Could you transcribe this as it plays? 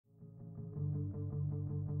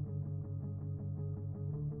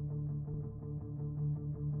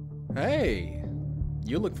Hey,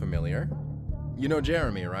 you look familiar. You know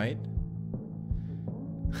Jeremy, right?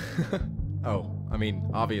 Oh, I mean,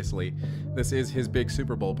 obviously. This is his big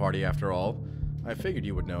Super Bowl party after all. I figured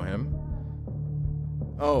you would know him.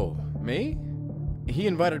 Oh, me? He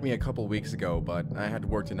invited me a couple weeks ago, but I had to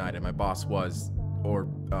work tonight and my boss was, or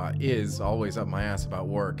is, always up my ass about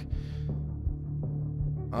work.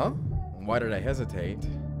 Huh? Why did I hesitate?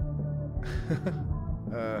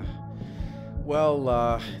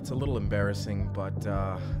 Well, it's a little embarrassing, but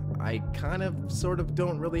I kind of sort of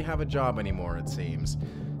don't really have a job anymore, it seems.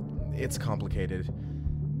 It's complicated.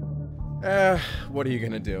 What are you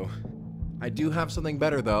gonna do? I do have something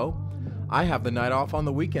better, though. I have the night off on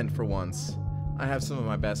the weekend for once. I have some of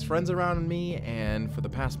my best friends around me, and for the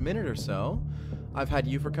past minute or so, I've had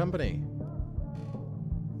you for company.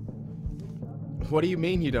 What do you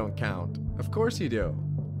mean you don't count? Of course you do.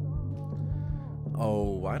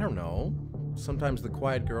 Oh, I don't know. Sometimes the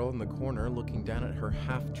quiet girl in the corner looking down at her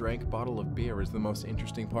half-drank bottle of beer is the most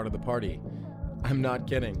interesting part of the party. I'm not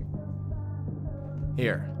kidding.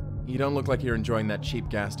 Here, you don't look like you're enjoying that cheap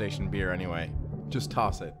gas station beer anyway. Just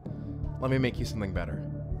toss it. Let me make you something better.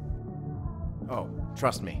 Oh,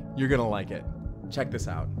 trust me, you're gonna like it. Check this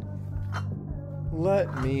out.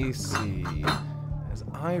 Let me see. As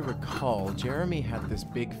I recall, Jeremy had this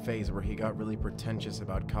big phase where he got really pretentious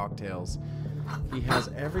about cocktails. He has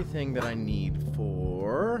everything that I need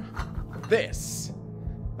for this.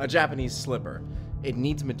 A Japanese slipper. It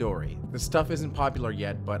needs Midori. The stuff isn't popular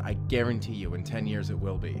yet, but I guarantee you in 10 years it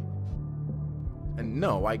will be. And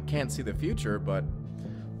no, I can't see the future, but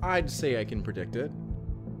I'd say I can predict it.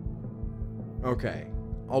 Okay,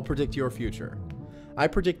 I'll predict your future. I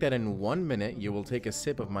predict that in 1 minute you will take a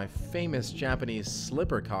sip of my famous Japanese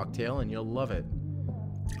slipper cocktail and you'll love it.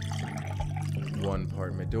 1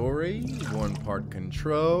 part Midori, 1 part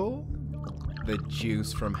Contro, the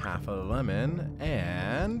juice from half a lemon,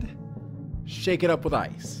 and shake it up with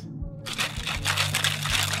ice.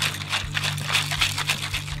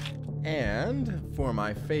 And for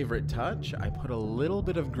my favorite touch, I put a little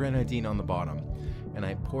bit of grenadine on the bottom, and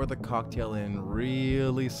I pour the cocktail in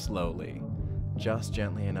really slowly. Just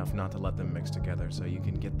gently enough not to let them mix together so you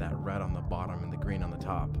can get that red on the bottom and the green on the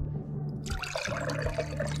top.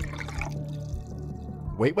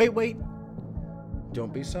 Wait.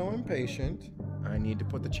 Don't be so impatient. I need to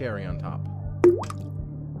put the cherry on top.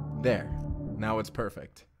 There. Now it's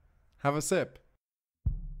perfect. Have a sip.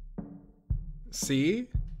 See?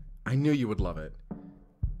 I knew you would love it.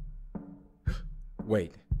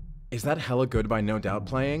 Wait. Is that Hella Good by No Doubt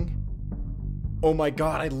playing? Oh my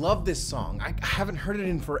god, I love this song. I haven't heard it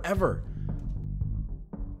in forever.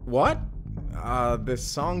 What? This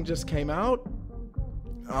song just came out?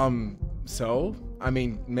 So? I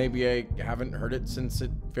mean, maybe I haven't heard it since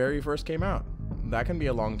it very first came out. That can be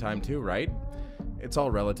a long time too, right? It's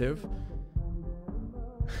all relative.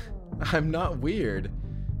 I'm not weird.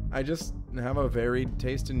 I just have a varied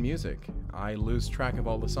taste in music. I lose track of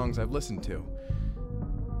all the songs I've listened to.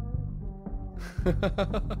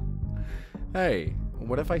 Hey,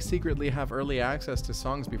 what if I secretly have early access to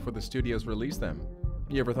songs before the studios release them?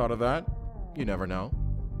 You ever thought of that? You never know.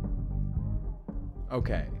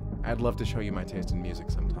 Okay, I'd love to show you my taste in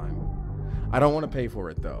music sometime. I don't want to pay for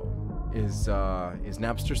it though. Is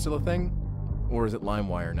Napster still a thing? Or is it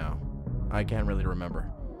LimeWire now? I can't really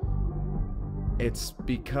remember. It's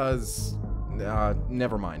because...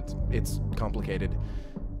 never mind. It's complicated.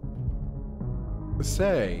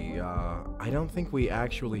 Say, I don't think we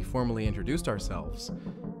actually formally introduced ourselves.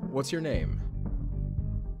 What's your name?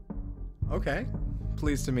 Okay.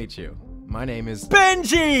 Pleased to meet you. My name is...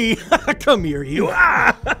 Benji! Come here, you!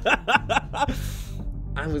 I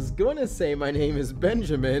was gonna say my name is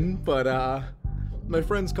Benjamin, but, my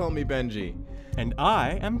friends call me Benji. And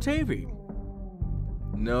I am Tavy.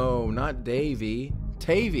 No, not Davy.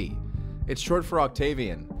 Tavy. It's short for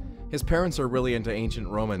Octavian. His parents are really into ancient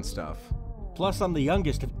Roman stuff. Plus, I'm the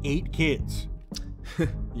youngest of 8 kids.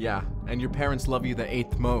 Yeah, and your parents love you the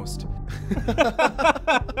 8th most.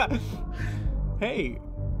 Hey,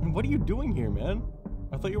 what are you doing here, man?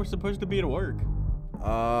 I thought you were supposed to be at work.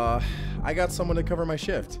 I got someone to cover my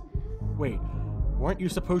shift. Wait, weren't you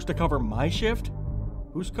supposed to cover my shift?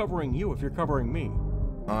 Who's covering you if you're covering me?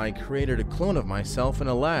 I created a clone of myself in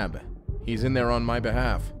a lab. He's in there on my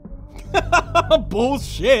behalf.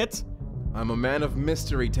 Bullshit! I'm a man of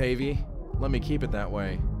mystery, Tavy. Let me keep it that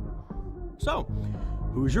way. So,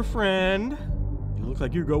 who's your friend? You look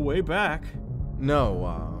like you go way back.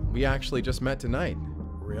 No, we actually just met tonight.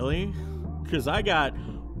 Really? Because I got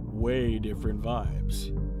way different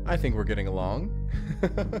vibes. I think we're getting along.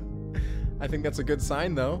 I think that's a good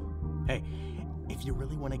sign, though. Hey, if you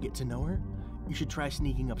really want to get to know her, you should try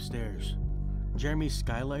sneaking upstairs. Jeremy's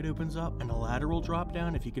skylight opens up and a ladder will drop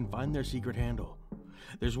down if you can find their secret handle.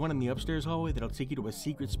 There's one in the upstairs hallway that'll take you to a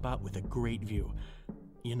secret spot with a great view.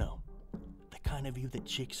 You know, the kind of view that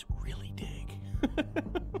chicks really dig.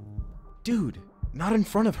 Dude, not in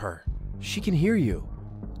front of her. She can hear you.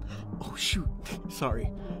 Oh shoot,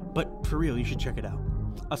 sorry. But for real, you should check it out.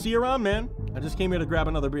 I'll see you around, man. I just came here to grab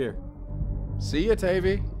another beer. See ya,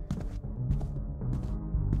 Tavy.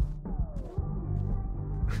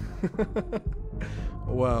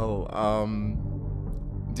 Well,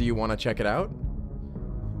 do you want to check it out?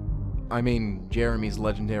 I mean, Jeremy's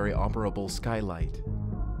legendary operable skylight.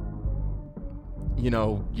 You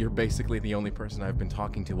know, you're basically the only person I've been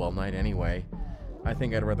talking to all night anyway. I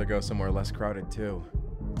think I'd rather go somewhere less crowded, too.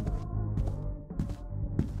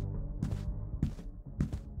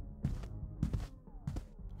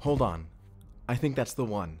 Hold on. I think that's the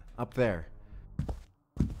one. Up there.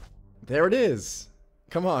 There it is!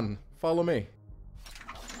 Come on, follow me.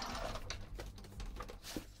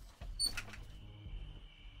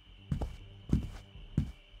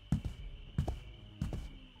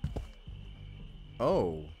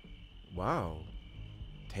 Oh, wow.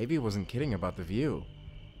 Tavy wasn't kidding about the view.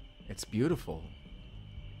 It's beautiful.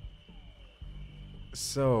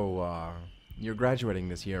 So, you're graduating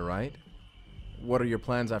this year, right? What are your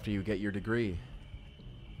plans after you get your degree?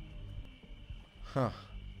 Huh.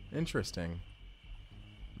 Interesting.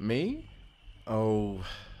 Me? Oh,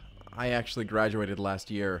 I actually graduated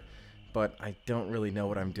last year, but I don't really know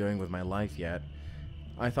what I'm doing with my life yet.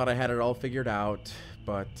 I thought I had it all figured out,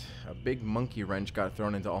 but a big monkey wrench got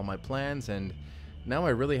thrown into all my plans, and now I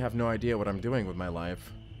really have no idea what I'm doing with my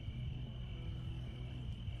life.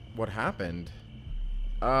 What happened?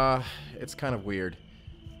 It's kind of weird.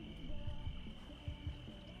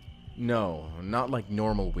 No, not like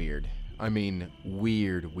normal weird. I mean,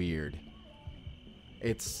 weird.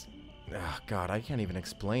 It's... oh, God, I can't even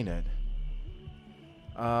explain it.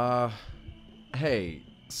 Hey,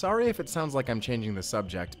 sorry if it sounds like I'm changing the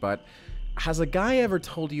subject, but has a guy ever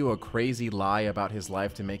told you a crazy lie about his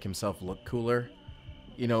life to make himself look cooler?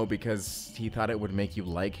 You know, because he thought it would make you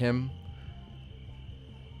like him?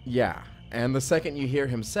 Yeah, and the second you hear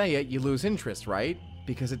him say it, you lose interest, right?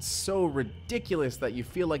 Because it's so ridiculous that you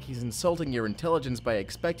feel like he's insulting your intelligence by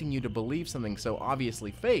expecting you to believe something so obviously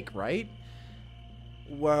fake, right?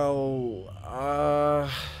 Well,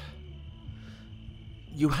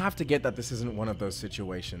 you have to get that this isn't one of those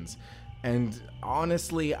situations. And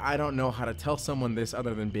honestly, I don't know how to tell someone this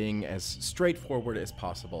other than being as straightforward as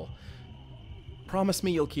possible. Promise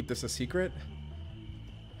me you'll keep this a secret?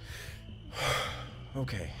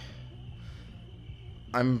 Okay.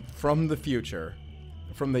 I'm from the future.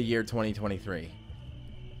 From the year 2023.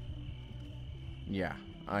 Yeah,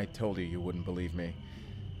 I told you wouldn't believe me.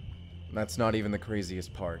 That's not even the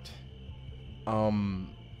craziest part. I'm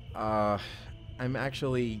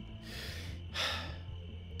actually...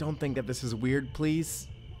 Don't think that this is weird, please.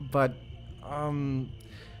 But, oh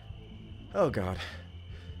God.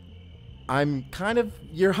 I'm kind of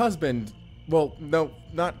your husband. Well, no,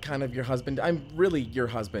 not kind of your husband. I'm really your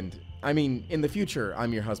husband. I mean, in the future,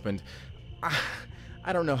 I'm your husband.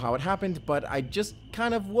 I don't know how it happened, but I just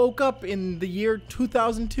kind of woke up in the year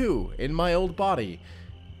 2002 in my old body.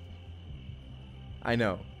 I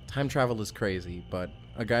know, time travel is crazy, but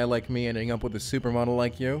a guy like me ending up with a supermodel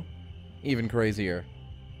like you? Even crazier.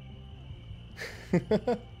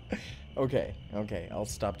 Okay, I'll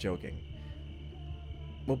stop joking.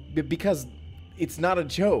 Well, because it's not a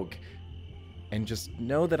joke. And just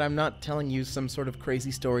know that I'm not telling you some sort of crazy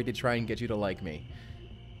story to try and get you to like me.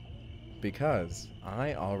 Because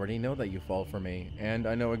I already know that you fall for me, and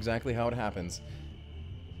I know exactly how it happens.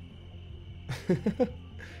 Do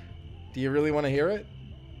you really want to hear it?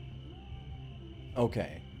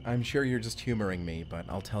 Okay, I'm sure you're just humoring me, but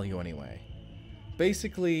I'll tell you anyway.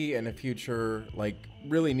 Basically, in a future, like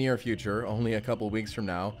really near future, only a couple weeks from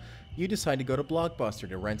now, you decide to go to Blockbuster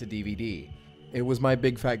to rent a DVD. It was my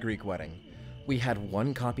big fat Greek wedding. We had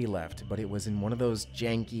one copy left, but it was in one of those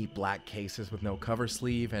janky black cases with no cover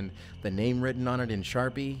sleeve and the name written on it in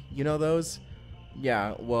Sharpie. You know those?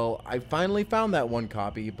 Yeah, well, I finally found that one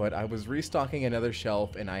copy, but I was restocking another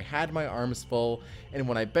shelf and I had my arms full, and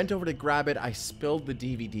when I bent over to grab it, I spilled the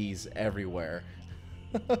DVDs everywhere.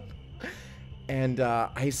 And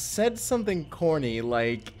I said something corny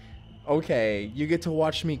like, okay, you get to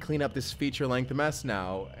watch me clean up this feature-length mess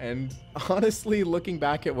now, and honestly, looking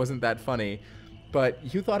back, it wasn't that funny,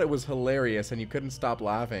 but you thought it was hilarious and you couldn't stop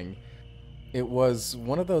laughing. It was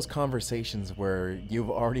one of those conversations where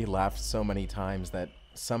you've already laughed so many times that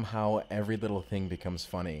somehow every little thing becomes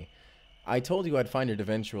funny. I told you I'd find it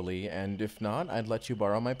eventually, and if not, I'd let you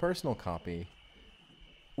borrow my personal copy.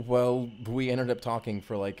 Well, we ended up talking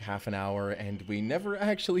for like half an hour, and we never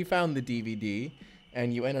actually found the DVD,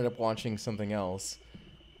 and you ended up watching something else.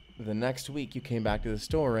 The next week, you came back to the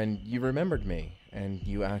store, and you remembered me, and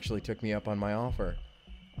you actually took me up on my offer.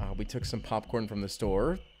 We took some popcorn from the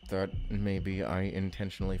store that maybe I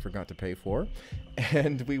intentionally forgot to pay for,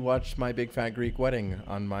 and we watched My Big Fat Greek Wedding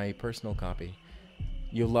on my personal copy.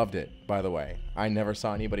 You loved it, by the way. I never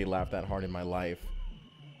saw anybody laugh that hard in my life.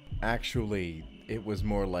 Actually, it was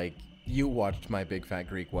more like you watched My Big Fat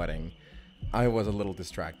Greek Wedding. I was a little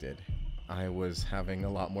distracted. I was having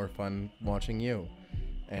a lot more fun watching you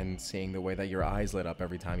and seeing the way that your eyes lit up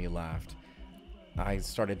every time you laughed. I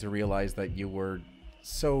started to realize that you were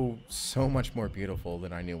so much more beautiful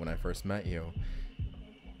than I knew when I first met you.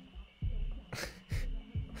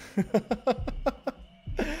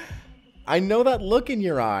 I know that look in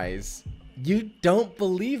your eyes. You don't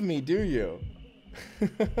believe me, do you?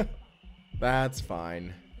 That's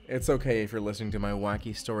fine. It's okay if you're listening to my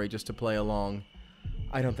wacky story just to play along.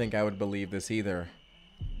 I don't think I would believe this either.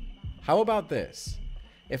 How about this?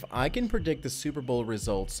 If I can predict the Super Bowl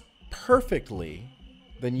results perfectly,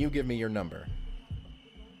 then you give me your number.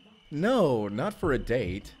 No, not for a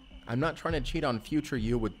date. I'm not trying to cheat on future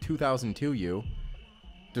you with 2002 you.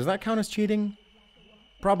 Does that count as cheating?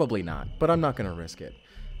 Probably not, but I'm not going to risk it.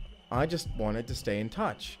 I just wanted to stay in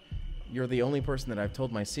touch. You're the only person that I've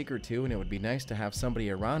told my secret to, and it would be nice to have somebody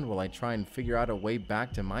around while I try and figure out a way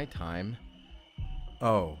back to my time.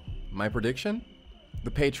 Oh, my prediction?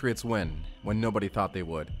 The Patriots win, when nobody thought they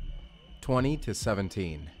would.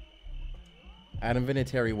 20-17. Adam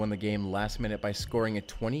Vinatieri won the game last minute by scoring a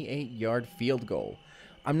 28-yard field goal.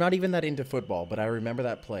 I'm not even that into football, but I remember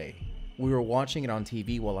that play. We were watching it on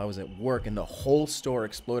TV while I was at work, and the whole store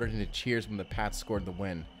exploded into cheers when the Pats scored the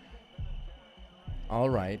win.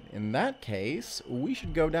 Alright, in that case, we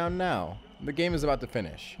should go down now. The game is about to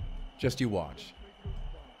finish. Just you watch.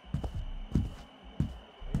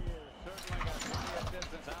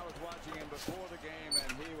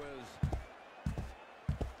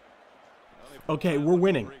 Okay, we're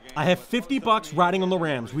winning. I have $50 riding on the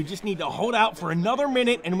Rams. We just need to hold out for another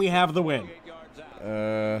minute and we have the win.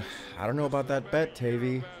 I don't know about that bet,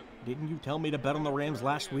 Tavy. Didn't you tell me to bet on the Rams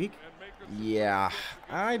last week? Yeah,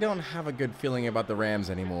 I don't have a good feeling about the Rams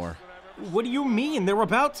anymore. What do you mean? They're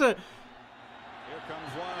about to... Here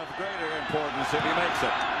comes one of greater importance if he makes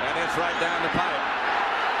it. And it's right down the pipe.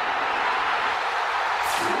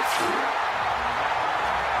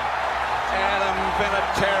 Adam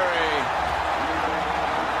Vinatieri.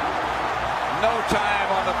 No time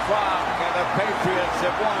on the clock, and the Patriots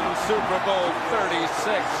have won Super Bowl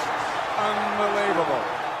 36. Unbelievable.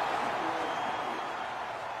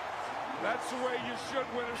 That's the way you should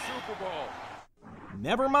win a Super Bowl.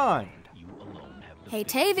 Never mind. Hey,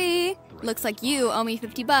 Tavy. Looks like you owe me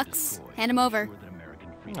 $50. Hand him over.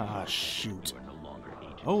 Ah, shoot.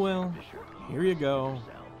 Oh well, here you go.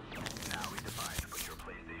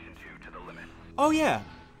 Oh yeah,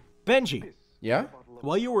 Benji. Yeah?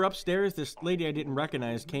 While you were upstairs, this lady I didn't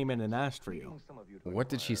recognize came in and asked for you. What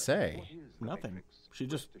did she say? Nothing. She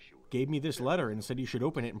just gave me this letter and said you should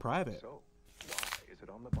open it in private.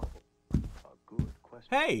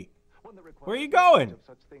 Hey, where are you going?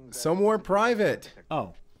 Somewhere private.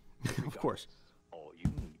 Oh, of course.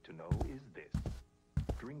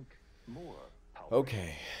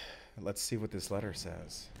 Okay, let's see what this letter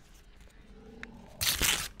says.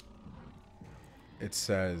 It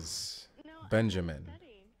says, Benjamin,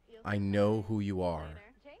 I know who you are.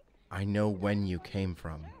 I know when you came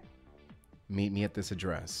from. Meet me at this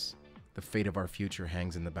address. The fate of our future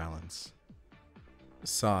hangs in the balance.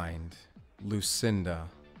 Signed, Lucinda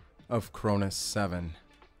of Chronus 7.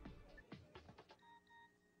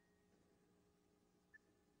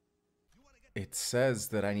 It says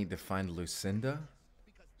that I need to find Lucinda?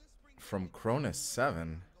 From Chronus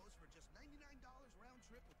 7?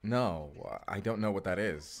 No, I don't know what that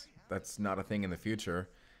is. That's not a thing in the future.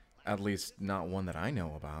 At least, not one that I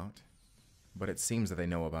know about. But it seems that they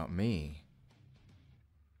know about me.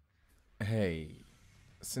 Hey,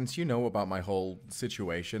 since you know about my whole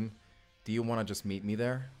situation, do you want to just meet me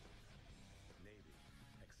there?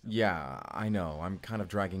 Yeah, I know, I'm kind of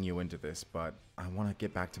dragging you into this, but I want to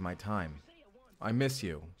get back to my time. I miss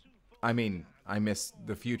you. I mean, I miss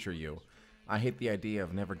the future you. I hate the idea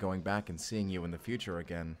of never going back and seeing you in the future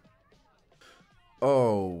again.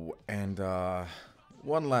 Oh, and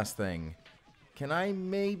one last thing. Can I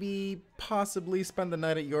maybe possibly spend the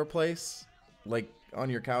night at your place? Like, on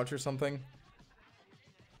your couch or something?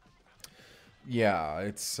 Yeah,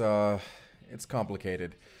 it's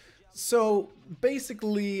complicated. So,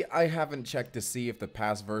 basically, I haven't checked to see if the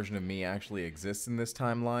past version of me actually exists in this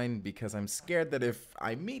timeline, because I'm scared that if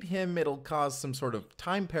I meet him, it'll cause some sort of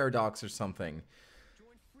time paradox or something.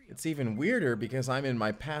 It's even weirder because I'm in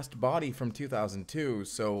my past body from 2002,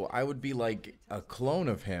 so I would be like a clone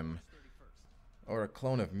of him. Or a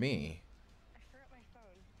clone of me.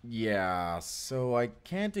 Yeah, so I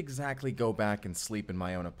can't exactly go back and sleep in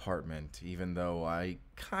my own apartment, even though I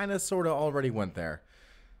kinda sorta already went there.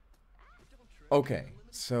 Okay,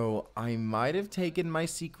 so I might have taken my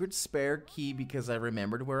secret spare key because I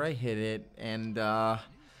remembered where I hid it, and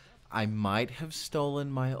I might have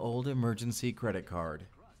stolen my old emergency credit card.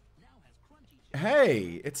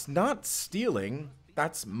 Hey, it's not stealing.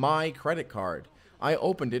 That's my credit card. I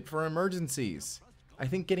opened it for emergencies. I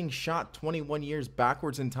think getting shot 21 years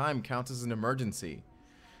backwards in time counts as an emergency.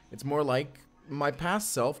 It's more like my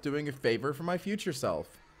past self doing a favor for my future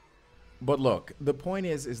self. But look, the point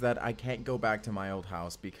is that I can't go back to my old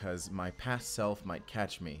house because my past self might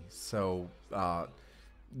catch me. So,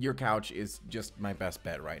 your couch is just my best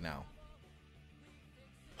bet right now.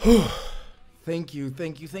 Thank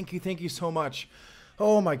you so much.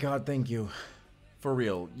 Oh my god, thank you. For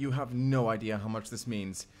real, you have no idea how much this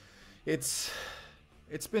means. It's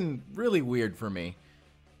been really weird for me.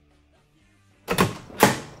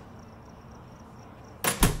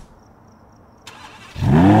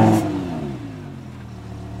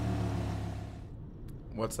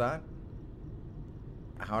 What's that?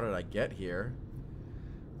 How did I get here?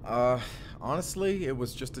 Honestly, it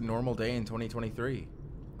was just a normal day in 2023.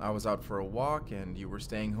 I was out for a walk and you were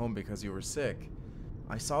staying home because you were sick.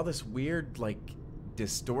 I saw this weird, like,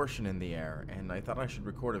 distortion in the air, and I thought I should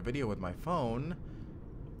record a video with my phone.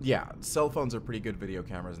 Yeah, cell phones are pretty good video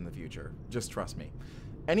cameras in the future. Just trust me.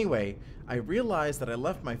 Anyway, I realized that I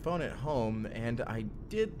left my phone at home, and I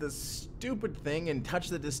did the stupid thing and touched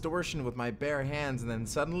the distortion with my bare hands, and then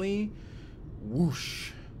suddenly,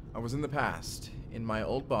 whoosh, I was in the past, in my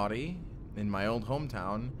old body, in my old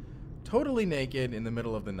hometown, totally naked in the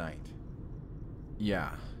middle of the night.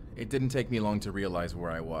 Yeah, it didn't take me long to realize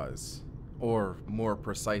where I was. Or, more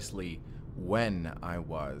precisely, when I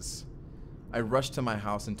was. I rushed to my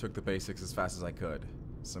house and took the basics as fast as I could.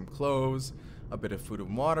 Some clothes, a bit of food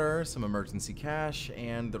and water, some emergency cash,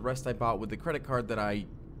 and the rest I bought with the credit card that I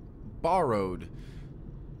borrowed.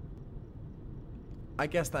 I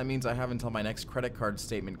guess that means I have until my next credit card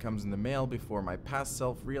statement comes in the mail before my past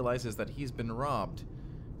self realizes that he's been robbed.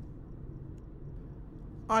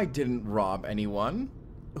 I didn't rob anyone.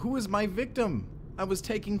 Who is my victim? I was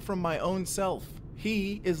taking from my own self.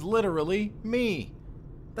 He is literally me.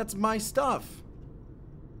 That's my stuff.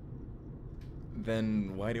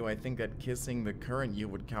 Then why do I think that kissing the current you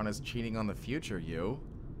would count as cheating on the future you?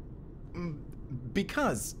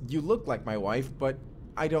 Because you look like my wife, but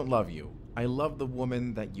I don't love you. I love the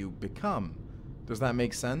woman that you become. Does that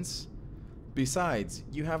make sense? Besides,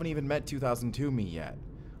 you haven't even met 2002 me yet.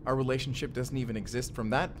 Our relationship doesn't even exist from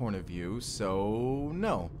that point of view, so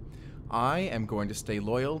no. I am going to stay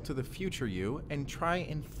loyal to the future you and try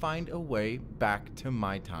and find a way back to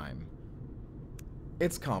my time.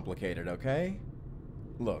 It's complicated, okay?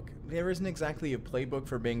 Look, there isn't exactly a playbook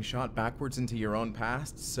for being shot backwards into your own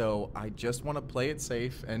past, so I just want to play it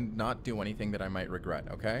safe and not do anything that I might regret,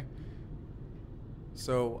 okay?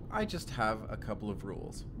 So, I just have a couple of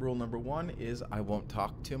rules. Rule number 1 is I won't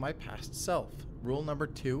talk to my past self. Rule number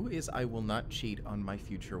 2 is I will not cheat on my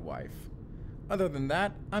future wife. Other than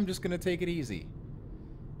that, I'm just gonna take it easy.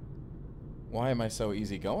 Why am I so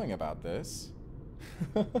easygoing about this?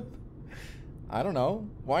 I don't know.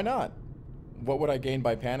 Why not? What would I gain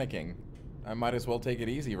by panicking? I might as well take it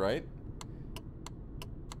easy, right?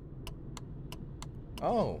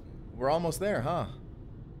 Oh, we're almost there, huh?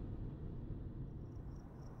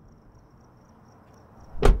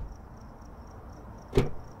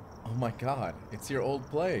 Oh my god, it's your old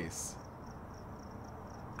place.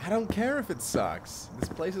 I don't care if it sucks. This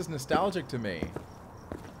place is nostalgic to me.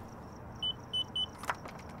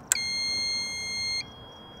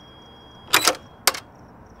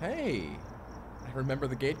 Hey, I remember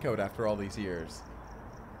the gate code after all these years.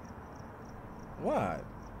 What?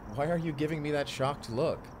 Why are you giving me that shocked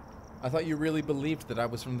look? I thought you really believed that I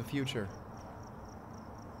was from the future.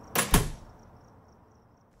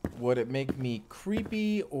 Would it make me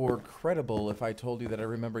creepy or credible if I told you that I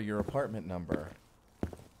remember your apartment number?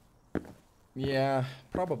 Yeah,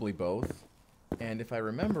 probably both. And if I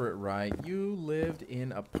remember it right, you lived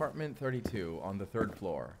in apartment 32 on the 3rd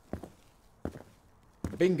floor.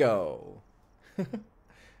 Bingo!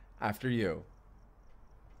 After you.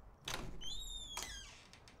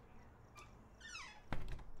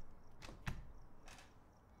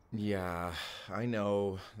 Yeah, I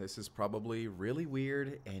know. This is probably really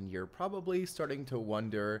weird, and you're probably starting to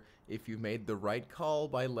wonder if you made the right call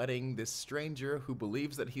by letting this stranger who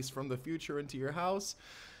believes that he's from the future into your house.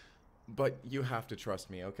 But you have to trust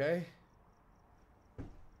me, okay?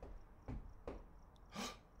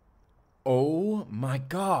 Oh my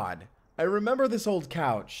god! I remember this old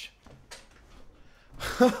couch!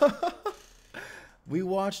 We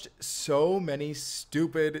watched so many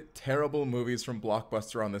stupid, terrible movies from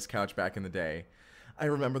Blockbuster on this couch back in the day. I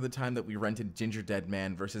remember the time that we rented Ginger Dead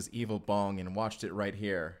Man vs. Evil Bong and watched it right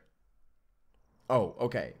here. Oh,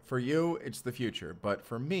 okay. For you, it's the future, but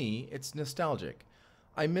for me, it's nostalgic.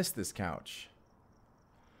 I miss this couch.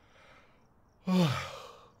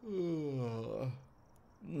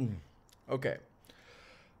 Okay.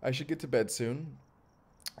 I should get to bed soon.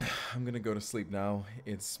 I'm gonna go to sleep now.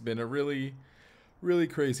 It's been a really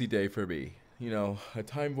crazy day for me. You know, a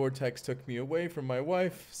time vortex took me away from my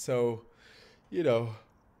wife, so, you know,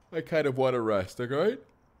 I kind of want to rest, alright?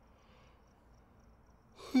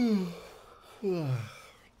 You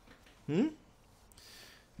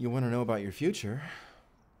want to know about your future?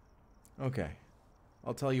 Okay,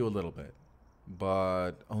 I'll tell you a little bit,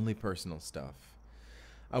 but only personal stuff.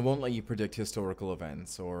 I won't let you predict historical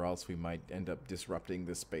events, or else we might end up disrupting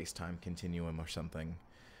the space-time continuum or something.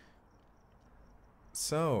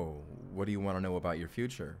 So, what do you want to know about your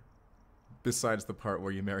future? Besides the part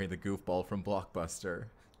where you marry the goofball from Blockbuster.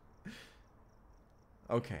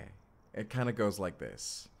 Okay, it kind of goes like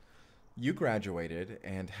this. You graduated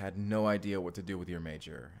and had no idea what to do with your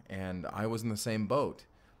major, and I was in the same boat.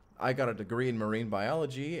 I got a degree in marine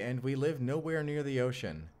biology, and we live nowhere near the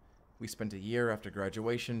ocean. We spent a year after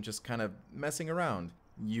graduation just kind of messing around.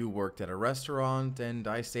 You worked at a restaurant, and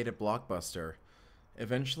I stayed at Blockbuster.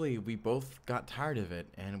 Eventually, we both got tired of it,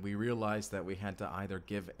 and we realized that we had to either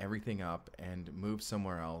give everything up and move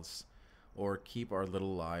somewhere else, or keep our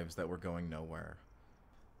little lives that were going nowhere.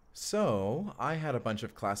 So, I had a bunch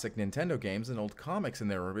of classic Nintendo games and old comics in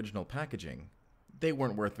their original packaging. They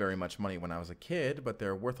weren't worth very much money when I was a kid, but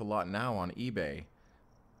they're worth a lot now on eBay.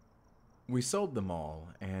 We sold them all,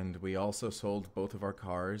 and we also sold both of our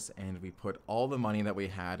cars, and we put all the money that we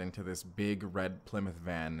had into this big red Plymouth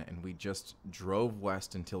van, and we just drove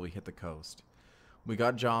west until we hit the coast. We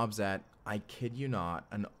got jobs at, I kid you not,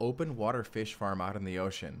 an open water fish farm out in the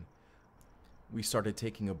ocean. We started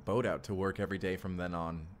taking a boat out to work every day from then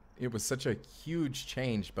on. It was such a huge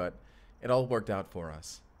change, but it all worked out for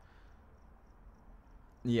us.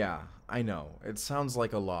 Yeah, I know, it sounds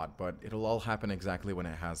like a lot, but it'll all happen exactly when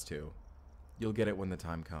it has to. You'll get it when the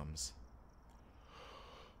time comes.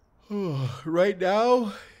 Right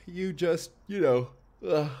now, you just,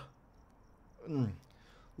 live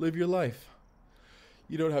your life.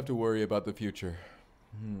 You don't have to worry about the future.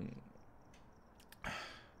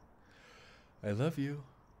 I love you.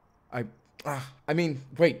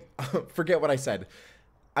 Wait, forget what I said.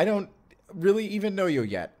 I don't really even know you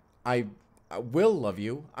yet. I will love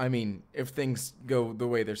you. I mean, if things go the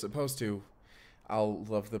way they're supposed to, I'll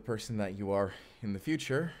love the person that you are in the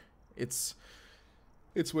future. It's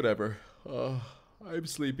whatever. I'm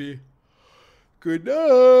sleepy. Good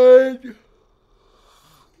night.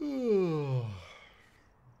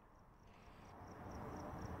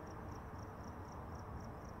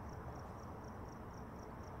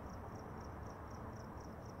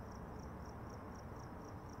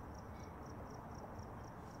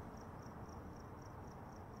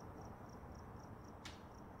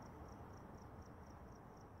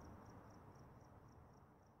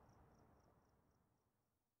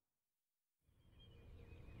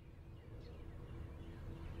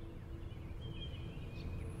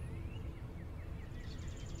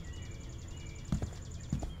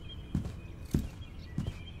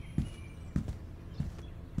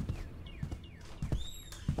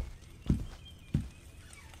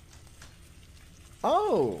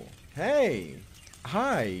 Oh, hey.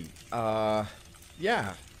 Hi.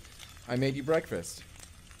 Yeah. I made you breakfast.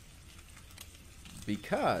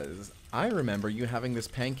 Because I remember you having this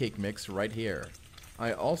pancake mix right here.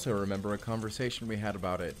 I also remember a conversation we had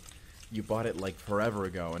about it. You bought it like forever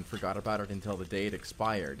ago and forgot about it until the day it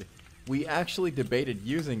expired. We actually debated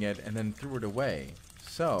using it and then threw it away.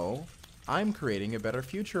 So, I'm creating a better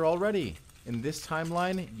future already. In this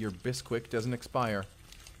timeline, your Bisquick doesn't expire.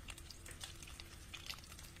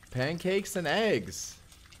 Pancakes and eggs.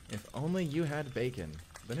 If only you had bacon,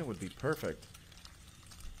 then it would be perfect.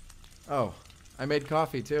 Oh, I made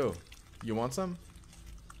coffee too. You want some?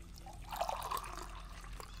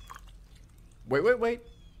 Wait.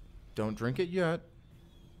 Don't drink it yet.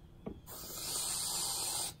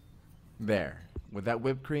 There. With that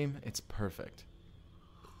whipped cream, it's perfect.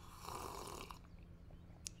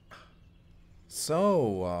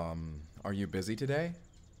 So, are you busy today?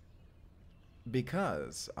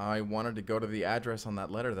 Because I wanted to go to the address on that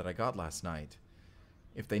letter that I got last night.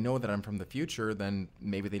 If they know that I'm from the future, then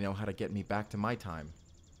maybe they know how to get me back to my time.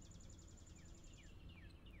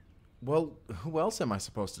 Well, who else am I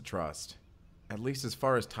supposed to trust? At least as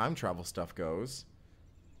far as time travel stuff goes.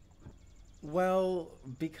 Well,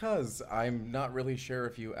 because I'm not really sure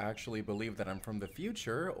if you actually believe that I'm from the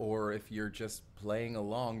future, or if you're just playing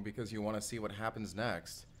along because you want to see what happens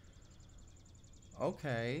next.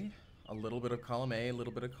 Okay, a little bit of column A, a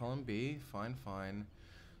little bit of column B, fine, fine.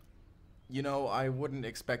 You know, I wouldn't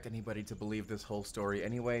expect anybody to believe this whole story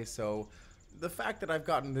anyway, so the fact that I've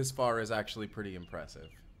gotten this far is actually pretty impressive.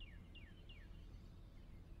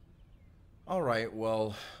 Alright,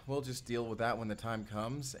 well, we'll just deal with that when the time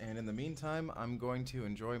comes, and in the meantime, I'm going to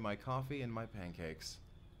enjoy my coffee and my pancakes.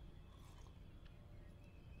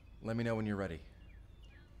 Let me know when you're ready.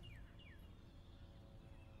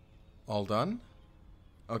 All done?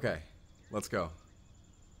 Okay, let's go.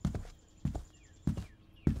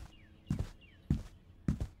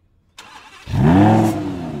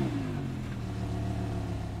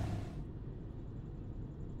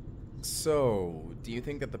 So, do you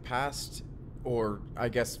think that the past, or I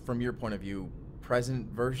guess from your point of view,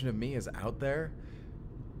 present version of me is out there?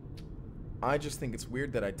 I just think it's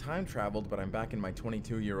weird that I time traveled, but I'm back in my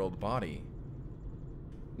 22-year-old body.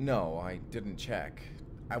 No, I didn't check.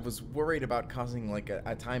 I was worried about causing like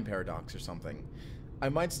a time paradox or something. I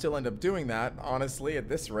might still end up doing that, honestly, at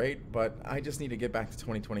this rate, but I just need to get back to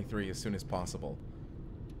 2023 as soon as possible.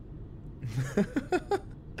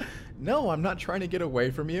 No, I'm not trying to get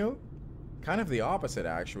away from you. Kind of the opposite,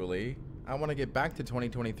 actually. I want to get back to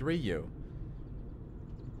 2023 you.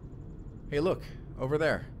 Hey, look, over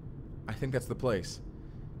there. I think that's the place.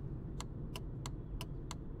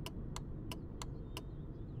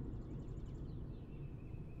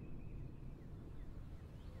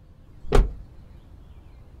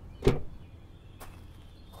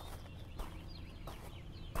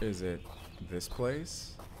 Is it this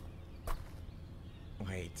place?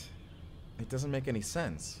 Wait, it doesn't make any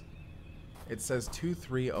sense. It says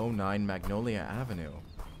 2309 Magnolia Avenue,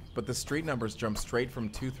 but the street numbers jump straight from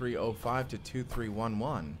 2305 to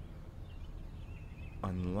 2311.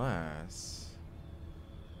 Unless...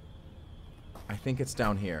 I think it's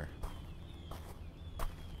down here.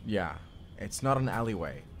 Yeah, it's not an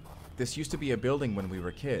alleyway. This used to be a building when we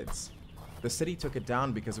were kids. The city took it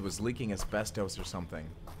down because it was leaking asbestos or something.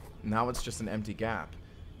 Now it's just an empty gap.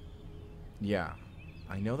 Yeah,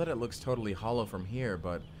 I know that it looks totally hollow from here,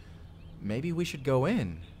 but maybe we should go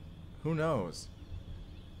in. Who knows?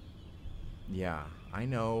 Yeah, I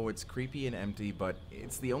know it's creepy and empty, but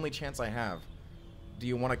it's the only chance I have. Do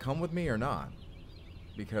you want to come with me or not?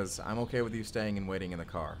 Because I'm okay with you staying and waiting in the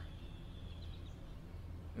car.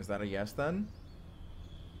 Is that a yes then?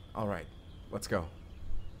 Alright, let's go.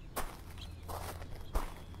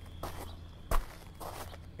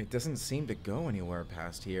 It doesn't seem to go anywhere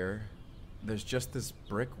past here. There's just this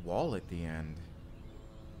brick wall at the end.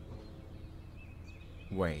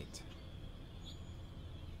 Wait.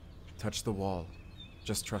 Touch the wall.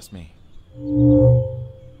 Just trust me.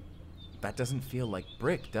 That doesn't feel like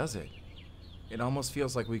brick, does it? It almost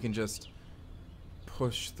feels like we can just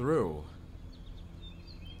push through.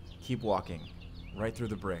 Keep walking. Right through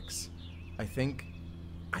the bricks. I think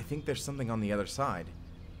there's something on the other side.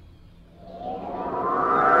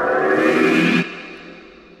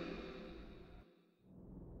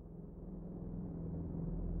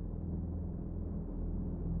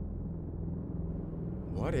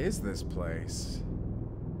 What is this place?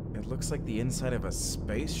 It looks like the inside of a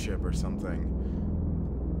spaceship or something.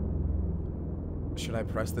 Should I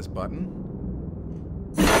press this button?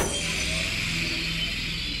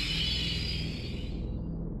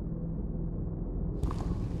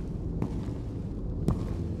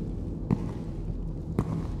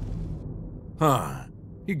 Huh.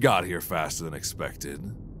 He got here faster than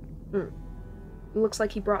expected. Looks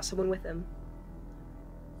like he brought someone with him.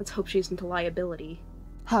 Let's hope she isn't a liability.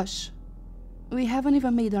 Hush. We haven't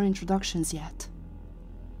even made our introductions yet.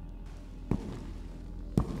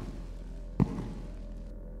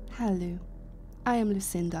 Hello. I am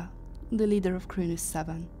Lucinda, the leader of Chronus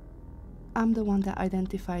 7. I'm the one that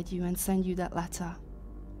identified you and sent you that letter.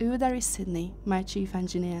 Over there is Sydney, my chief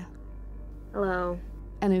engineer. Hello.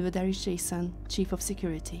 And over there is Jason, chief of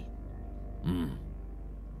security.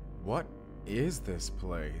 What is this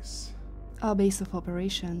place? Our base of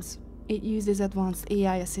operations. It uses advanced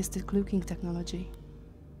AI-assisted cloaking technology.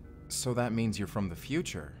 So that means you're from the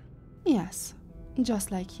future? Yes,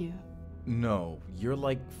 just like you. No, you're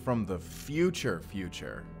like from the future.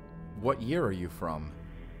 What year are you from?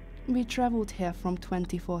 We traveled here from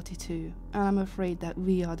 2042, and I'm afraid that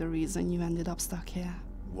we are the reason you ended up stuck here.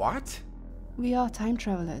 What? We are time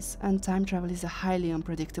travelers, and time travel is a highly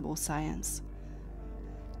unpredictable science.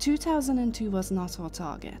 2002 was not our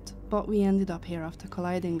target, but we ended up here after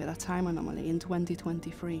colliding with a time anomaly in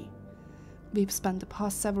 2023. We've spent the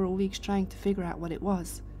past several weeks trying to figure out what it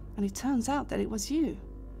was, and it turns out that it was you.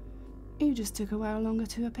 You just took a while longer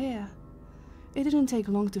to appear. It didn't take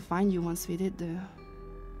long to find you once we did, though.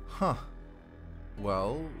 Huh.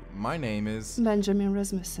 Well, my name is... Benjamin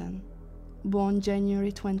Rasmussen, born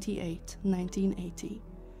January 28, 1980.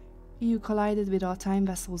 You collided with our time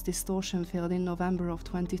vessel's distortion field in November of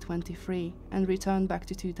 2023 and returned back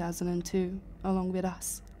to 2002, along with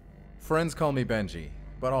us. Friends call me Benji,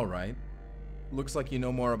 but alright. Looks like you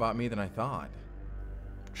know more about me than I thought.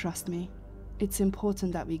 Trust me, it's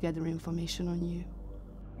important that we gather information on you.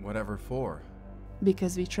 Whatever for?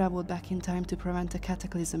 Because we traveled back in time to prevent a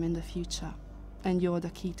cataclysm in the future, and you're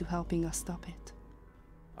the key to helping us stop it.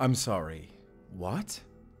 I'm sorry. What?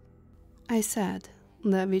 I said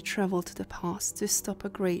that we traveled to the past to stop a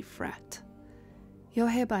great threat. You're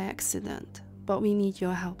here by accident, but we need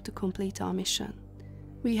your help to complete our mission.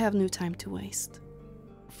 We have no time to waste.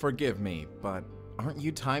 Forgive me, but aren't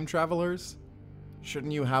you time travelers?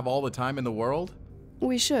 Shouldn't you have all the time in the world?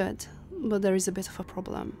 We should, but there is a bit of a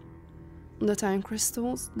problem. The time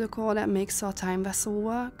crystals, the core that makes our time vessel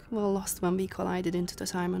work, were lost when we collided into the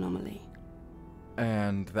time anomaly.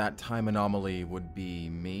 And that time anomaly would be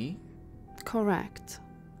me? Correct.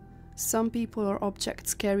 Some people or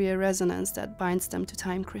objects carry a resonance that binds them to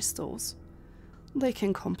time crystals. They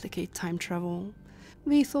can complicate time travel.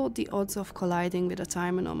 We thought the odds of colliding with a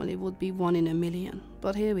time anomaly would be 1 in a million,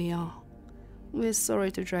 but here we are. We're sorry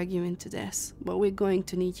to drag you into this, but we're going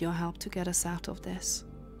to need your help to get us out of this.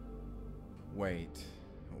 Wait,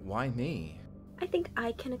 why me? I think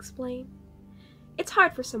I can explain. It's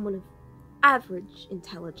hard for someone of average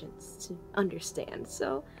intelligence to understand,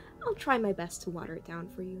 so I'll try my best to water it down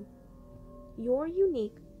for you. Your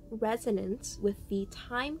unique resonance with the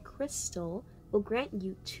time crystal will grant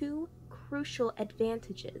you 2 crucial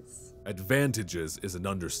advantages. Advantages is an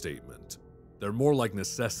understatement. They're more like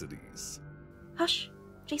necessities. Hush,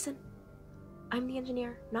 Jason. I'm the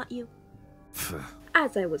engineer, not you.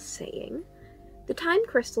 As I was saying, the time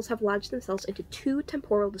crystals have lodged themselves into 2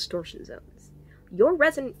 temporal distortion zones. Your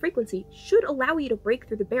resonant frequency should allow you to break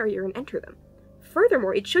through the barrier and enter them.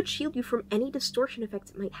 Furthermore, it should shield you from any distortion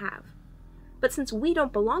effects it might have. But since we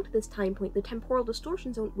don't belong to this time point, the temporal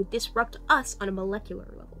distortion zone would disrupt us on a molecular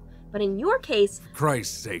level. But in your case... For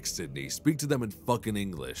Christ's sake, Sydney, speak to them in fucking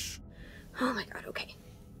English. Oh my god, okay.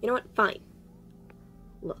 You know what? Fine.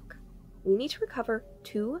 Look, we need to recover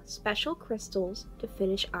 2 special crystals to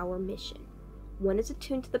finish our mission. One is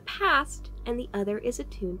attuned to the past, and the other is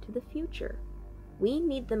attuned to the future. We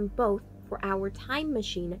need them both for our time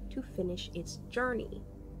machine to finish its journey.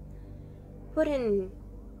 Put in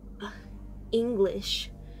English,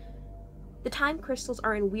 the time crystals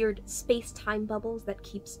are in weird space-time bubbles that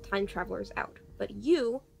keeps time travelers out. But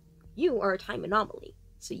you are a time anomaly,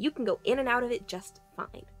 so you can go in and out of it just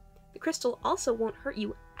fine. The crystal also won't hurt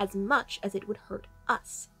you as much as it would hurt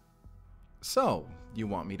us. So, you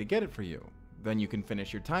want me to get it for you? Then you can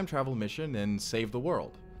finish your time travel mission and save the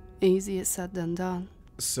world. Easier said than done.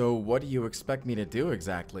 So what do you expect me to do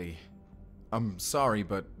exactly? I'm sorry,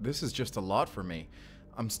 but this is just a lot for me.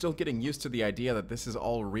 I'm still getting used to the idea that this is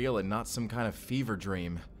all real and not some kind of fever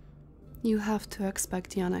dream. You have to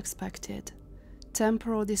expect the unexpected.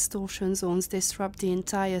 Temporal distortion zones disrupt the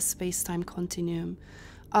entire space-time continuum.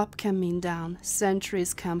 Up can mean down,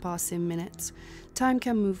 centuries can pass in minutes. Time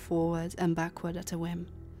can move forward and backward at a whim.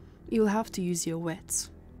 You'll have to use your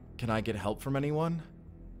wits. Can I get help from anyone?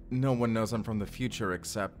 No one knows I'm from the future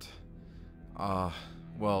except...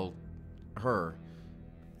 well, her.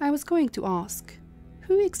 I was going to ask,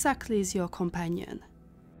 who exactly is your companion?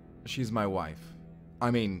 She's my wife. I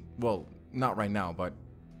mean, well, not right now, but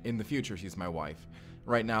in the future she's my wife.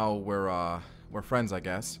 Right now we're friends, I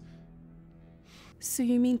guess. So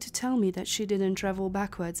you mean to tell me that she didn't travel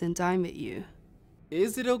backwards in time with you?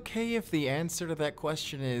 Is it okay if the answer to that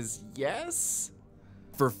question is yes?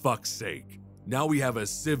 For fuck's sake. Now we have a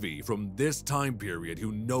civvy from this time period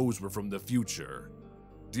who knows we're from the future.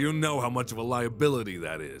 Do you know how much of a liability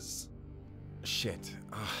that is? Shit.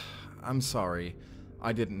 I'm sorry.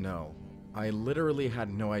 I didn't know. I literally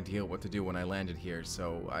had no idea what to do when I landed here,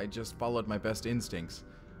 so I just followed my best instincts.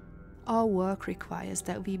 Our work requires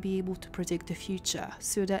that we be able to predict the future,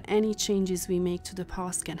 so that any changes we make to the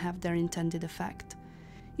past can have their intended effect.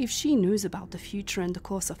 If she knows about the future and the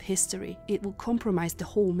course of history, it will compromise the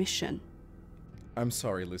whole mission. I'm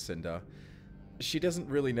sorry, Lucinda. She doesn't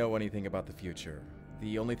really know anything about the future.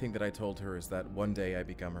 The only thing that I told her is that one day I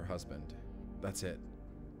become her husband. That's it.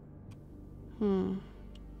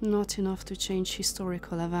 Not enough to change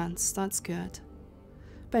historical events, that's good.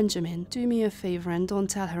 Benjamin, do me a favor and don't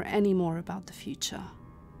tell her any more about the future.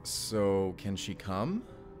 So, can she come?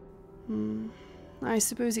 I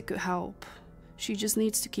suppose it could help. She just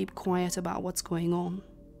needs to keep quiet about what's going on.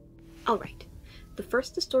 Alright. The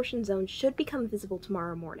first distortion zone should become visible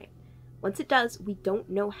tomorrow morning. Once it does, we don't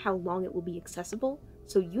know how long it will be accessible,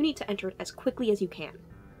 so you need to enter it as quickly as you can.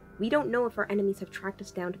 We don't know if our enemies have tracked us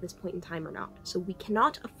down to this point in time or not, so we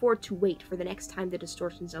cannot afford to wait for the next time the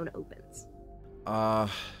distortion zone opens.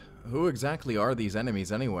 Who exactly are these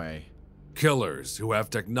enemies anyway? Killers who have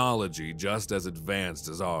technology just as advanced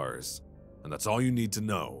as ours. And that's all you need to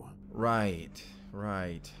know. Right.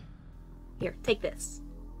 Here, take this.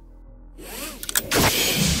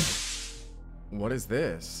 What is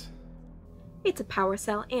this? It's a power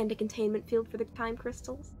cell and a containment field for the time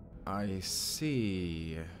crystals. I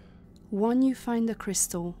see. When you find the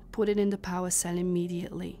crystal, put it in the power cell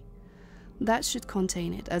immediately. That should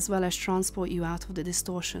contain it, as well as transport you out of the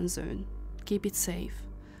distortion zone. Keep it safe.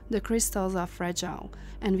 The crystals are fragile,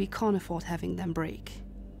 and we can't afford having them break.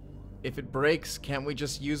 If it breaks, can't we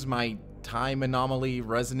just use my time anomaly,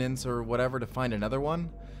 resonance, or whatever to find another one?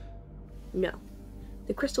 No.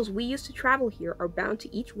 The crystals we use to travel here are bound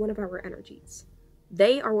to each one of our energies.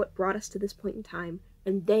 They are what brought us to this point in time,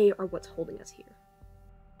 and they are what's holding us here.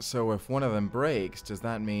 So if one of them breaks, does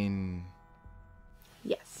that mean...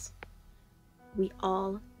 Yes. We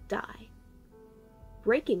all die.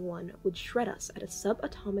 Breaking one would shred us at a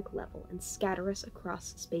subatomic level and scatter us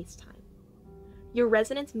across space-time. Your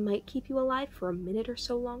resonance might keep you alive for a minute or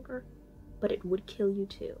so longer, but it would kill you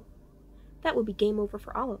too. That would be game over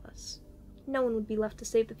for all of us. No one would be left to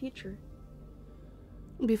save the future.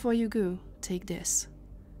 Before you go, take this.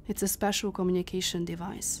 It's a special communication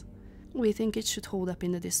device. We think it should hold up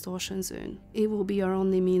in the distortion zone. It will be our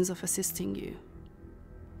only means of assisting you.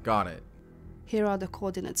 Got it. Here are the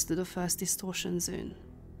coordinates to the first distortion zone.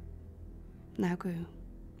 Now go.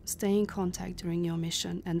 Stay in contact during your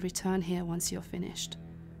mission and return here once you're finished.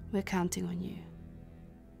 We're counting on you.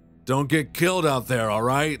 Don't get killed out there,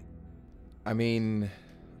 alright? I mean,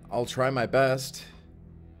 I'll try my best.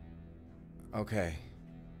 Okay.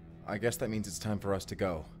 I guess that means it's time for us to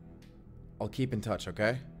go. I'll keep in touch,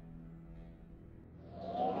 okay?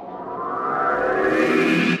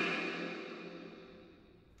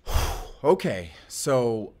 Okay,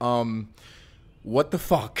 so, what the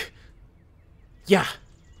fuck? Yeah,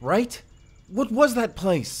 right? What was that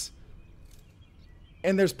place?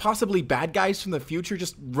 And there's possibly bad guys from the future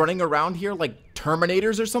just running around here like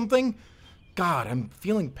Terminators or something? God, I'm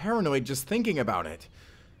feeling paranoid just thinking about it.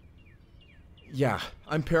 Yeah,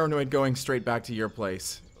 I'm paranoid going straight back to your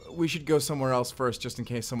place. We should go somewhere else first just in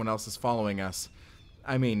case someone else is following us.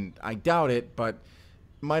 I mean, I doubt it, but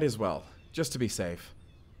might as well, just to be safe.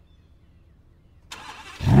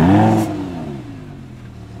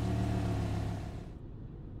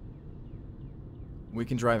 We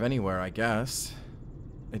can drive anywhere, I guess.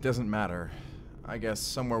 It doesn't matter. I guess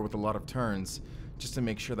somewhere with a lot of turns, just to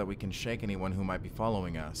make sure that we can shake anyone who might be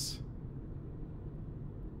following us.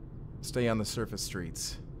 Stay on the surface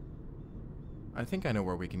streets. I think I know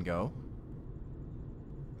where we can go.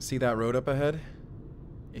 See that road up ahead?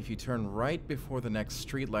 If you turn right before the next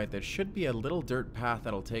streetlight, there should be a little dirt path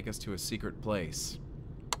that'll take us to a secret place.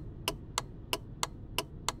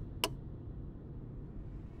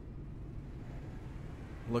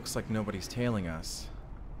 Looks like nobody's tailing us.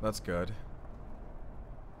 That's good.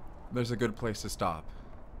 There's a good place to stop.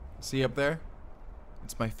 See up there?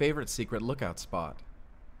 It's my favorite secret lookout spot.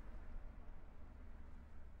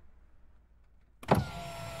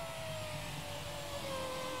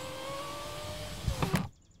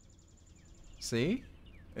 See?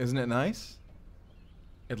 Isn't it nice?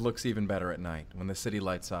 It looks even better at night when the city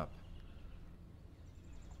lights up.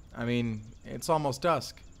 I mean, it's almost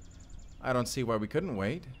dusk. I don't see why we couldn't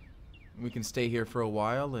wait. We can stay here for a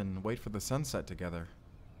while and wait for the sunset together.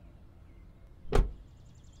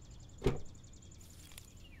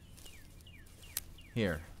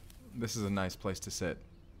 Here, this is a nice place to sit.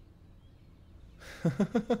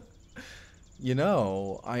 You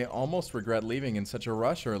know, I almost regret leaving in such a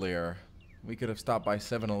rush earlier. We could have stopped by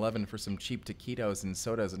 7-Eleven for some cheap taquitos and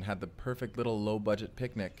sodas and had the perfect little low-budget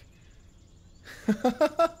picnic.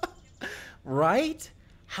 Right?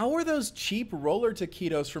 How are those cheap roller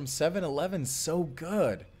taquitos from 7-Eleven so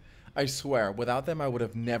good? I swear, without them I would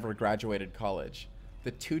have never graduated college.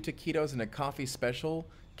 The 2 taquitos and a coffee special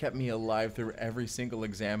kept me alive through every single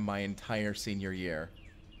exam my entire senior year.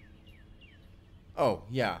 Oh,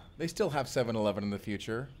 yeah, they still have 7-Eleven in the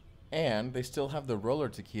future. And they still have the roller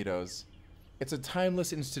taquitos. It's a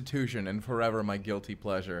timeless institution and forever my guilty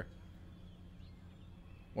pleasure.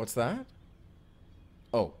 What's that?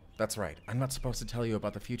 Oh, that's right. I'm not supposed to tell you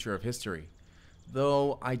about the future of history.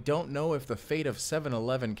 Though I don't know if the fate of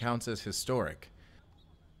 7-Eleven counts as historic.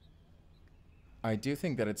 I do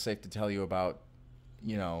think that it's safe to tell you about,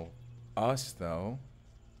 you know, us, though.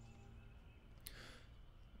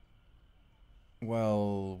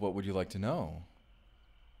 Well, what would you like to know?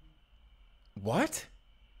 What?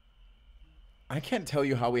 I can't tell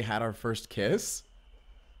you how we had our first kiss.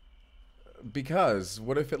 Because,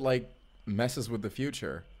 what if it, like, messes with the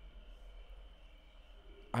future?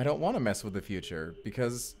 I don't want to mess with the future,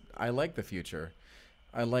 because I like the future.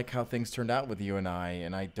 I like how things turned out with you and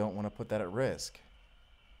I don't want to put that at risk.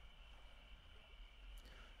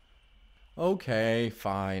 Okay,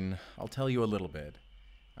 fine. I'll tell you a little bit.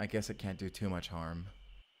 I guess it can't do too much harm.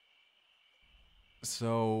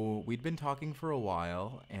 So, we'd been talking for a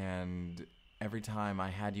while, and every time I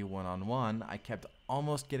had you one-on-one, I kept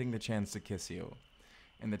almost getting the chance to kiss you.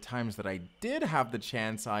 And the times that I did have the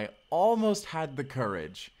chance, I almost had the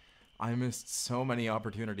courage. I missed so many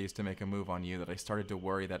opportunities to make a move on you that I started to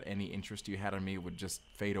worry that any interest you had in me would just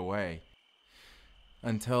fade away.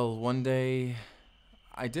 Until one day,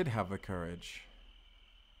 I did have the courage.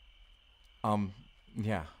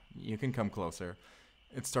 Yeah, you can come closer.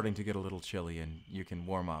 It's starting to get a little chilly and you can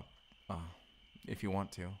warm up, if you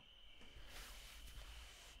want to.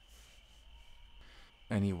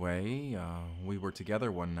 Anyway, we were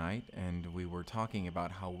together one night and we were talking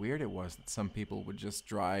about how weird it was that some people would just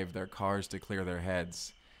drive their cars to clear their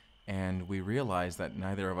heads. And we realized that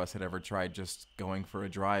neither of us had ever tried just going for a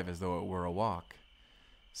drive as though it were a walk.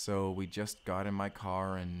 So we just got in my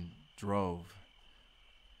car and drove.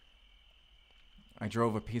 I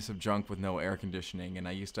drove a piece of junk with no air conditioning, and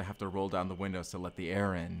I used to have to roll down the windows to let the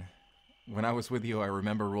air in. When I was with you, I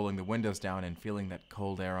remember rolling the windows down and feeling that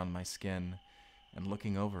cold air on my skin, and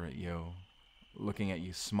looking over at you, looking at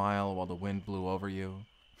you smile while the wind blew over you.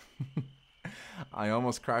 I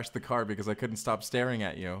almost crashed the car because I couldn't stop staring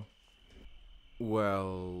at you.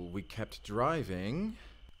 Well, we kept driving,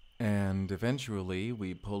 and eventually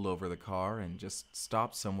we pulled over the car and just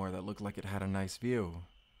stopped somewhere that looked like it had a nice view.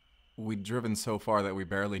 We'd driven so far that we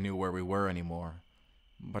barely knew where we were anymore,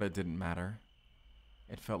 but it didn't matter.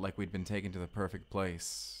 It felt like we'd been taken to the perfect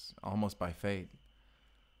place, almost by fate.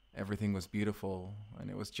 Everything was beautiful, and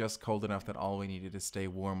it was just cold enough that all we needed to stay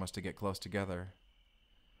warm was to get close together.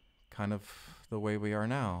 Kind of the way we are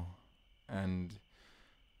now. And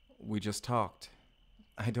we just talked.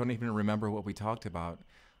 I don't even remember what we talked about.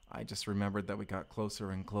 I just remembered that we got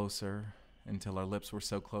closer and closer, until our lips were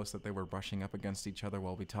so close that they were brushing up against each other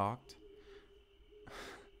while we talked.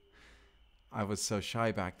 I was so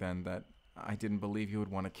shy back then that I didn't believe you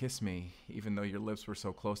would want to kiss me, even though your lips were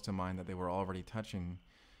so close to mine that they were already touching.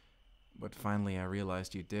 But finally I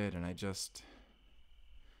realized you did, and I just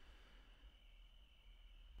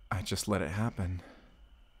let it happen.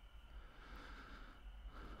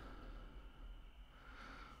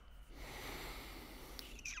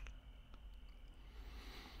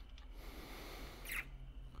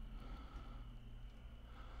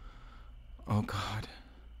 Oh God.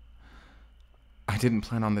 I didn't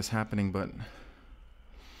plan on this happening, but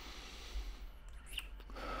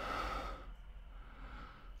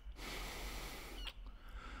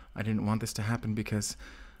I didn't want this to happen because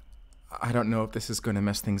I don't know if this is going to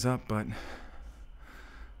mess things up, but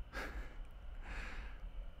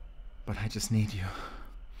I just need you.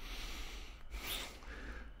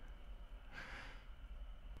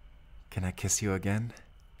 Can I kiss you again?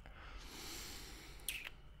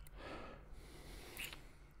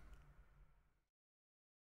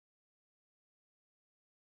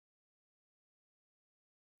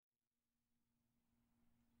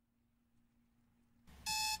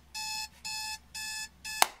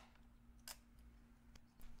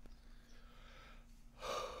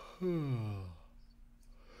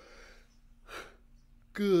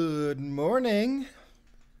 Good morning.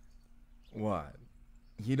 What?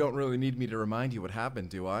 You don't really need me to remind you what happened,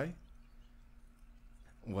 do I?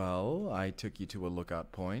 Well, I took you to a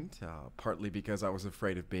lookout point, partly because I was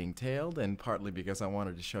afraid of being tailed, and partly because I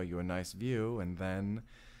wanted to show you a nice view, and then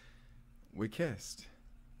we kissed.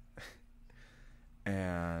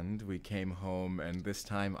 And we came home, and this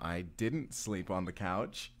time I didn't sleep on the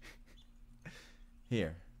couch.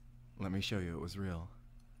 Here, let me show you it was real.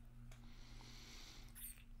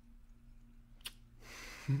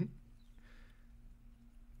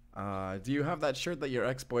 Do you have that shirt that your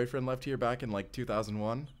ex-boyfriend left here back in like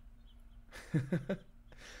 2001?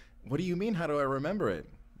 What do you mean, how do I remember it?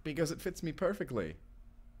 Because it fits me perfectly.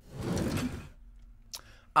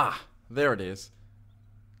 Ah, there it is.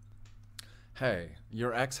 Hey,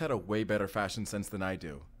 your ex had a way better fashion sense than I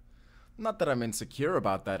do. Not that I'm insecure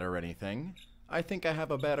about that or anything. I think I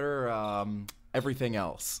have a better, everything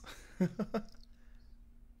else.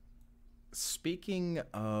 Speaking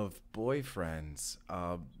of boyfriends,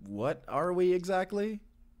 what are we exactly?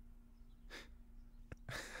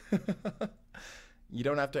 You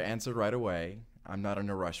don't have to answer right away. I'm not in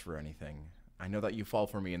a rush for anything. I know that you fall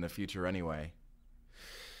for me in the future anyway.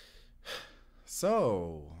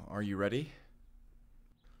 So, are you ready?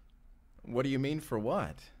 What do you mean for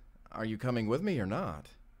what? Are you coming with me or not?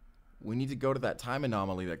 We need to go to that time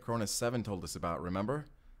anomaly that Chronus 7 told us about, remember?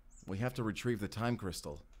 We have to retrieve the time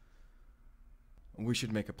crystal. We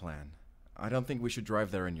should make a plan. I don't think we should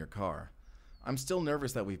drive there in your car. I'm still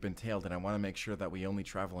nervous that we've been tailed, and I want to make sure that we only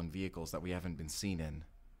travel in vehicles that we haven't been seen in.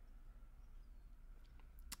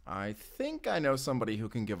 I think I know somebody who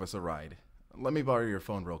can give us a ride. Let me borrow your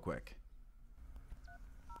phone real quick.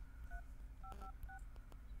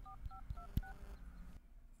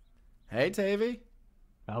 Hey, Tavy.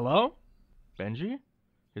 Hello? Benji?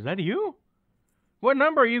 Is that you? What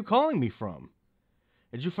number are you calling me from?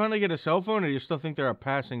 Did you finally get a cell phone, or do you still think they're a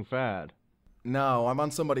passing fad? No, I'm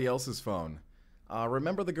on somebody else's phone.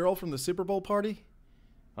 Remember the girl from the Super Bowl party?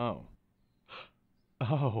 Oh.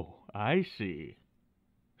 Oh, I see.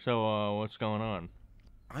 So, what's going on?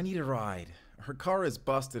 I need a ride. Her car is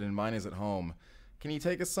busted and mine is at home. Can you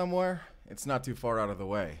take us somewhere? It's not too far out of the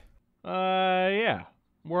way. Yeah.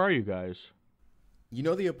 Where are you guys? You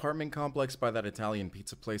know the apartment complex by that Italian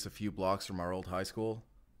pizza place a few blocks from our old high school?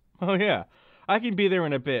 Oh, yeah. I can be there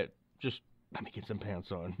in a bit. Just let me get some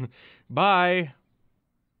pants on. Bye.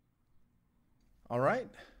 All right.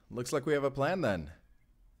 Looks like we have a plan then.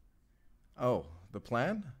 Oh, the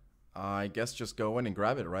plan? I guess just go in and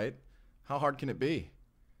grab it, right? How hard can it be?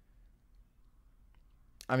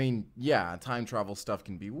 I mean, yeah, time travel stuff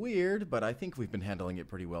can be weird, but I think we've been handling it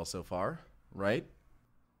pretty well so far, right?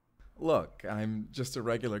 Look, I'm just a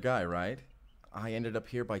regular guy, right? I ended up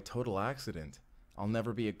here by total accident. I'll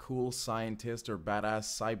never be a cool scientist or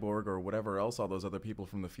badass cyborg or whatever else all those other people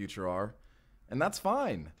from the future are. And that's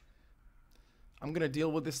fine. I'm gonna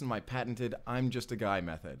deal with this in my patented I'm just a guy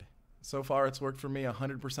method. So far it's worked for me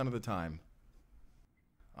 100% of the time.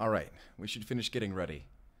 Alright, we should finish getting ready.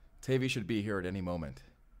 Tavy should be here at any moment.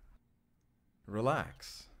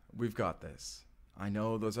 Relax. We've got this. I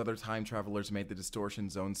know those other time travelers made the distortion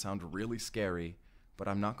zone sound really scary, but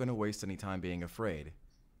I'm not going to waste any time being afraid.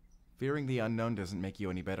 Fearing the unknown doesn't make you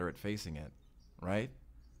any better at facing it, right?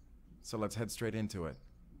 So let's head straight into it,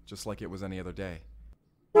 just like it was any other day.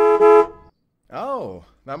 Oh,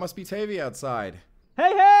 that must be Tavy outside.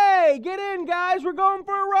 Hey, get in, guys. We're going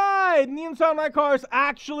for a ride. And the inside of my car is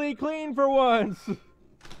actually clean for once.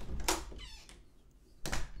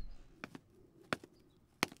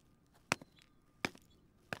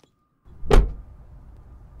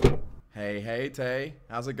 Hey, Tay.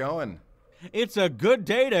 How's it going? It's a good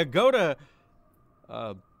day to go to...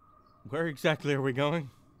 where exactly are we going?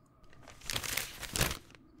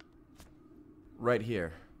 Right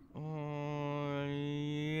here.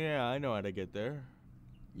 Yeah, I know how to get there.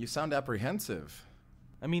 You sound apprehensive.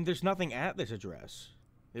 I mean, there's nothing at this address.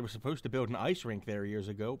 They were supposed to build an ice rink there years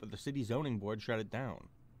ago, but the city zoning board shut it down.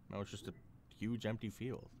 Now it's just a huge empty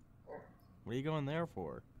field. What are you going there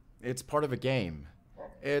for? It's part of a game.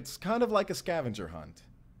 It's kind of like a scavenger hunt.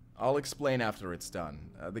 I'll explain after it's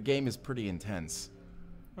done. The game is pretty intense.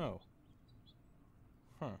 Oh.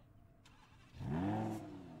 Huh.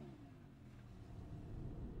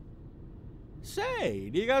 Say,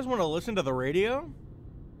 do you guys want to listen to the radio?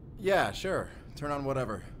 Yeah, sure. Turn on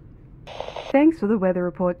whatever. Thanks for the weather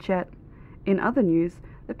report, Chet. In other news,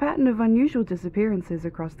 the pattern of unusual disappearances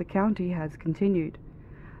across the county has continued.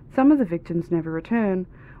 Some of the victims never return,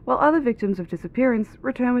 while other victims of disappearance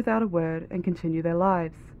return without a word and continue their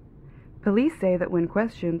lives. Police say that when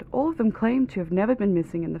questioned, all of them claim to have never been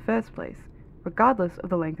missing in the first place, regardless of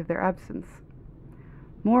the length of their absence.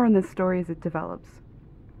 More on this story as it develops.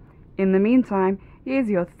 In the meantime, here's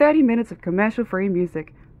your 30 minutes of commercial-free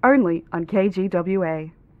music, only on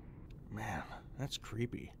KGWA. Man, that's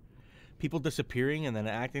creepy. People disappearing and then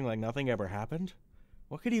acting like nothing ever happened?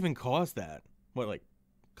 What could even cause that? What, like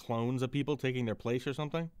clones of people taking their place or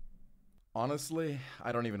something? Honestly,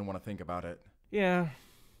 I don't even want to think about it. Yeah,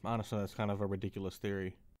 honestly, that's kind of a ridiculous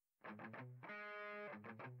theory.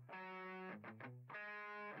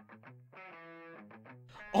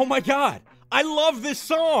 Oh my god! I love this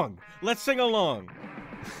song! Let's sing along.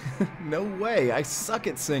 No way, I suck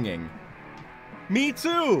at singing. Me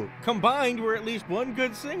too! Combined, we're at least one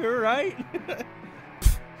good singer, right?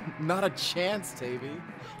 Not a chance, Tavy.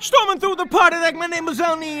 Storming through the party like my name was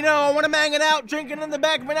El Nino. When I'm hanging out, drinking in the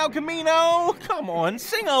back of an El Camino. Come on,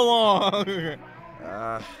 sing along.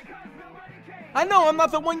 I know I'm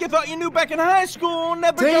not the one you thought you knew back in high school.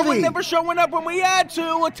 Never going, never showing up when we had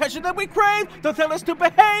to. Attention that we crave, don't tell us to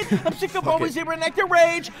behave. I'm sick of always hearing acting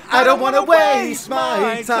rage. I don't want to waste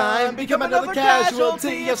my time. Become another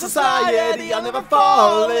casualty of society. I'll never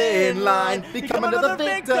fall in line. Become another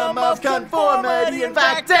victim of conformity and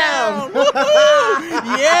back down.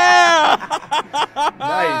 Yeah!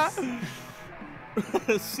 Nice.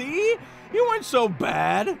 See? You weren't so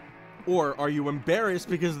bad. Or are you embarrassed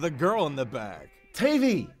because of the girl in the back?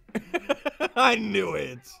 Tavy! I knew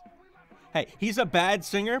it. Hey, he's a bad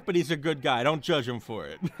singer, but he's a good guy. Don't judge him for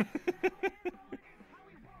it.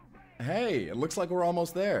 Hey, it looks like we're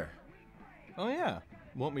almost there. Oh, yeah.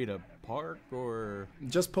 Want me to park or...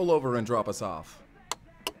 Just pull over and drop us off.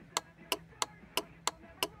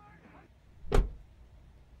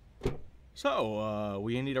 So,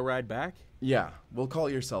 we need a ride back? Yeah, we'll call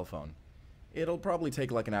your cell phone. It'll probably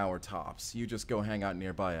take like an hour tops. You just go hang out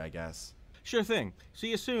nearby, I guess. Sure thing. See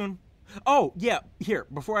you soon. Oh, yeah, here,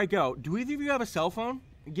 before I go, do either of you have a cell phone?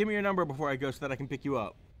 Give me your number before I go so that I can pick you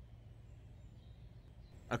up.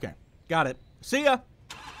 Okay, got it. See ya!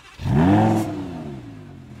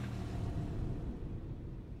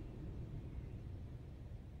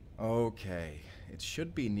 Okay, it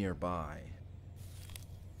should be nearby.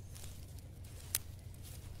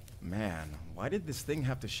 Man, why did this thing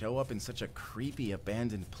have to show up in such a creepy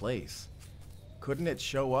abandoned place? Couldn't it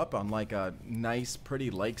show up on like a nice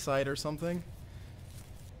pretty lakeside or something?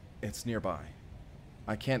 It's nearby.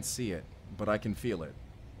 I can't see it, but I can feel it.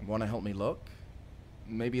 Wanna help me look?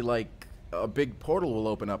 Maybe like a big portal will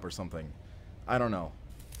open up or something. I don't know.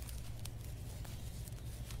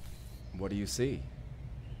 What do you see?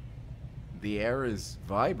 The air is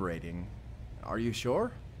vibrating. Are you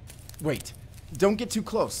sure? Wait. Don't get too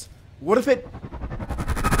close. What if it...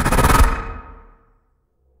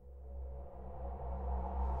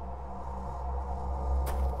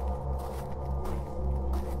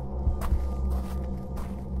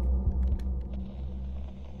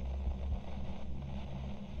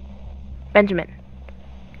 Benjamin,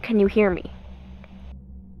 can you hear me?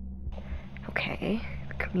 Okay,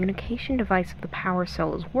 the communication device of the power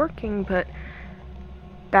cell is working, but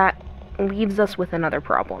that leaves us with another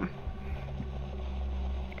problem.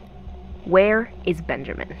 Where is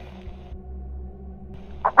Benjamin?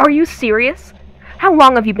 Are you serious? How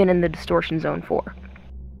long have you been in the distortion zone for?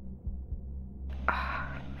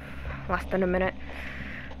 Less than a minute.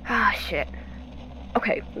 Shit.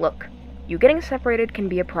 Okay, look. You getting separated can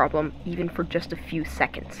be a problem even for just a few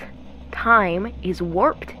seconds. Time is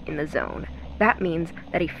warped in the zone. That means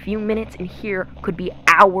that a few minutes in here could be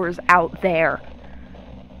hours out there.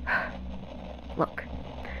 Look,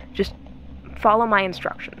 just follow my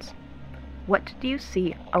instructions. What do you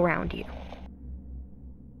see around you?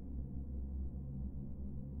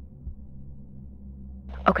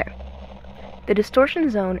 Okay. The distortion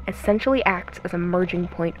zone essentially acts as a merging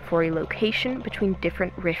point for a location between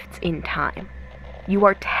different rifts in time. You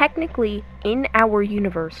are technically in our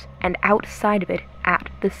universe and outside of it at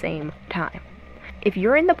the same time. If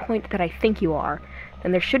you're in the point that I think you are,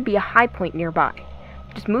 then there should be a high point nearby.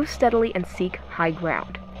 Just move steadily and seek high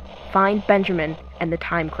ground. Find Benjamin and the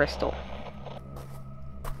time crystal.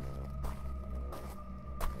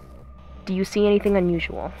 Do you see anything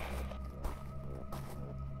unusual?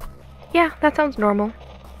 Yeah, that sounds normal.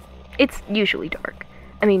 It's usually dark.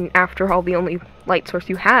 I mean, after all, the only light source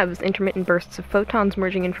you have is intermittent bursts of photons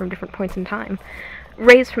merging in from different points in time.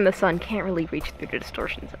 Rays from the sun can't really reach through the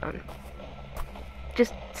distortion zone.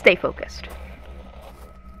 Just stay focused.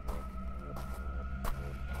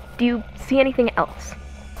 Do you see anything else?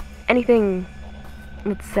 Anything,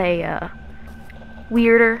 let's say,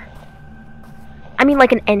 weirder? I mean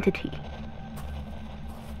like an entity.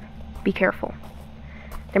 Be careful.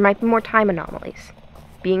 There might be more time anomalies.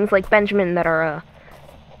 Beings like Benjamin that are,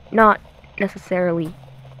 not necessarily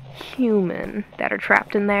human that are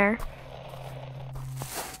trapped in there.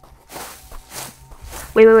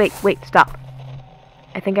 Wait, stop.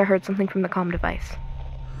 I think I heard something from the comm device.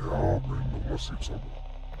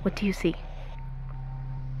 What do you see?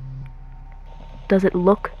 Does it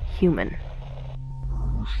look human?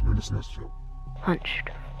 Hunched.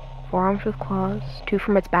 Forearms with claws, 2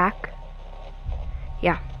 from its back.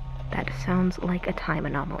 Yeah, that sounds like a time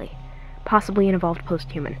anomaly. Possibly an evolved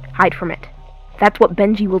post-human. Hide from it. That's what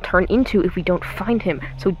Benji will turn into if we don't find him,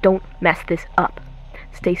 so don't mess this up.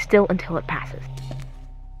 Stay still until it passes.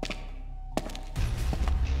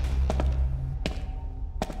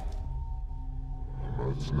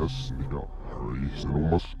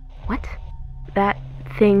 What? That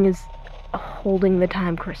thing is holding the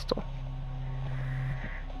time crystal.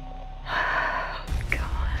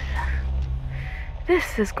 God.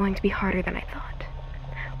 This is going to be harder than I thought.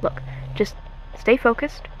 Look, just stay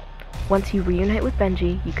focused. Once you reunite with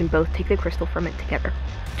Benji, you can both take the crystal from it together.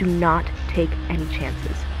 Do not take any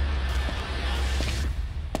chances.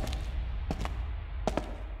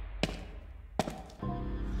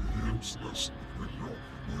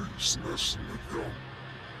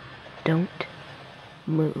 Don't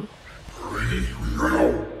move.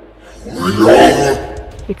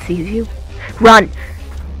 It sees you. Run!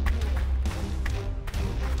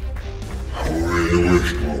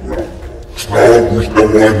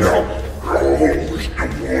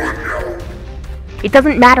 It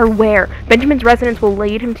doesn't matter where. Benjamin's resonance will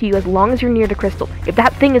lead him to you as long as you're near the crystal. If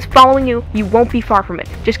that thing is following you, you won't be far from it.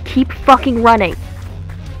 Just keep fucking running.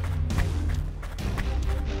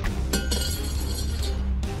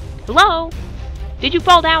 Hello? Did you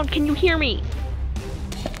fall down? Can you hear me?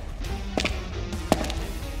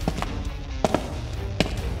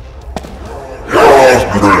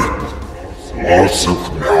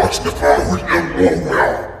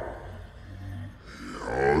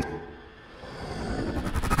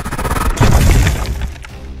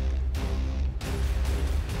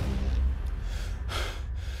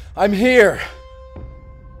 I'm here!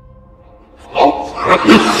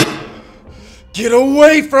 Get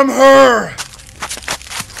away from her!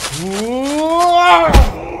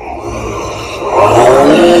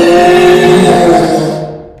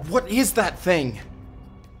 What is that thing?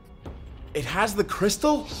 It has the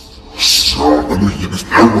crystal?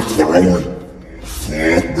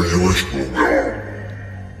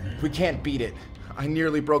 We can't beat it. I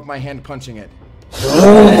nearly broke my hand punching it.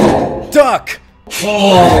 Duck!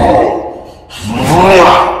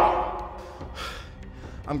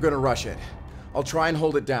 I'm gonna rush it. I'll try and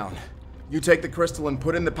hold it down. You take the crystal and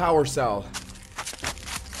put in the power cell.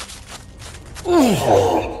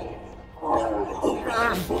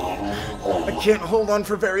 I can't hold on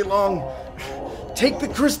for very long. Take the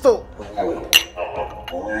crystal!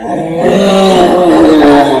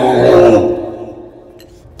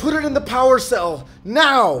 Put it in the power cell,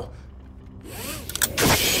 now!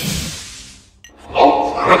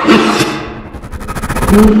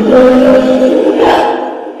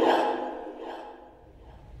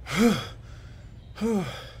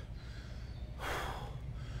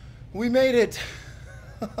 We made it!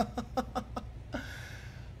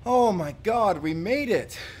 Oh my God, we made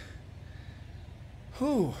it!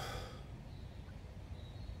 Whew.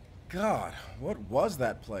 God, what was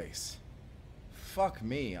that place? Fuck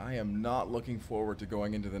me, I am not looking forward to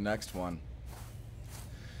going into the next one.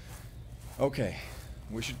 Okay,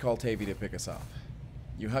 we should call Tavy to pick us up.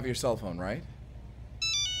 You have your cell phone, right?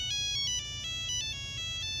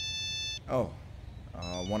 Oh,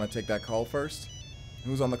 want to take that call first?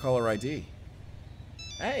 Who's on the caller ID?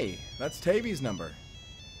 Hey, that's Tavy's number.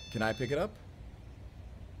 Can I pick it up?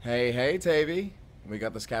 Hey, Tavy. We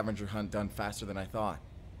got the scavenger hunt done faster than I thought.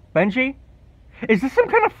 Benji? Is this some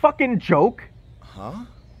kind of fucking joke? Huh?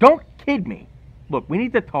 Don't kid me. Look, we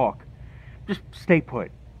need to talk. Just stay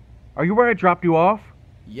put. Are you where I dropped you off?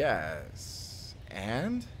 Yes.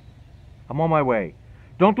 And? I'm on my way.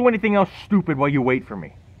 Don't do anything else stupid while you wait for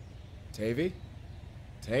me. Tavy?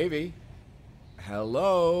 Tavy?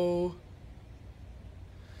 Hello?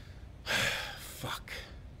 Fuck.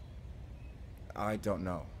 I don't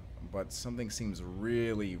know, but something seems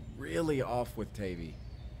really, really off with Tavy.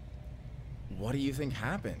 What do you think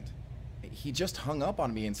happened? He just hung up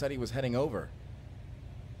on me and said he was heading over.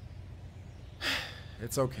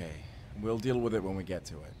 It's okay. We'll deal with it when we get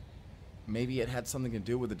to it. Maybe it had something to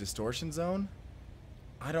do with the distortion zone?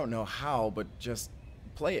 I don't know how, but just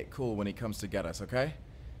play it cool when he comes to get us, okay?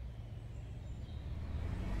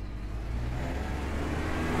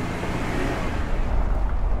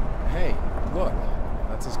 Hey, look.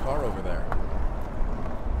 That's his car over there.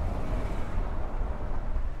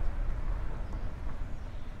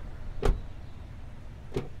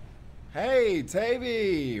 Hey,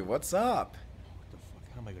 Tavy! What's up? What the fuck?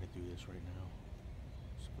 How am I gonna do this right now?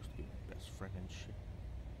 I'm supposed to be my best friend and shit.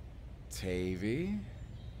 Tavy?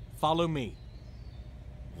 Follow me.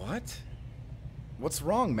 What? What's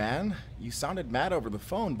wrong, man? You sounded mad over the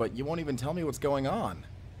phone, but you won't even tell me what's going on.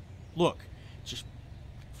 Look, just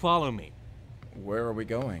follow me. Where are we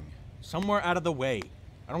going? Somewhere out of the way.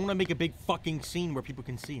 I don't want to make a big fucking scene where people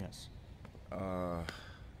can see us.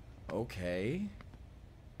 Okay.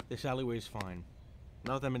 This alleyway's fine.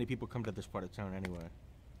 Not that many people come to this part of town anyway.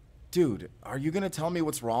 Dude, are you gonna tell me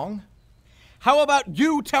what's wrong? How about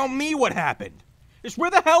you tell me what happened? Just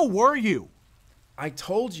where the hell were you? I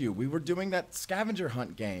told you, we were doing that scavenger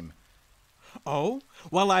hunt game. Oh?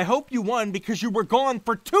 Well, I hope you won because you were gone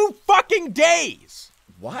for 2 fucking days!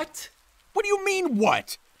 What? What do you mean,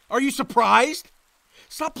 what? Are you surprised?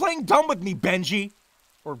 Stop playing dumb with me, Benji.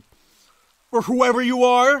 Or whoever you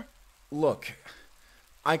are. Look,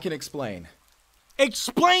 I can explain.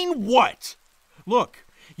 Explain what? Look,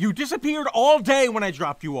 you disappeared all day when I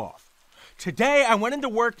dropped you off. Today, I went into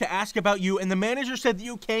work to ask about you, and the manager said that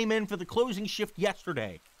you came in for the closing shift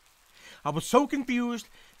yesterday. I was so confused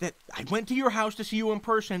that I went to your house to see you in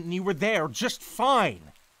person, and you were there just fine.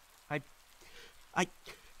 I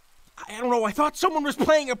don't know, I thought someone was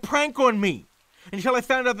playing a prank on me, until I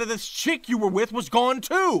found out that this chick you were with was gone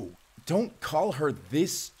too. Don't call her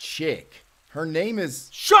this chick. Her name is...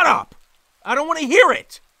 Shut up! I don't want to hear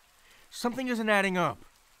it! Something isn't adding up.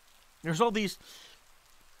 There's all these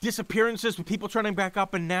disappearances with people turning back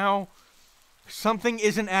up, and now something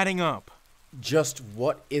isn't adding up. Just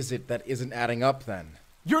what is it that isn't adding up, then?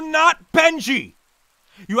 You're not Benji!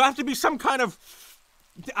 You have to be some kind of,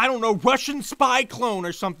 I don't know, Russian spy clone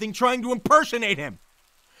or something trying to impersonate him.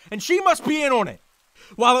 And she must be in on it.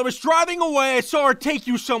 While I was driving away, I saw her take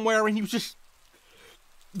you somewhere, and you just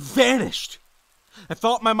vanished. I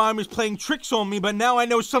thought my mind was playing tricks on me, but now I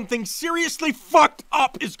know something seriously fucked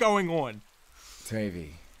up is going on.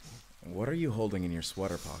 Tavy, what are you holding in your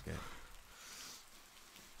sweater pocket?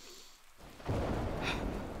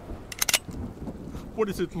 What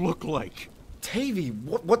does it look like? Tavy,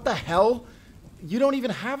 what the hell? You don't even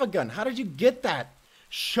have a gun. How did you get that?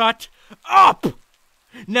 Shut up!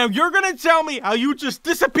 Now you're gonna tell me how you just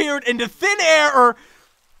disappeared into thin air, or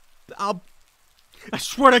I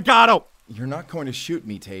swear to God, You're not going to shoot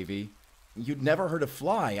me, Tavy. You'd never hurt a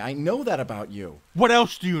fly. I know that about you. What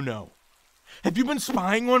else do you know? Have you been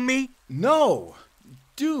spying on me? No.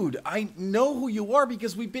 Dude, I know who you are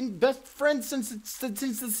because we've been best friends since the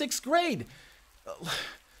 6th grade.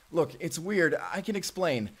 Look, it's weird. I can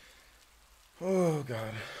explain. Oh,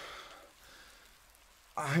 God.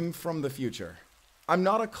 I'm from the future. I'm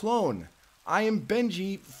not a clone. I am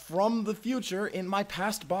Benji from the future in my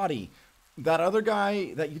past body. That other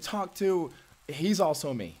guy that you talked to, he's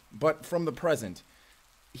also me, but from the present.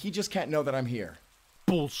 He just can't know that I'm here.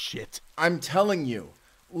 Bullshit. I'm telling you.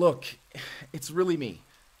 Look, it's really me.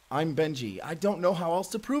 I'm Benji. I don't know how else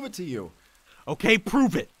to prove it to you. Okay,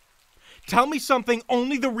 prove it. Tell me something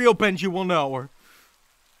only the real Benji will know,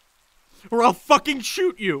 or I'll fucking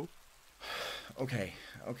shoot you. Okay,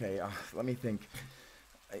 let me think.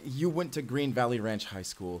 You went to Green Valley Ranch High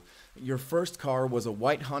School. Your first car was a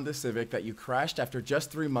white Honda Civic that you crashed after just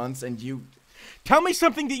 3 months, and you... Tell me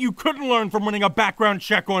something that you couldn't learn from running a background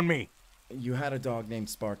check on me. You had a dog named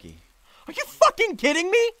Sparky. Are you fucking kidding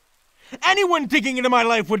me? Anyone digging into my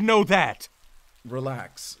life would know that.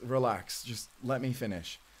 Relax. Just let me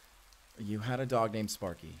finish. You had a dog named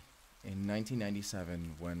Sparky. In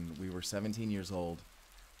 1997, when we were 17 years old,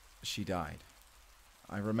 she died.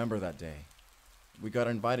 I remember that day. We got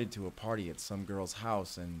invited to a party at some girl's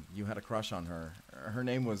house, and you had a crush on her. Her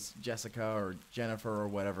name was Jessica or Jennifer or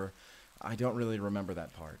whatever. I don't really remember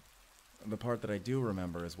that part. The part that I do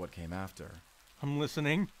remember is what came after. I'm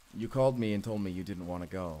listening. You called me and told me you didn't want to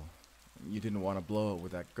go. You didn't want to blow it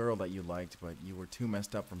with that girl that you liked, but you were too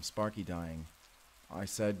messed up from Sparky dying. I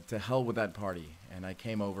said, to hell with that party, and I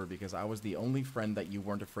came over because I was the only friend that you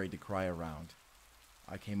weren't afraid to cry around.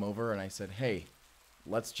 I came over and I said, hey,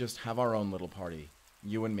 let's just have our own little party.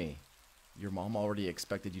 You and me. Your mom already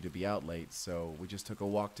expected you to be out late, so we just took a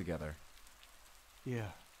walk together.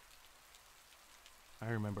 Yeah. I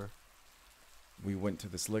remember. We went to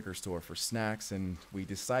this liquor store for snacks, and we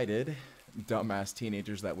decided, dumbass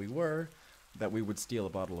teenagers that we were, that we would steal a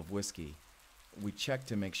bottle of whiskey. We checked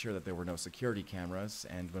to make sure that there were no security cameras,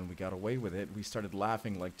 and when we got away with it, we started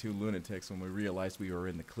laughing like 2 lunatics when we realized we were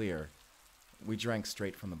in the clear. We drank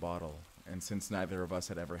straight from the bottle, and since neither of us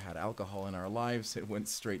had ever had alcohol in our lives, it went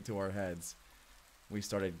straight to our heads. We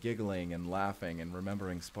started giggling and laughing and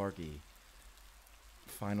remembering Sparky.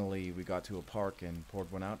 Finally, we got to a park and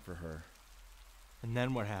poured one out for her. And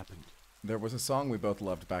then what happened? There was a song we both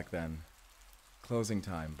loved back then. Closing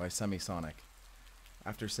Time by Semisonic.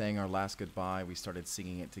 After saying our last goodbye, we started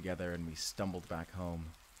singing it together and we stumbled back home.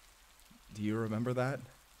 Do you remember that?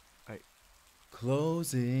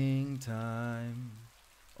 Closing time.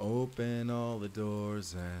 Open all the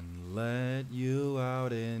doors and let you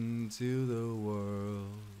out into the world.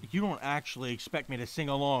 You don't actually expect me to sing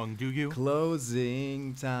along, do you?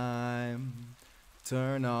 Closing time.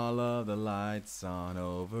 Turn all of the lights on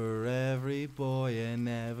over every boy and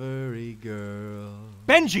every girl.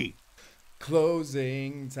 Benji!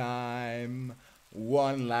 Closing time.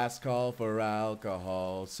 One last call for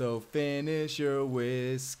alcohol, so finish your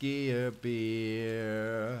whiskey or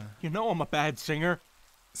beer. You know I'm a bad singer.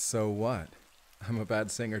 So what? I'm a bad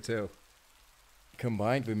singer too.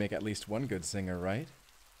 Combined, we make at least one good singer, right?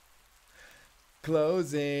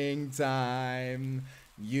 Closing time.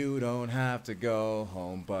 You don't have to go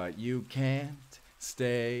home, but you can't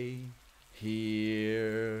stay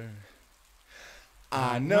here.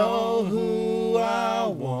 I know who I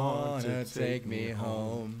want to take me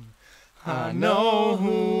home. I know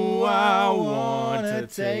who I want to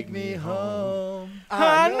take me home.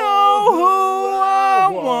 I know who I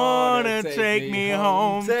want to take me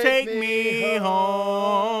home. Take me home.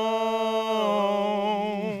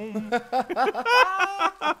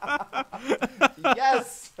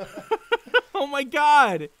 Yes! Oh my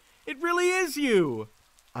god! It really is you!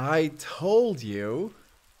 I told you.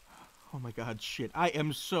 Oh my god, shit. I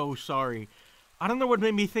am so sorry. I don't know what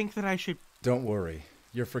made me think that I should... Don't worry.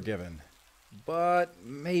 You're forgiven. But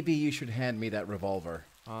maybe you should hand me that revolver.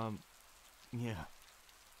 Yeah.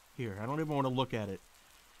 Here, I don't even want to look at it.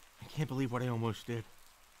 I can't believe what I almost did.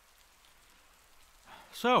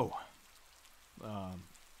 So,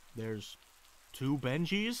 there's 2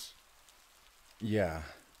 Benjis? Yeah.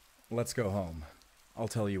 Let's go home. I'll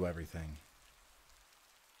tell you everything.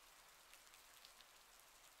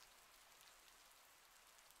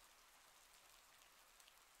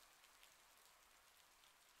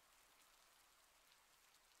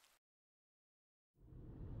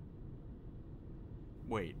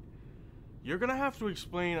 Wait. You're gonna have to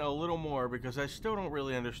explain a little more because I still don't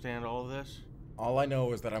really understand all of this. All I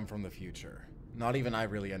know is that I'm from the future. Not even I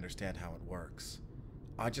really understand how it works.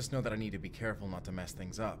 I just know that I need to be careful not to mess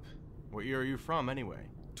things up. What year are you from, anyway?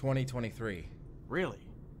 2023. Really?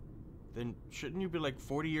 Then shouldn't you be like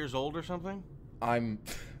 40 years old or something? I'm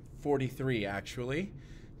 43, actually.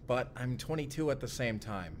 But I'm 22 at the same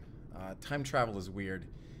time. Time travel is weird.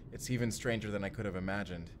 It's even stranger than I could have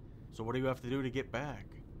imagined. So what do you have to do to get back?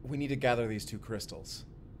 We need to gather these 2 crystals.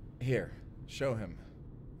 Here, show him.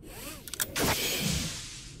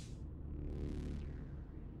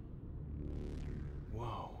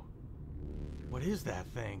 Whoa. What is that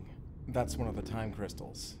thing? That's one of the time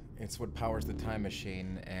crystals. It's what powers the time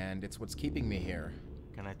machine, and it's what's keeping me here.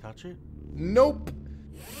 Can I touch it? Nope!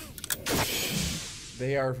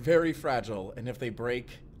 They are very fragile, and if they break,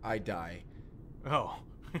 I die. Oh.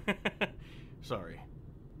 Sorry.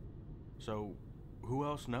 So, who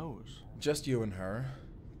else knows? Just you and her.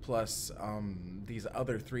 Plus, these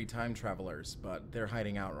other 3 time travelers, but they're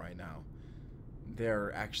hiding out right now.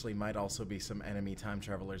 There actually might also be some enemy time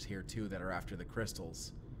travelers here too that are after the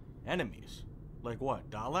crystals. Enemies? Like what,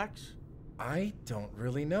 Daleks? I don't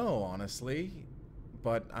really know, honestly.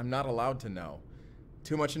 But I'm not allowed to know.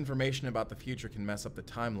 Too much information about the future can mess up the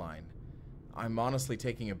timeline. I'm honestly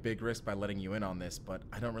taking a big risk by letting you in on this, but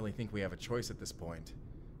I don't really think we have a choice at this point.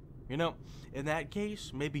 You know, in that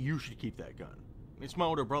case, maybe you should keep that gun. It's my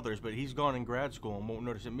older brother's, but he's gone in grad school and won't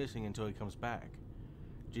notice it missing until he comes back.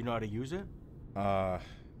 Do you know how to use it?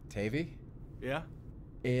 Tavy? Yeah?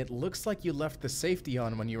 It looks like you left the safety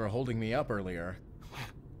on when you were holding me up earlier.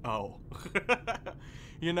 Oh.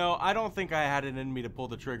 You know, I don't think I had it in me to pull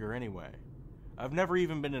the trigger anyway. I've never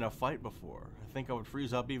even been in a fight before. I think I would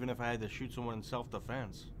freeze up even if I had to shoot someone in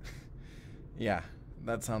self-defense. Yeah,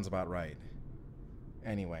 that sounds about right.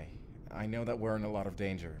 Anyway, I know that we're in a lot of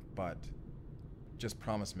danger, but just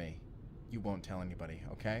promise me you won't tell anybody,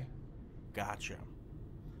 okay? Gotcha.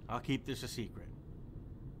 I'll keep this a secret.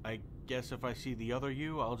 I guess if I see the other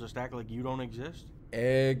you, I'll just act like you don't exist?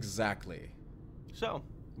 Exactly. So,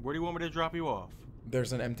 where do you want me to drop you off?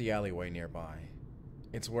 There's an empty alleyway nearby.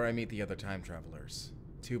 It's where I meet the other time travelers.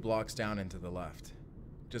 2 blocks down and to the left.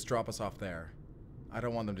 Just drop us off there. I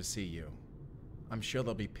don't want them to see you. I'm sure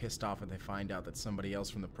they'll be pissed off if they find out that somebody else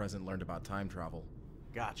from the present learned about time travel.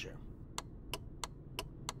 Gotcha.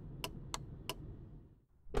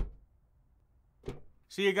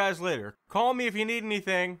 See you guys later. Call me if you need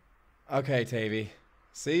anything. Okay, Tavy.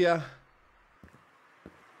 See ya.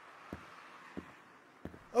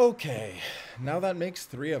 Okay, now that makes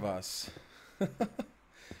 3 of us.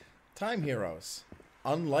 Time heroes.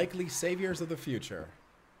 Unlikely saviors of the future.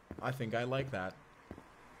 I think I like that.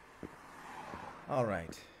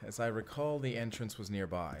 Alright, as I recall, the entrance was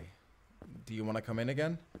nearby. Do you want to come in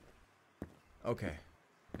again? Okay.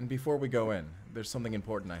 And before we go in, there's something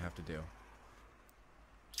important I have to do.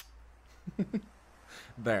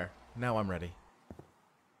 There, now I'm ready.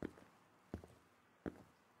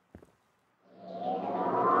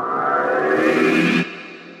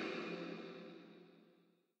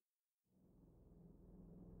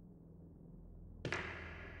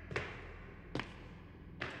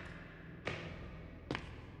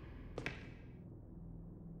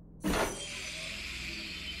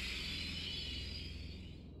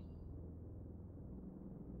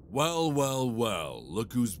 Well, well, well,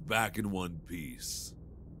 look who's back in one piece.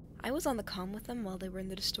 I was on the comm with them while they were in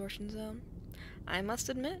the distortion zone. I must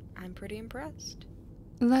admit, I'm pretty impressed.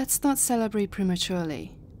 Let's not celebrate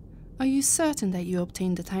prematurely. Are you certain that you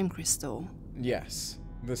obtained the time crystal? Yes,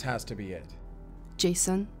 this has to be it.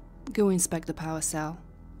 Jason, go inspect the power cell.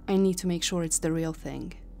 I need to make sure it's the real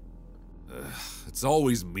thing. It's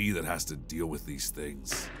always me that has to deal with these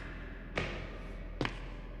things.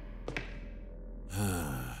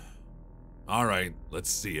 Alright, let's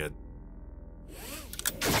see it.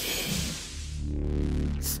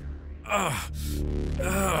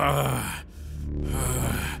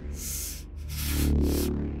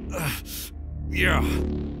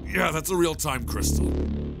 Yeah, that's a real time crystal.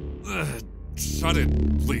 Shut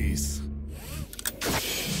it, please.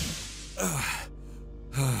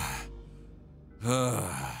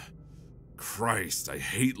 Christ, I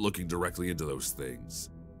hate looking directly into those things.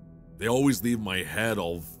 They always leave my head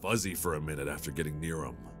all fuzzy for a minute after getting near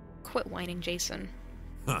them. Quit whining, Jason.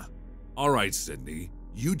 Huh. Alright, Sydney.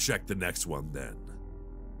 You check the next one then.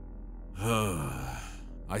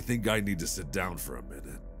 I think I need to sit down for a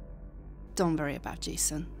minute. Don't worry about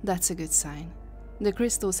Jason. That's a good sign. The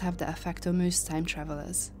crystals have the effect on most time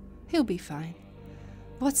travelers. He'll be fine.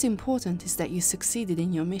 What's important is that you succeeded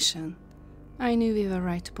in your mission. I knew we were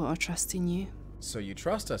right to put our trust in you. So you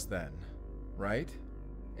trust us then, right?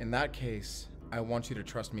 In that case, I want you to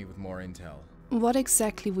trust me with more intel. What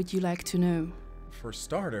exactly would you like to know? For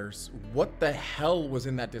starters, what the hell was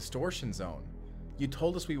in that distortion zone? You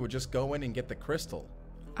told us we would just go in and get the crystal.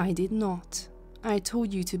 I did not. I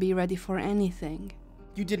told you to be ready for anything.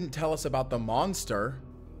 You didn't tell us about the monster.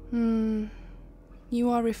 You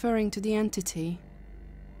are referring to the entity.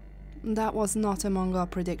 That was not among our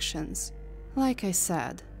predictions. Like I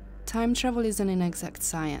said, time travel is an inexact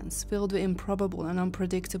science, filled with improbable and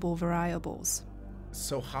unpredictable variables.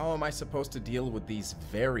 So how am I supposed to deal with these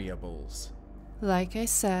variables? Like I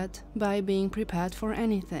said, by being prepared for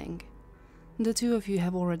anything. The two of you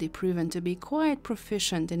have already proven to be quite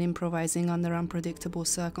proficient in improvising under unpredictable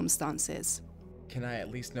circumstances. Can I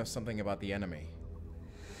at least know something about the enemy?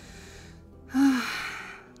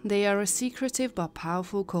 They are a secretive but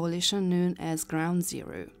powerful coalition known as Ground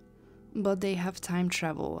Zero. But they have time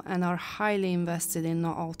travel and are highly invested in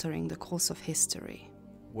not altering the course of history.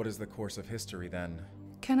 What is the course of history then?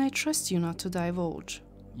 Can I trust you not to divulge?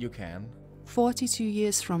 You can. 42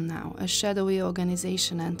 years from now, a shadowy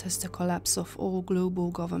organization enters the collapse of all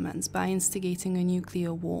global governments by instigating a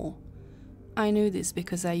nuclear war. I knew this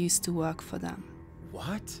because I used to work for them.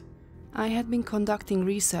 What? I had been conducting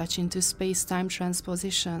research into space-time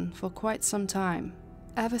transposition for quite some time,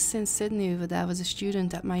 ever since Sydney over there was a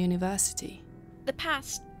student at my university. The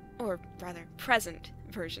past, or rather present,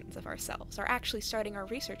 versions of ourselves are actually starting our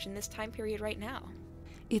research in this time period right now.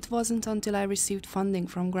 It wasn't until I received funding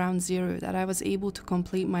from Ground Zero that I was able to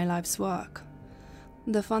complete my life's work.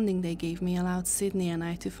 The funding they gave me allowed Sydney and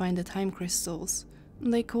I to find the time crystals.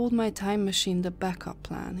 They called my time machine the backup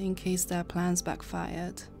plan in case their plans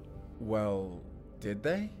backfired. Well, did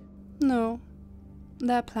they? No.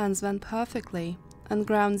 Their plans went perfectly, and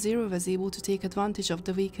Ground Zero was able to take advantage of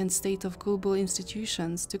the weakened state of global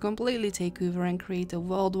institutions to completely take over and create a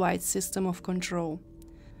worldwide system of control.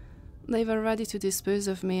 They were ready to dispose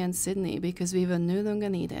of me and Sydney because we were no longer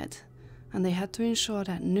needed, and they had to ensure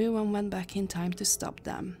that no one went back in time to stop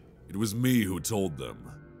them. It was me who told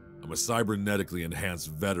them. I'm a cybernetically enhanced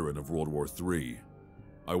veteran of World War III.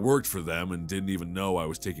 I worked for them and didn't even know I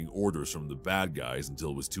was taking orders from the bad guys until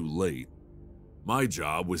it was too late. My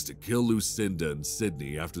job was to kill Lucinda and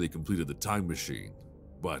Sydney after they completed the time machine,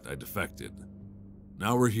 but I defected.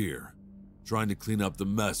 Now we're here, trying to clean up the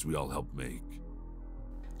mess we all helped make.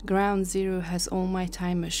 Ground Zero has all my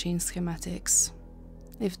time machine schematics.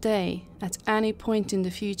 If they, at any point in the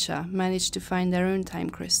future, manage to find their own time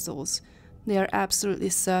crystals, they are absolutely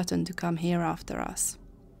certain to come here after us.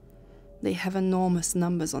 They have enormous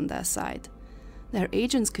numbers on their side. Their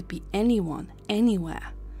agents could be anyone,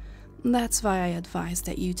 anywhere. That's why I advise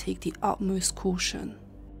that you take the utmost caution.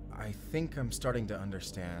 I think I'm starting to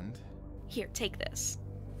understand. Here, take this.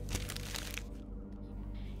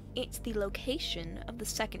 It's the location of the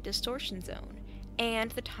second distortion zone,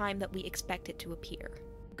 and the time that we expect it to appear.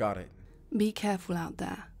 Got it. Be careful out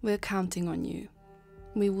there. We're counting on you.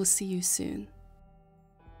 We will see you soon.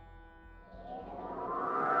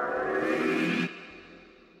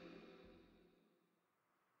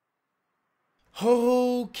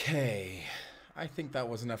 Okay. I think that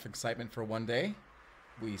was enough excitement for one day.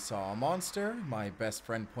 We saw a monster, my best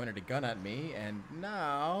friend pointed a gun at me, and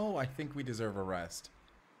now I think we deserve a rest.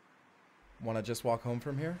 Wanna just walk home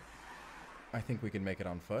from here? I think we can make it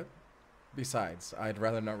on foot. Besides, I'd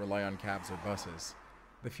rather not rely on cabs or buses.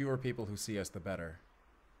 The fewer people who see us, the better.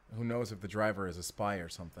 Who knows if the driver is a spy or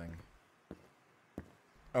something.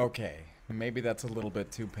 Okay, maybe that's a little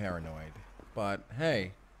bit too paranoid. But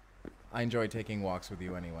hey, I enjoy taking walks with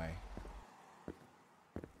you anyway.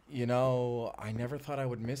 You know, I never thought I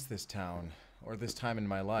would miss this town, or this time in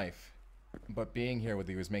my life. But being here with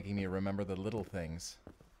you is making me remember the little things.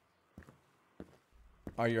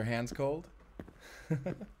 Are your hands cold?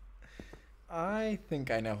 I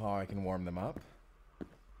think I know how I can warm them up.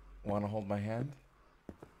 Want to hold my hand?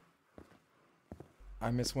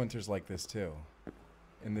 I miss winters like this too.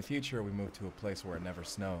 In the future, we move to a place where it never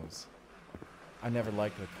snows. I never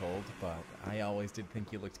liked the cold, but I always did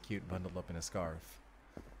think you looked cute bundled up in a scarf.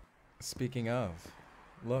 Speaking of,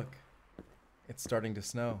 look, it's starting to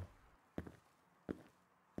snow.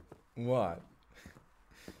 What?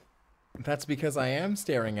 That's because I am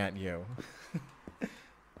staring at you.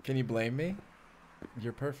 Can you blame me?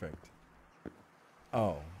 You're perfect.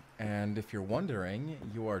 Oh, and if you're wondering,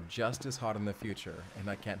 you are just as hot in the future, and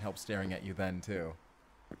I can't help staring at you then, too.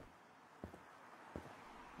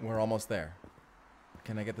 We're almost there.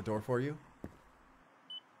 Can I get the door for you?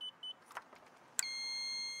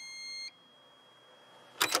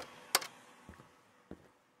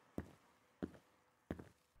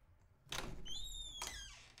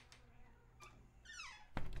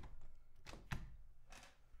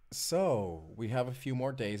 So, we have a few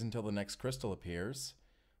more days until the next crystal appears.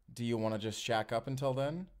 Do you want to just shack up until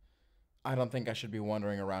then? I don't think I should be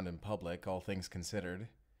wandering around in public, all things considered.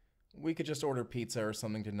 We could just order pizza or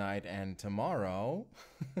something tonight, and tomorrow,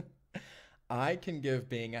 I can give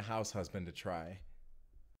being a house husband a try.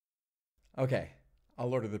 Okay,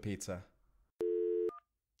 I'll order the pizza.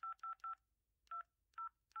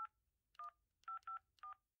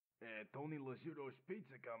 Tony Lazzuto's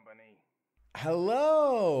Pizza Company.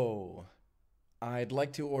 Hello! I'd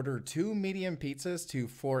like to order 2 medium pizzas to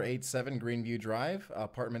 487 Greenview Drive,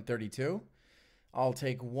 apartment 32. I'll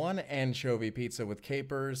take 1 anchovy pizza with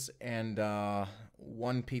capers and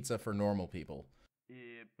 1 pizza for normal people.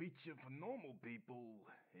 Pizza for normal people?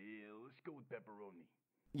 Let's go with pepperoni.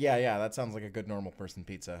 Yeah, that sounds like a good normal person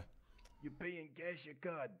pizza. You paying cash or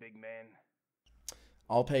card, big man?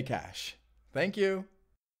 I'll pay cash. Thank you.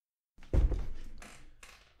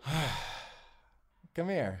 Come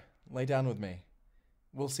here, lay down with me.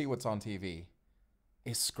 We'll see what's on TV.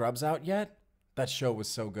 Is Scrubs out yet? That show was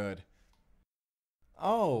so good.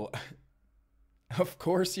 Oh, of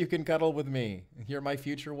course you can cuddle with me. You're my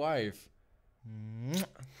future wife.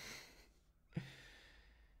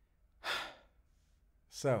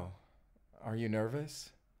 So, are you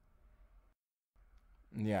nervous?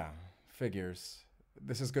 Yeah, figures.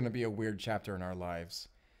 This is going to be a weird chapter in our lives.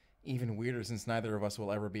 Even weirder since neither of us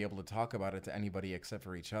will ever be able to talk about it to anybody except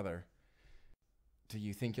for each other. Do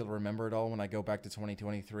you think you'll remember it all when I go back to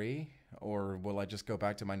 2023? Or will I just go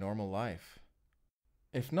back to my normal life?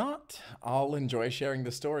 If not, I'll enjoy sharing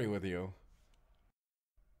the story with you.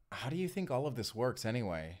 How do you think all of this works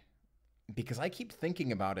anyway? Because I keep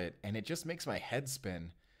thinking about it and it just makes my head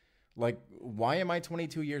spin. Like, why am I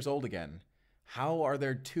 22 years old again? How are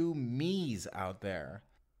there 2 me's out there?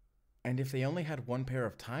 And if they only had 1 pair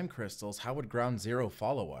of time crystals, how would Ground Zero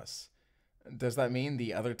follow us? Does that mean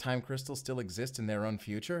the other time crystals still exist in their own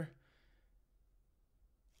future?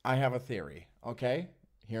 I have a theory, okay?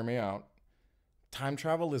 Hear me out. Time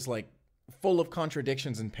travel is like full of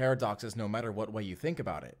contradictions and paradoxes no matter what way you think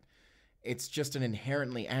about it. It's just an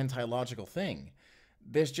inherently anti-logical thing.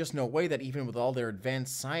 There's just no way that even with all their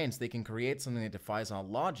advanced science they can create something that defies all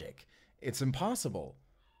logic. It's impossible.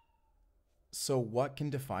 So what can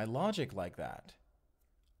defy logic like that?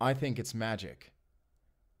 I think it's magic.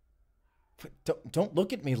 Don't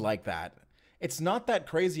look at me like that. It's not that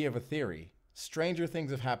crazy of a theory. Stranger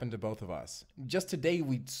things have happened to both of us. Just today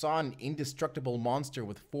we saw an indestructible monster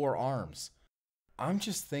with 4 arms. I'm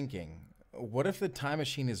just thinking, what if the time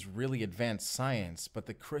machine is really advanced science, but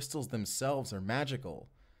the crystals themselves are magical?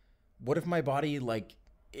 What if my body,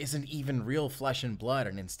 isn't even real flesh and blood,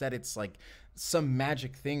 and instead it's some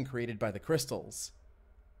magic thing created by the crystals?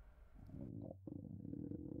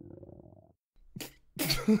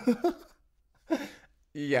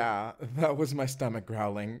 Yeah, that was my stomach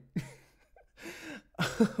growling.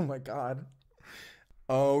 Oh my god.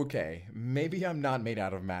 Okay, maybe I'm not made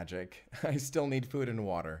out of magic. I still need food and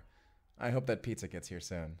water. I hope that pizza gets here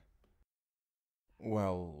soon.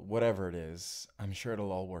 Well, whatever it is, I'm sure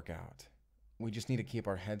it'll all work out. We just need to keep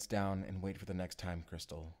our heads down and wait for the next time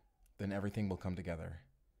crystal. Then everything will come together.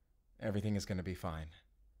 Everything is going to be fine.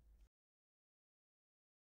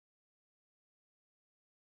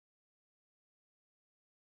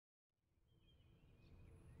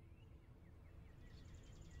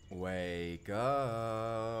 Wake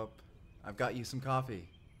up. I've got you some coffee.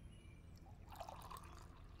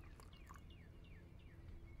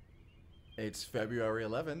 It's February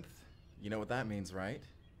 11th. You know what that means, right?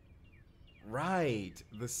 Right.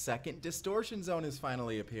 The second distortion zone is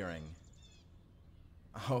finally appearing.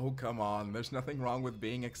 Oh, come on. There's nothing wrong with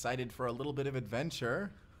being excited for a little bit of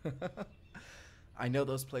adventure. I know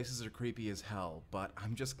those places are creepy as hell, but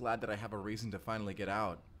I'm just glad that I have a reason to finally get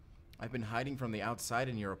out. I've been hiding from the outside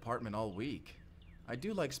in your apartment all week. I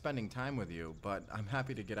do like spending time with you, but I'm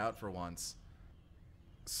happy to get out for once.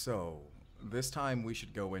 So, this time we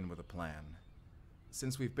should go in with a plan.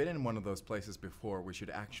 Since we've been in one of those places before, we should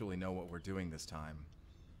actually know what we're doing this time.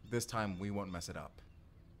 This time we won't mess it up.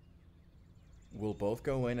 We'll both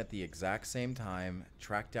go in at the exact same time,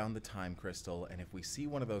 track down the time crystal, and if we see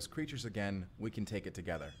one of those creatures again, we can take it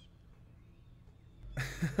together.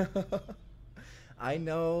 I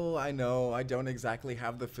know, I don't exactly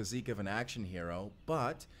have the physique of an action hero,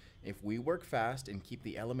 but if we work fast and keep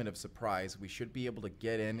the element of surprise, we should be able to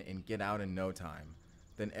get in and get out in no time.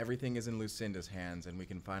 Then everything is in Lucinda's hands and we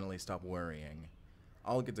can finally stop worrying.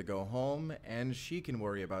 I'll get to go home, and she can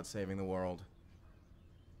worry about saving the world.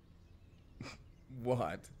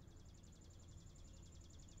 What?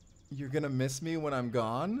 You're gonna miss me when I'm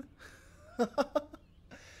gone?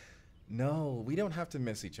 No, we don't have to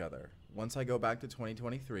miss each other. Once I go back to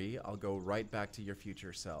 2023, I'll go right back to your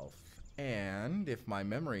future self. And if my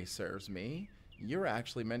memory serves me, you're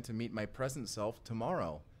actually meant to meet my present self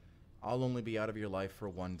tomorrow. I'll only be out of your life for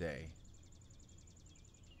one day.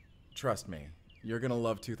 Trust me, you're gonna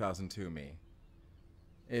love 2002 me.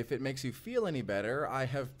 If it makes you feel any better, I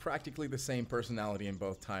have practically the same personality in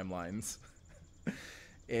both timelines.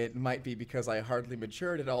 It might be because I hardly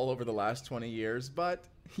matured at all over the last 20 years, but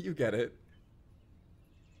you get it.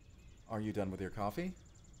 Are you done with your coffee?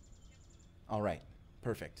 All right,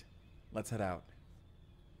 perfect. Let's head out.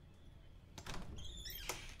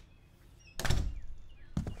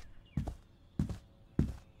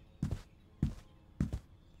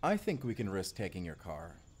 I think we can risk taking your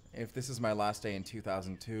car. If this is my last day in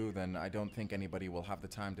 2002, then I don't think anybody will have the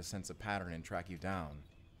time to sense a pattern and track you down.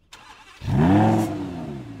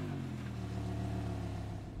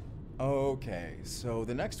 Okay, so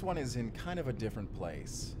the next one is in kind of a different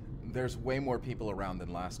place. There's way more people around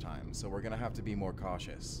than last time, so we're gonna have to be more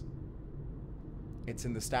cautious. It's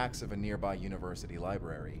in the stacks of a nearby university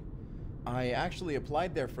library. I actually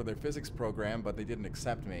applied there for their physics program, but they didn't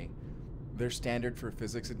accept me. Their standard for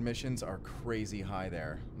physics admissions are crazy high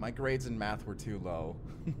there. My grades in math were too low.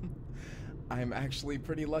 I'm actually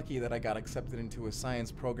pretty lucky that I got accepted into a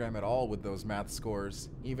science program at all with those math scores,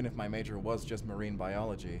 even if my major was just marine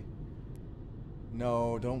biology.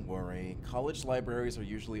 No, don't worry. College libraries are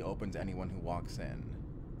usually open to anyone who walks in.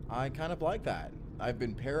 I kind of like that. I've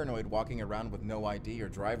been paranoid walking around with no ID or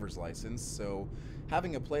driver's license, so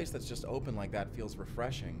having a place that's just open like that feels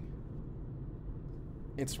refreshing.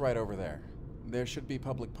 It's right over there. There should be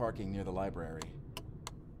public parking near the library.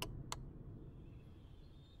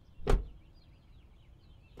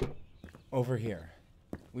 Over here.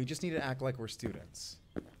 We just need to act like we're students.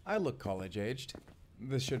 I look college-aged.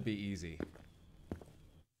 This should be easy.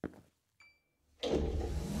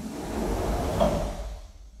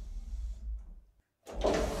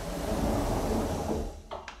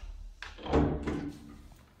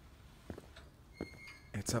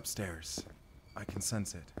 It's upstairs. I can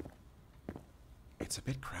sense it. It's a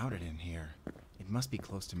bit crowded in here. It must be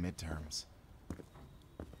close to midterms.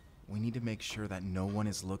 We need to make sure that no one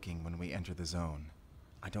is looking when we enter the zone.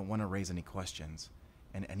 I don't want to raise any questions,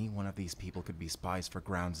 and any one of these people could be spies for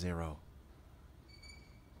Ground Zero.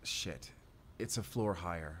 Shit. It's a floor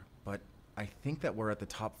higher, but I think that we're at the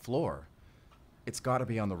top floor. It's gotta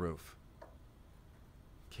be on the roof.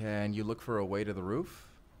 Can you look for a way to the roof?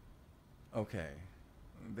 Okay.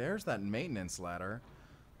 There's that maintenance ladder.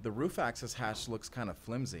 The roof access hatch looks kind of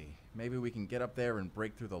flimsy. Maybe we can get up there and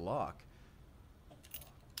break through the lock.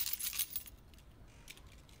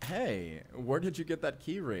 Hey, where did you get that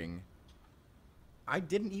key ring? I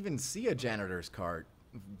didn't even see a janitor's cart.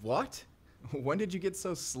 What? When did you get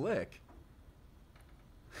so slick?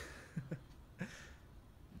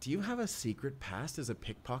 Do you have a secret past as a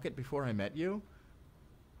pickpocket before I met you?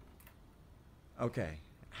 Okay,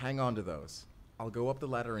 hang on to those. I'll go up the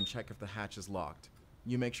ladder and check if the hatch is locked.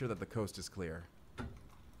 You make sure that the coast is clear.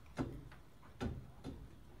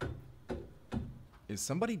 Is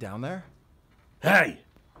somebody down there? Hey!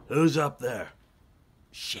 Who's up there?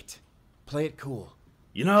 Shit. Play it cool.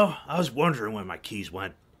 You know, I was wondering where my keys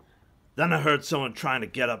went. Then I heard someone trying to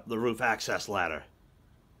get up the roof access ladder.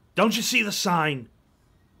 Don't you see the sign?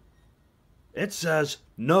 It says,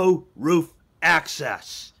 no roof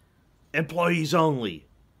access. Employees only.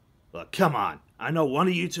 Look, come on. I know one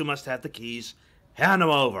of you two must have the keys. Hand them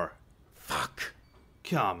over. Fuck.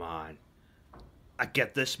 Come on. I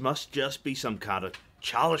get this must just be some kind of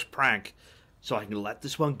childish prank, so I can let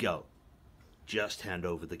this one go. Just hand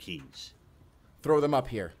over the keys. Throw them up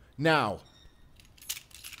here. Now.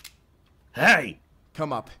 Hey!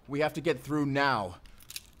 Come up. We have to get through now.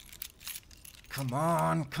 Come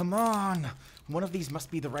on, come on. One of these must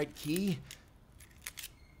be the right key.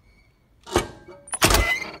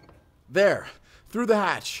 There. Through the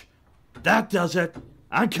hatch. That does it.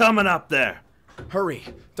 I'm coming up there. Hurry.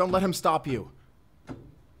 Don't let him stop you.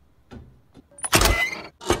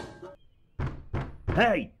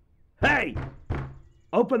 Hey! Hey!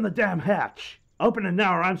 Open the damn hatch. Open it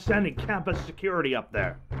now or I'm sending campus security up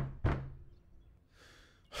there.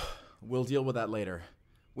 We'll deal with that later.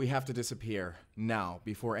 We have to disappear, now,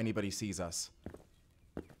 before anybody sees us.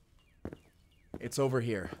 It's over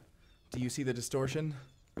here. Do you see the distortion?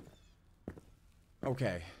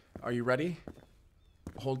 Okay, are you ready?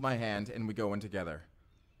 Hold my hand and we go in together.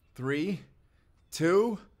 3,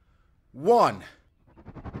 2, 1!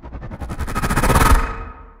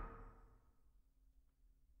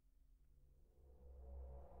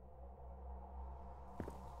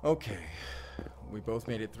 Okay, we both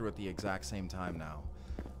made it through at the exact same time now.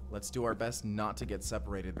 Let's do our best not to get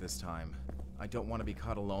separated this time. I don't want to be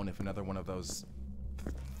caught alone if another one of those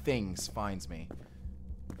things finds me.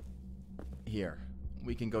 Here,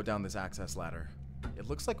 we can go down this access ladder. It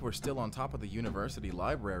looks like we're still on top of the university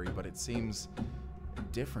library, but it seems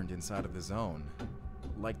different inside of the zone.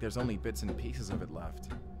 Like there's only bits and pieces of it left.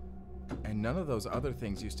 And none of those other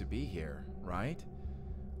things used to be here, right?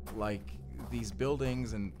 Like these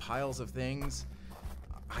buildings and piles of things.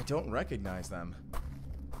 I don't recognize them.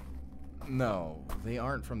 No, they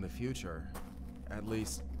aren't from the future. At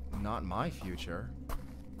least, not my future.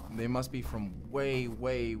 They must be from way,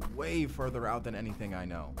 way, way further out than anything I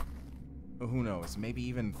know. Who knows, maybe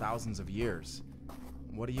even thousands of years.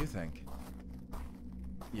 What do you think?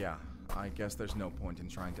 Yeah, I guess there's no point in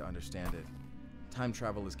trying to understand it. Time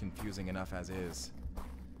travel is confusing enough as is.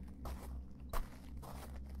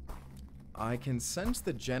 I can sense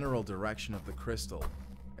the general direction of the crystal.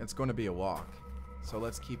 It's going to be a walk, so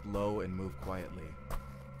let's keep low and move quietly.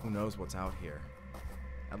 Who knows what's out here?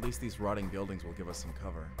 At least these rotting buildings will give us some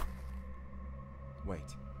cover.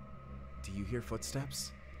 Wait, do you hear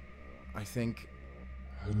footsteps? I think...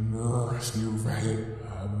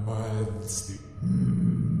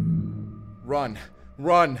 Run!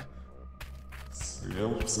 Run!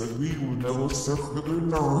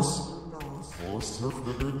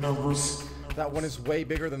 That one is way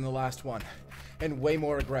bigger than the last one, and way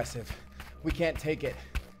more aggressive. We can't take it.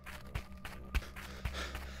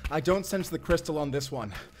 I don't sense the crystal on this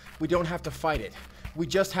one. We don't have to fight it. We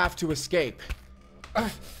just have to escape.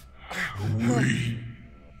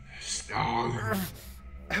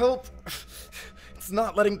 Help! It's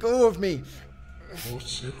not letting go of me.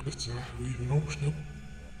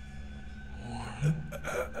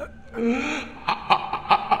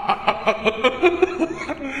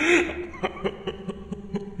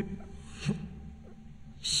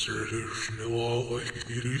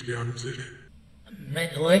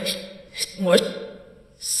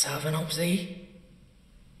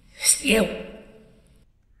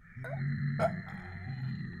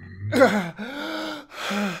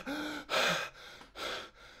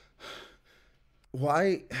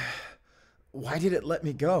 Why did it let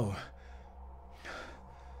me go?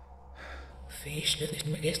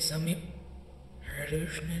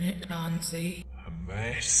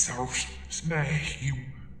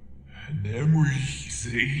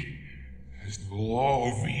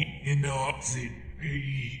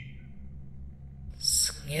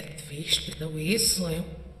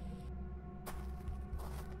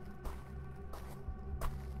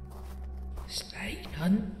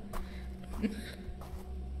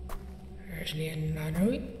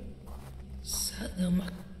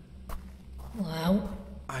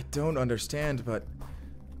 I don't understand, but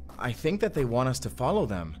I think that they want us to follow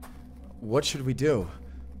them. What should we do?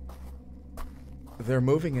 They're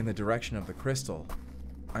moving in the direction of the crystal.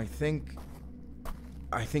 I think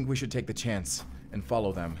we should take the chance and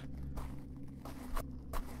follow them.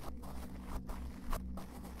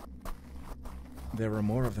 There are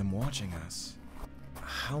more of them watching us.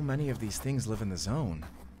 How many of these things live in the zone?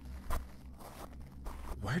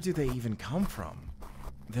 Where do they even come from?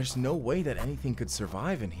 There's no way that anything could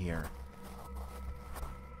survive in here.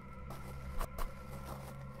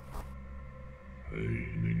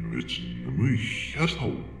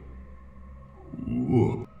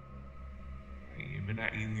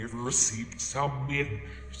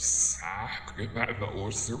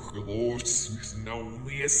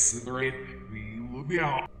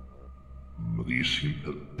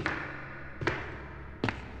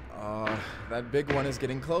 That big one is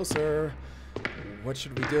getting closer. What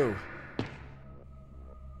should we do?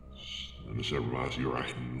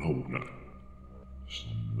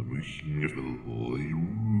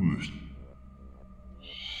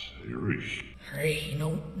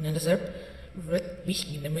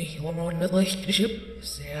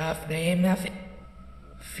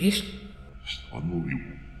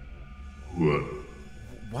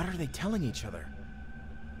 What are they telling each other?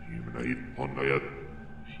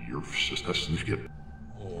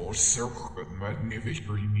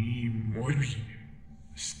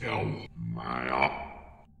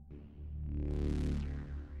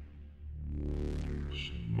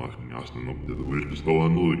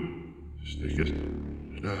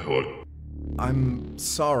 I'm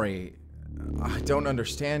sorry. I don't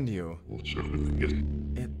understand you.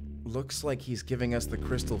 It looks like he's giving us the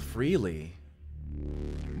crystal freely.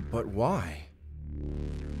 But why?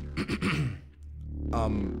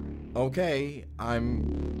 Okay,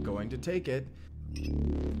 I'm going to take it.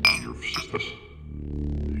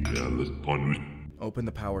 Open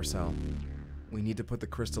the power cell. We need to put the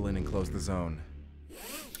crystal in and close the zone.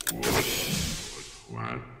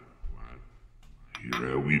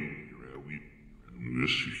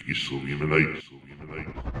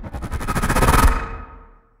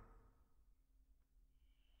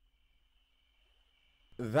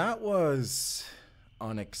 That was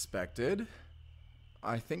unexpected.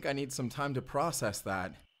 I think I need some time to process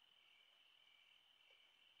that.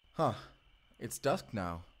 Huh. It's dusk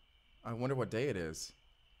now. I wonder what day it is.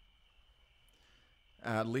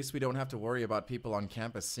 At least we don't have to worry about people on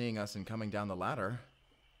campus seeing us and coming down the ladder.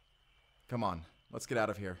 Come on, let's get out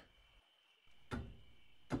of here.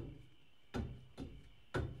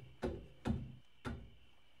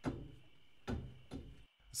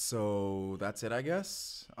 So that's it, I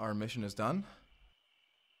guess? Our mission is done?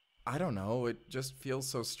 I don't know, it just feels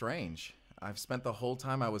so strange. I've spent the whole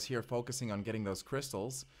time I was here focusing on getting those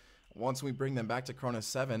crystals. Once we bring them back to Chronus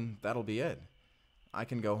 7, that'll be it. I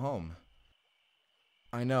can go home.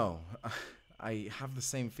 I know. I have the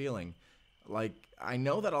same feeling. Like, I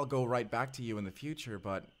know that I'll go right back to you in the future,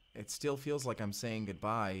 but it still feels like I'm saying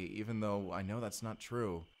goodbye, even though I know that's not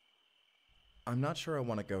true. I'm not sure I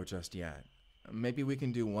want to go just yet. Maybe we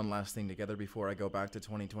can do one last thing together before I go back to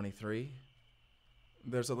 2023?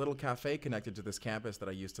 There's a little cafe connected to this campus that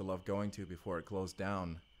I used to love going to before it closed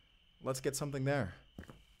down. Let's get something there.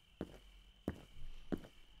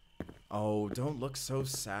 Oh, don't look so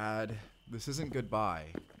sad. This isn't goodbye.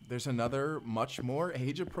 There's another, much more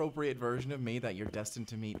age-appropriate version of me that you're destined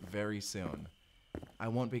to meet very soon. I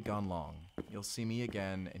won't be gone long. You'll see me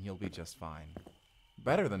again, and you'll be just fine.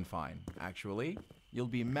 Better than fine, actually. You'll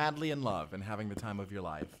be madly in love and having the time of your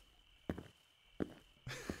life.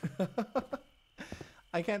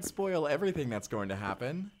 I can't spoil everything that's going to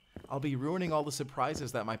happen. I'll be ruining all the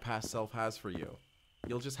surprises that my past self has for you.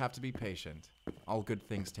 You'll just have to be patient. All good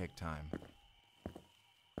things take time.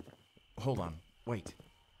 Hold on. Wait.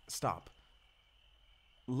 Stop.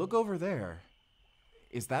 Look over there.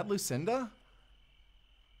 Is that Lucinda?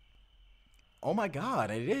 Oh my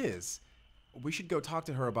god, it is. We should go talk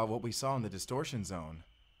to her about what we saw in the distortion zone.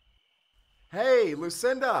 Hey,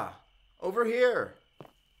 Lucinda! Over here!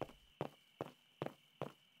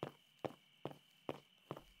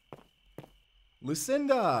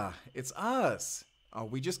 Lucinda! It's us!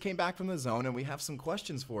 We just came back from the zone and we have some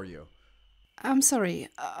questions for you. I'm sorry,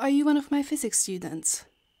 are you one of my physics students?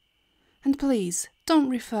 And please, don't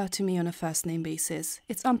refer to me on a first-name basis.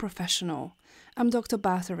 It's unprofessional. I'm Dr.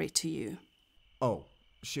 Bathory to you. Oh,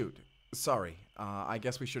 shoot. Sorry. I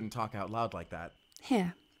guess we shouldn't talk out loud like that.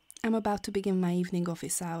 Here, I'm about to begin my evening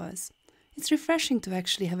office hours. It's refreshing to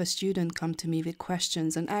actually have a student come to me with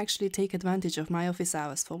questions and actually take advantage of my office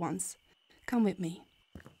hours for once. Come with me.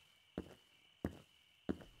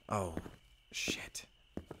 Oh, shit.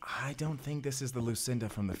 I don't think this is the Lucinda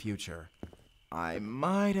from the future. I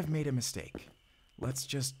might have made a mistake. Let's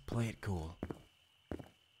just play it cool.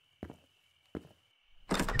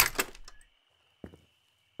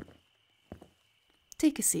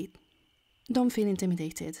 Take a seat. Don't feel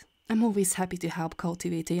intimidated. I'm always happy to help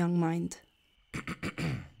cultivate a young mind.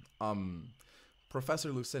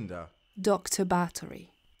 Professor Lucinda. Dr. Battery.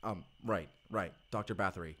 Right, Dr.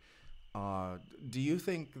 Battery. Do you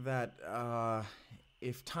think that,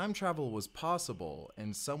 if time travel was possible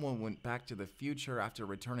and someone went back to the future after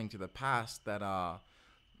returning to the past,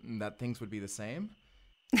 that things would be the same?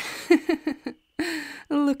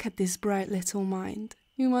 Look at this bright little mind.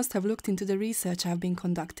 You must have looked into the research I've been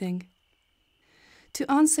conducting. To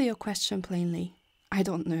answer your question plainly, I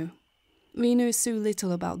don't know. We know so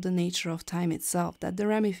little about the nature of time itself that the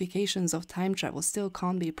ramifications of time travel still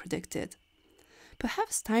can't be predicted.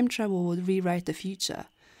 Perhaps time travel would rewrite the future,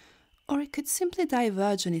 or it could simply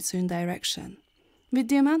diverge in its own direction. With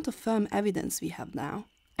the amount of firm evidence we have now,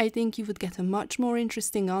 I think you would get a much more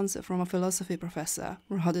interesting answer from a philosophy professor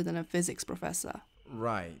rather than a physics professor.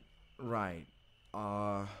 Right.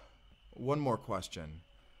 One more question.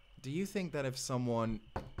 Do you think that if someone...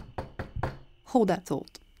 Hold that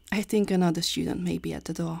thought. I think another student may be at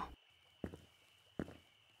the door.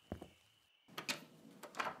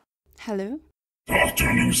 Hello?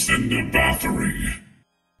 Dr. Lucinda Battery.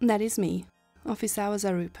 That is me. Office hours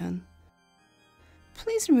are open.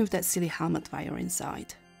 Please remove that silly helmet while you're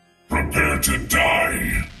inside. Prepare to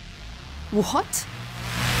die. What?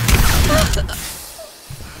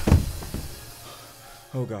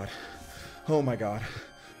 Oh God. Oh my God.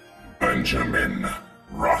 Benjamin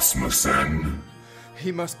Rasmussen.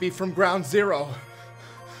 He must be from Ground Zero.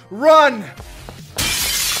 Run!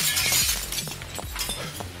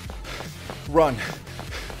 Run.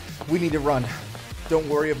 We need to run. Don't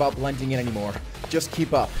worry about blending in anymore. Just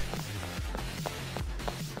keep up.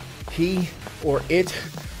 He, or it,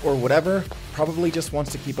 or whatever, probably just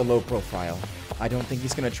wants to keep a low profile. I don't think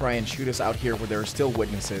he's gonna try and shoot us out here where there are still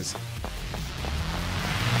witnesses.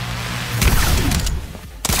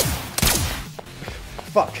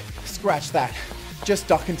 Fuck. Scratch that. Just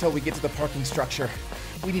duck until we get to the parking structure.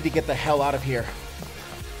 We need to get the hell out of here.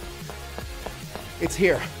 It's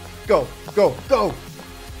here. Go, go, go!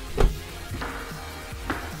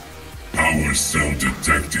 Power cell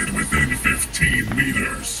detected within 15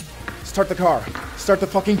 meters. Start the car. Start the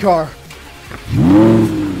fucking car.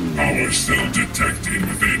 Power cell detected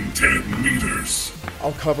within 10 meters.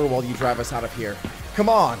 I'll cover while you drive us out of here. Come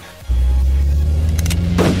on!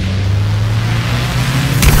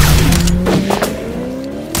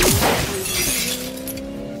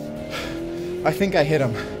 I think I hit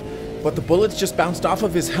him, but the bullets just bounced off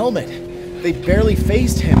of his helmet. They barely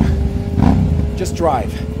phased him. Just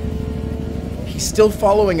drive. He's still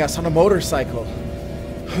following us on a motorcycle.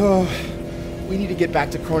 We need to get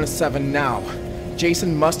back to Chronus 7 now.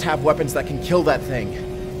 Jason must have weapons that can kill that thing.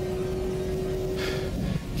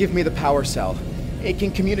 Give me the power cell. It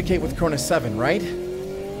can communicate with Chronus 7, right?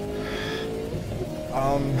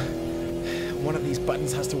 One of these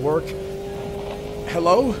buttons has to work.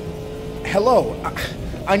 Hello? Hello?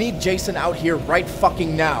 I need Jason out here right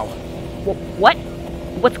fucking now. What?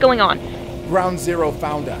 What's going on? Ground Zero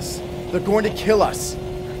found us. They're going to kill us.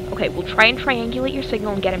 Okay, we'll try and triangulate your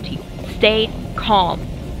signal and get him to you. Stay calm.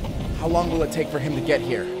 How long will it take for him to get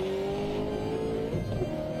here?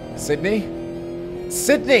 Sydney?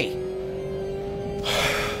 Sydney!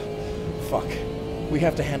 Fuck. We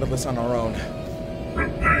have to handle this on our own.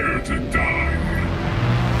 Prepare to die.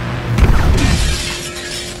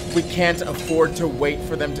 We can't afford to wait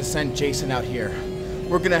for them to send Jason out here.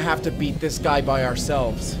 We're gonna have to beat this guy by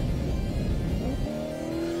ourselves.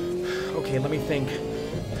 Okay, let me think.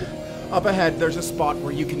 Up ahead, there's a spot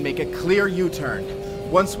where you can make a clear U-turn.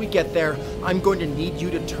 Once we get there, I'm going to need you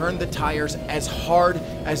to turn the tires as hard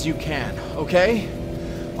as you can, okay?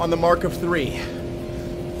 On the mark of 3.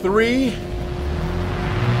 3,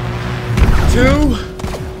 2,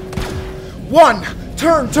 1!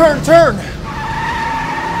 Turn, turn, turn!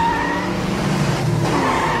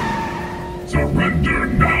 Surrender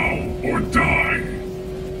now or die.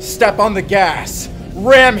 Step on the gas.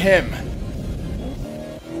 Ram him!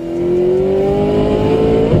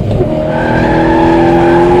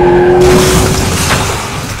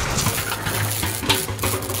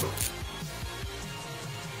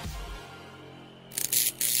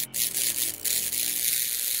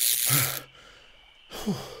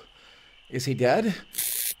 Is he dead?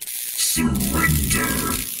 Surrender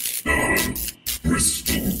the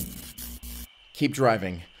crystal. Keep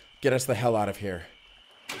driving. Get us the hell out of here.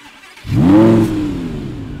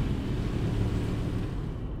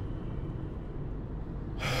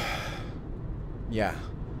 Yeah,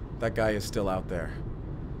 that guy is still out there.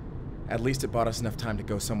 At least it bought us enough time to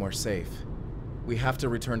go somewhere safe. We have to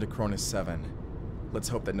return to Chronus 7. Let's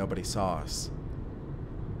hope that nobody saw us.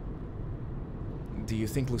 Do you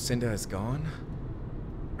think Lucinda is gone?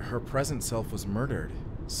 Her present self was murdered,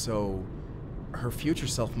 so her future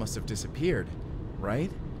self must have disappeared,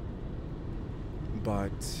 right?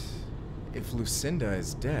 But if Lucinda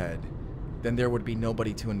is dead, then there would be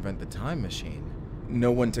nobody to invent the time machine.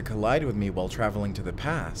 No one to collide with me while traveling to the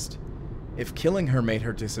past. If killing her made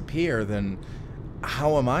her disappear, then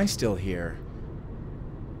how am I still here?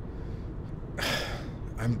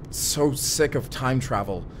 I'm so sick of time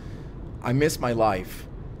travel. I miss my life.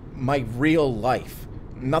 My real life.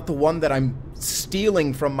 Not the one that I'm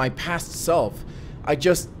stealing from my past self. I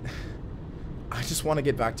just want to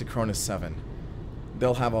get back to Chronus 7.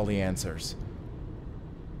 They'll have all the answers.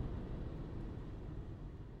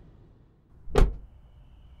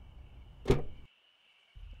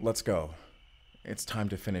 Let's go. It's time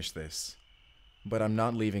to finish this. But I'm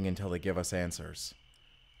not leaving until they give us answers.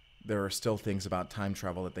 There are still things about time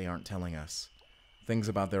travel that they aren't telling us. Things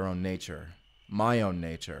about their own nature. My own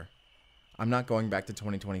nature. I'm not going back to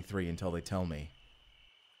 2023 until they tell me.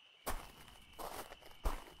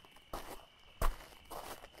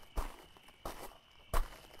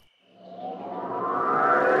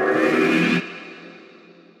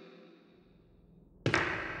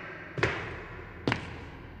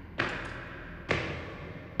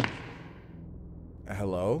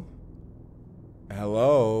 Hello?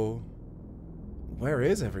 Hello? Where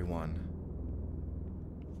is everyone?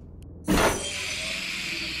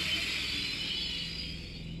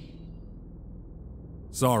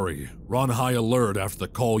 Sorry, we're on high alert after the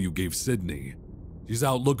call you gave Sydney. She's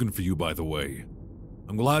out looking for you, by the way.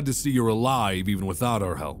 I'm glad to see you're alive even without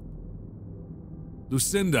our help.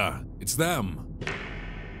 Lucinda, it's them.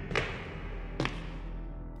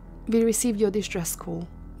 We received your distress call.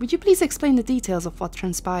 Would you please explain the details of what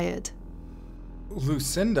transpired?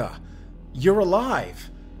 Lucinda, you're alive!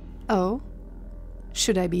 Oh?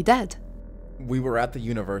 Should I be dead? We were at the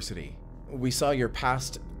university. We saw your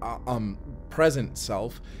present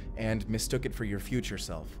self and mistook it for your future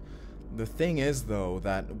self. The thing is, though,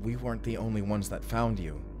 that we weren't the only ones that found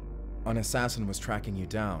you. An assassin was tracking you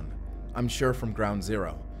down, I'm sure from Ground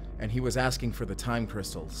Zero, and he was asking for the time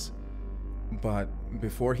crystals. But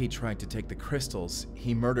before he tried to take the crystals,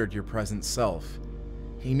 he murdered your present self.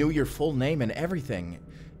 He knew your full name and everything.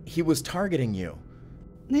 He was targeting you.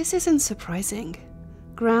 This isn't surprising.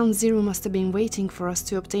 Ground Zero must have been waiting for us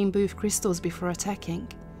to obtain both crystals before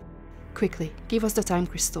attacking. Quickly, give us the time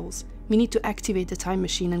crystals. We need to activate the time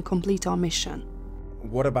machine and complete our mission.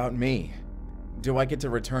 What about me? Do I get to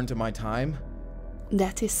return to my time?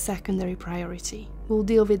 That is secondary priority. We'll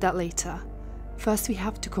deal with that later. First, we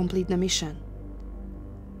have to complete the mission.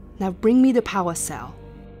 Now bring me the power cell.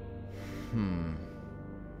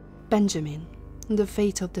 Benjamin, the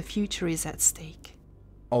fate of the future is at stake.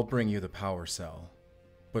 I'll bring you the power cell.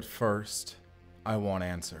 But first, I want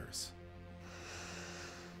answers.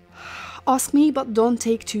 Ask me, but don't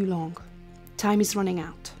take too long. Time is running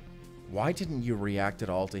out. Why didn't you react at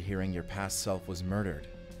all to hearing your past self was murdered?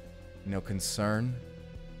 No concern?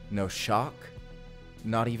 No shock?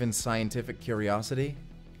 Not even scientific curiosity?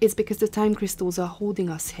 It's because the time crystals are holding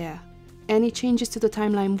us here. Any changes to the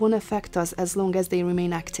timeline won't affect us as long as they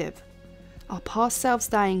remain active. Our past selves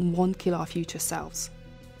dying won't kill our future selves.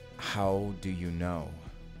 How do you know?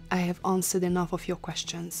 I have answered enough of your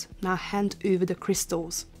questions. Now hand over the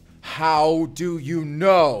crystals. How do you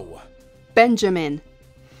know? Benjamin!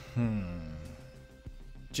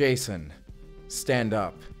 Jason, stand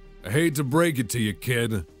up. I hate to break it to you,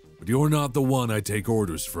 kid, but you're not the one I take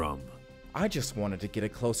orders from. I just wanted to get a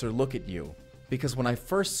closer look at you, because when I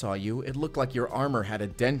first saw you, it looked like your armor had a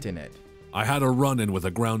dent in it. I had a run-in with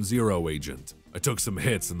a Ground Zero agent. I took some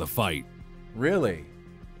hits in the fight. Really?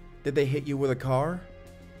 Did they hit you with a car?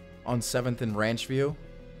 On 7th and Ranchview?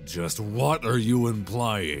 Just what are you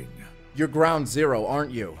implying? You're Ground Zero,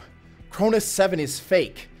 aren't you? Chronus 7 is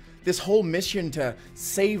fake. This whole mission to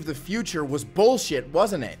save the future was bullshit,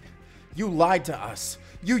 wasn't it? You lied to us.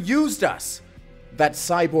 You used us. That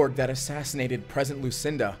cyborg that assassinated present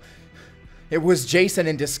Lucinda. It was Jason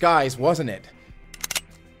in disguise, wasn't it?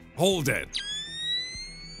 Hold it.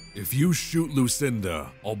 If you shoot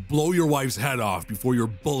Lucinda, I'll blow your wife's head off before your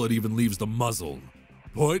bullet even leaves the muzzle.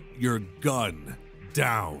 Put your gun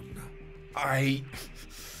down.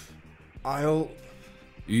 I'll...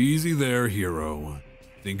 Easy there, hero.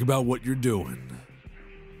 Think about what you're doing.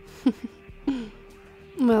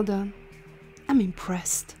 Well done. I'm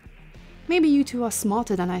impressed. Maybe you two are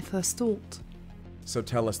smarter than I first thought. So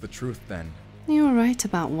tell us the truth then. You were right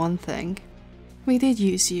about one thing. We did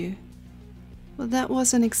use you. But that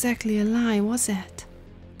wasn't exactly a lie, was it?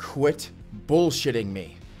 Quit bullshitting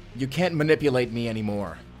me. You can't manipulate me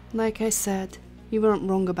anymore. Like I said, you weren't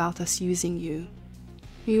wrong about us using you.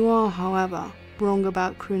 You are, however, wrong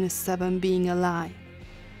about Chronus 7 being a lie.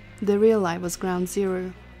 The real lie was Ground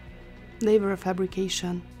Zero. They were a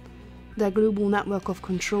fabrication. Their global network of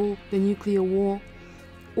control, the nuclear war,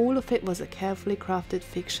 all of it was a carefully crafted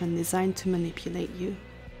fiction designed to manipulate you.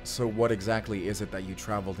 So what exactly is it that you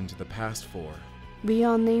traveled into the past for? We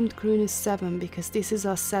are named Chronus 7 because this is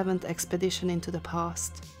our 7th expedition into the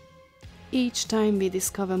past. Each time we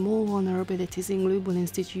discover more vulnerabilities in global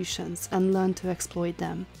institutions and learn to exploit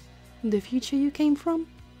them. The future you came from?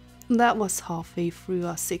 That was halfway through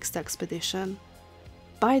our 6th expedition.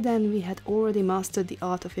 By then we had already mastered the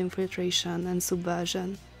art of infiltration and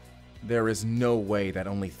subversion. There is no way that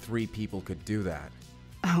only 3 people could do that.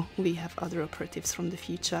 Oh, we have other operatives from the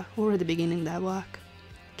future already beginning their work.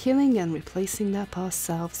 Killing and replacing their past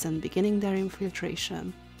selves and beginning their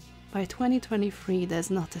infiltration. By 2023, there's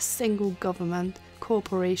not a single government,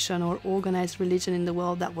 corporation or organized religion in the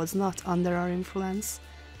world that was not under our influence.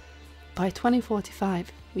 By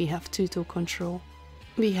 2045, we have total control.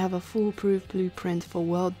 We have a foolproof blueprint for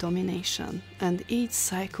world domination, and each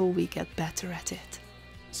cycle we get better at it.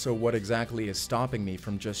 So what exactly is stopping me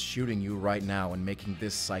from just shooting you right now and making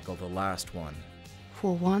this cycle the last one?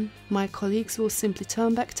 For one, my colleagues will simply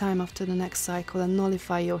turn back time after the next cycle and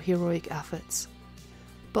nullify your heroic efforts.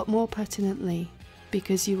 But more pertinently,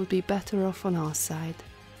 because you would be better off on our side.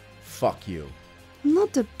 Fuck you.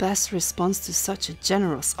 Not the best response to such a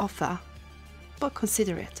generous offer, but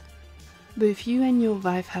consider it. Both you and your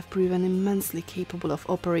wife have proven immensely capable of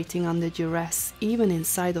operating under duress, even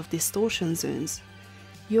inside of distortion zones.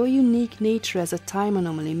 Your unique nature as a time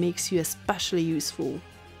anomaly makes you especially useful.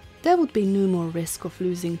 There would be no more risk of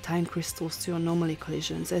losing time crystals to anomaly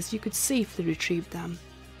collisions, as you could safely retrieve them.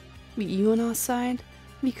 With you on our side,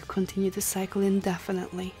 we could continue the cycle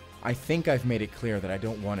indefinitely. I think I've made it clear that I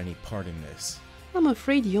don't want any part in this. I'm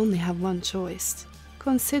afraid you only have one choice.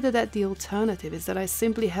 Consider that the alternative is that I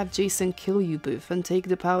simply have Jason kill you both and take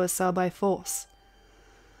the power cell by force.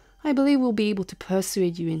 I believe we'll be able to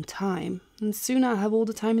persuade you in time, and soon I'll have all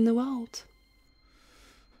the time in the world.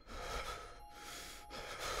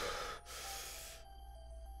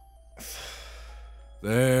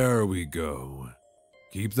 There we go.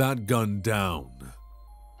 Keep that gun down.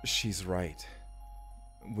 She's right.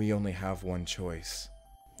 We only have one choice.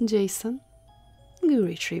 Jason, go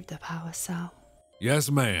retrieve the power cell. Yes,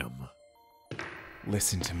 ma'am.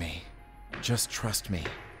 Listen to me. Just trust me.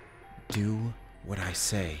 Do what I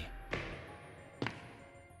say.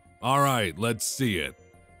 All right, let's see it.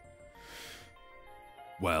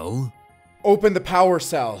 Well? Open the power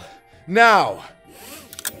cell. Now!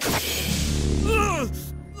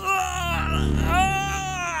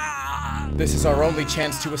 This is our only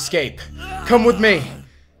chance to escape. Come with me!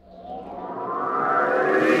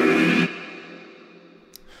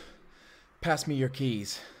 Pass me your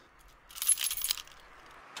keys.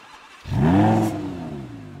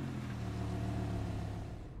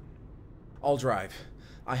 I'll drive.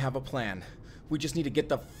 I have a plan. We just need to get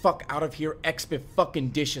the fuck out of here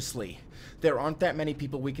expi-fucking-ditiously. There aren't that many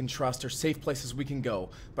people we can trust or safe places we can go,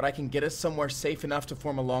 but I can get us somewhere safe enough to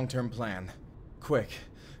form a long-term plan. Quick,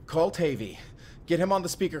 call Tavy. Get him on the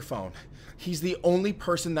speakerphone. He's the only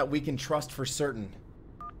person that we can trust for certain.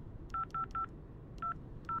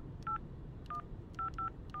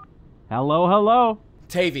 Hello, hello.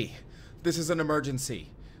 Tavy, this is an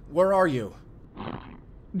emergency. Where are you?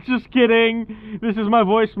 Just kidding. This is my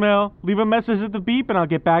voicemail. Leave a message at the beep and I'll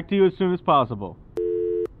get back to you as soon as possible.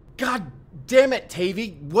 God damn it,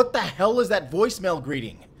 Tavy. What the hell is that voicemail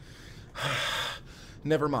greeting?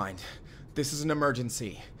 Never mind. This is an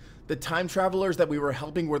emergency. The time travelers that we were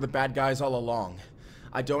helping were the bad guys all along.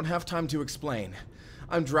 I don't have time to explain.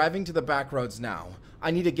 I'm driving to the back roads now.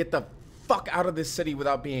 I need to get the fuck out of this city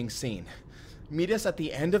without being seen. Meet us at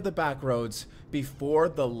the end of the back roads before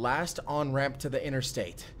the last on-ramp to the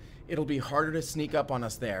interstate. It'll be harder to sneak up on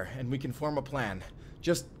us there, and we can form a plan.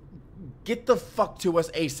 Just get the fuck to us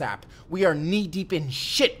ASAP. We are knee-deep in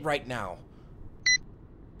shit right now.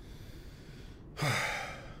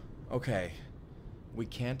 Okay. We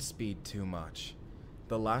can't speed too much.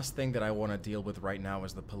 The last thing that I want to deal with right now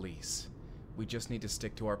is the police. We just need to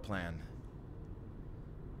stick to our plan.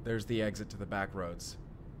 There's the exit to the back roads.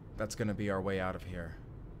 That's gonna be our way out of here.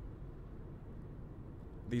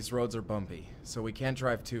 These roads are bumpy, so we can't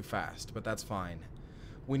drive too fast, but that's fine.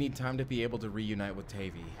 We need time to be able to reunite with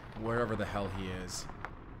Tavy, wherever the hell he is.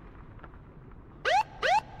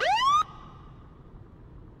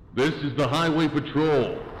 This is the Highway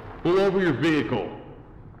Patrol. Pull over your vehicle.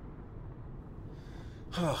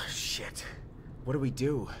 Oh, shit. What do we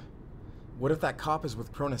do? What if that cop is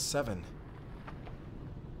with Chronus 7?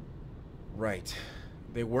 Right.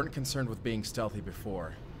 They weren't concerned with being stealthy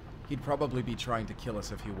before. He'd probably be trying to kill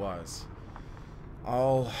us if he was.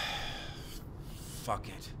 Fuck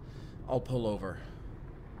it. I'll pull over.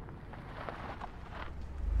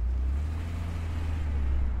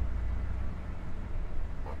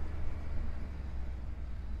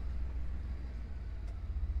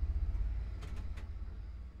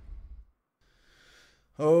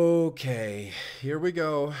 Okay, here we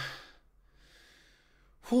go.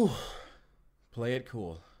 Whew. Play it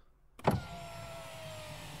cool.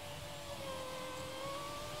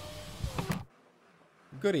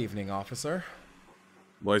 Good evening, officer.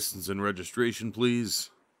 License and registration,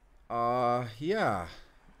 please. Yeah.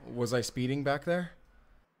 Was I speeding back there?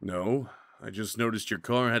 No, I just noticed your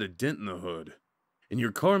car had a dent in the hood. And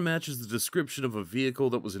your car matches the description of a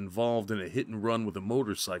vehicle that was involved in a hit and run with a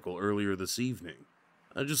motorcycle earlier this evening.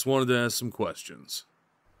 I just wanted to ask some questions.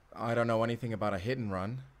 I don't know anything about a hit and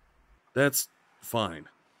run. That's fine.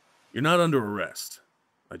 You're not under arrest.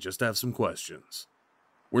 I just have some questions.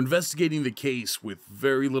 We're investigating the case with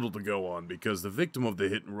very little to go on because the victim of the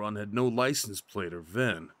hit and run had no license plate or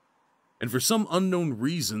VIN. And for some unknown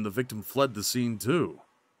reason, the victim fled the scene too.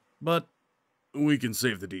 But we can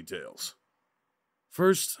save the details.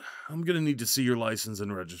 First, I'm gonna need to see your license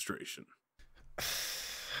and registration.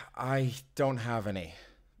 I don't have any.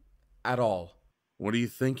 At all. What do you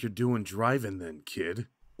think you're doing driving then, kid?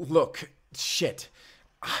 Look, shit.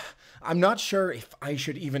 I'm not sure if I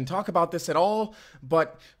should even talk about this at all,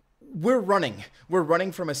 but we're running. We're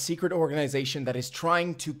running from a secret organization that is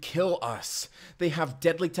trying to kill us. They have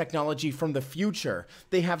deadly technology from the future.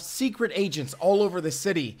 They have secret agents all over the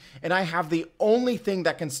city, and I have the only thing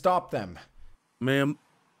that can stop them. Ma'am,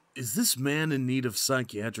 is this man in need of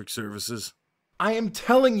psychiatric services? I am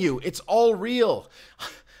telling you, it's all real.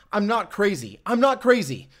 I'm not crazy. I'm not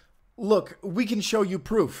crazy. Look, we can show you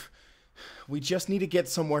proof. We just need to get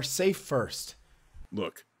somewhere safe first.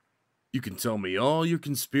 Look, you can tell me all your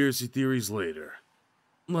conspiracy theories later.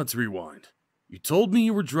 Let's rewind. You told me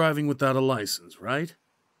you were driving without a license, right?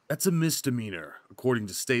 That's a misdemeanor, according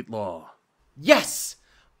to state law. Yes!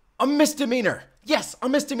 A misdemeanor! Yes, a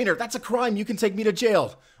misdemeanor! That's a crime! You can take me to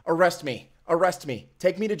jail! Arrest me! Arrest me!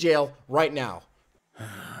 Take me to jail right now!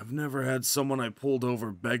 I've never had someone I pulled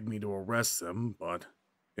over beg me to arrest them, but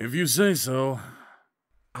if you say so.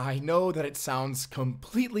 I know that it sounds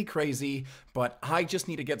completely crazy, but I just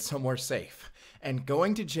need to get somewhere safe. And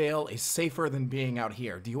going to jail is safer than being out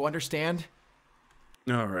here. Do you understand?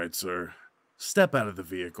 All right, sir. Step out of the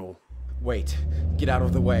vehicle. Wait. Get out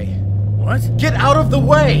of the way. What? Get out of the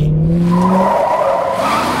way!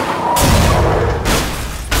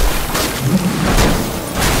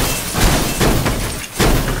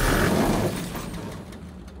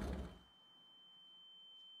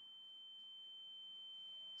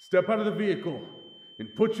 Step out of the vehicle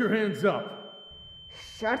and put your hands up.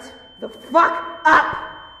 Shut the fuck up!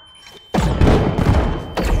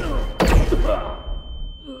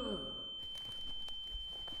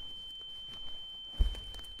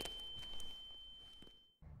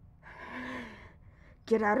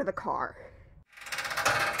 Get out of the car.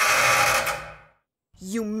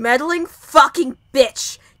 You meddling fucking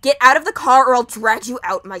bitch! Get out of the car or I'll drag you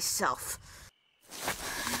out myself.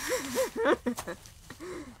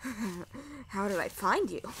 How did I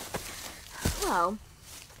find you? Well,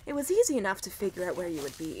 it was easy enough to figure out where you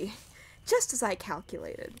would be, just as I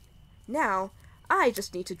calculated. Now, I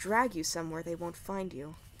just need to drag you somewhere they won't find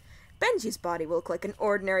you. Benji's body will look like an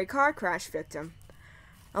ordinary car crash victim.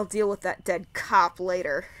 I'll deal with that dead cop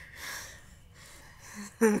later.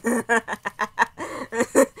 You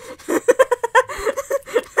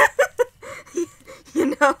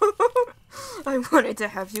know, I wanted to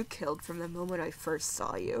have you killed from the moment I first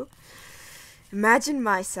saw you. Imagine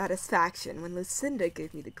my satisfaction when Lucinda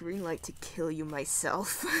gave me the green light to kill you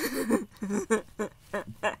myself.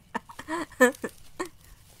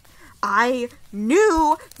 I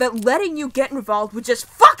knew that letting you get involved would just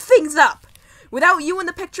fuck things up. Without you in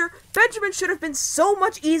the picture, Benjamin should have been so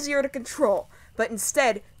much easier to control. But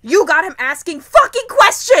instead, you got him asking fucking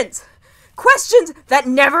questions! Questions that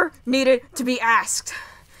never needed to be asked.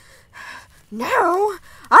 Now,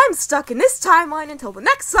 I'm stuck in this timeline until the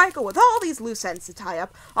next cycle with all these loose ends to tie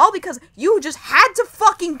up, all because you just had to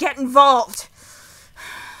fucking get involved.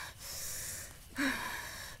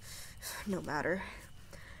 No matter.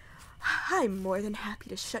 I'm more than happy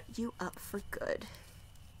to shut you up for good.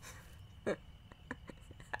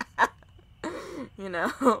 You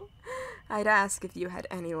know, I'd ask if you had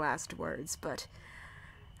any last words, but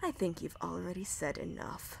I think you've already said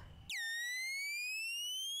enough.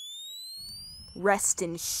 Rest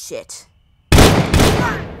in shit.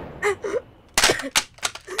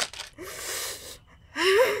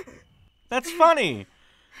 That's funny.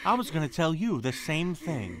 I was gonna tell you the same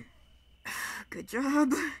thing. Good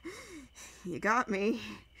job. You got me.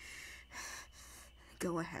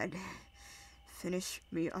 Go ahead. Finish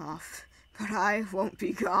me off. But I won't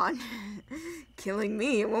be gone. Killing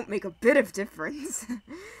me won't make a bit of difference.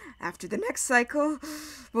 After the next cycle,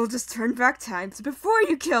 we'll just turn back time to before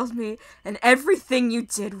you killed me, and everything you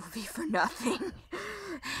did will be for nothing.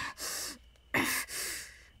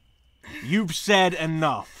 You've said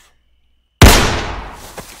enough.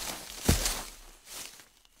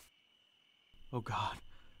 Oh God,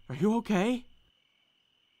 are you okay?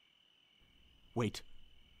 Wait,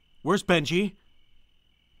 where's Benji?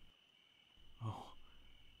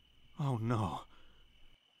 Oh no.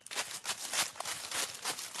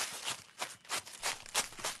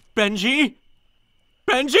 Benji?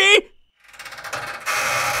 Benji?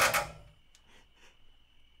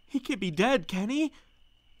 He can't be dead, can he?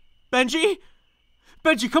 Benji?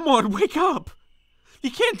 Benji, come on, wake up! You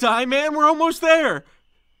can't die, man, we're almost there!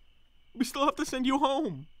 We still have to send you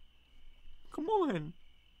home. Come on. I'm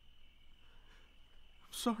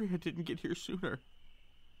sorry I didn't get here sooner.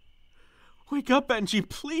 Wake up, Benji,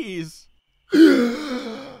 please!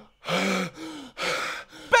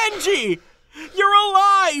 Benji! You're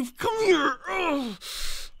alive! Come here!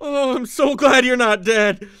 Oh, I'm so glad you're not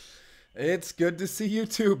dead. It's good to see you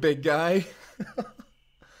too, big guy.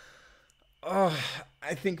 Oh,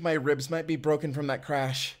 I think my ribs might be broken from that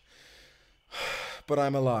crash. But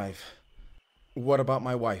I'm alive. What about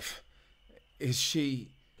my wife? Is she...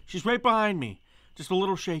 She's right behind me. Just a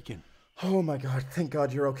little shaken. Oh my God, thank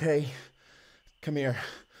God you're okay. Come here.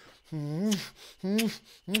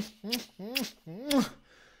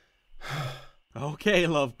 Okay,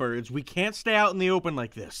 lovebirds, we can't stay out in the open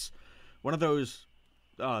like this. One of those,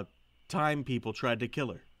 time people tried to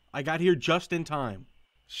kill her. I got here just in time.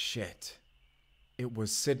 Shit. It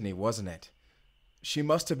was Sydney, wasn't it? She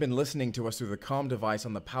must have been listening to us through the comm device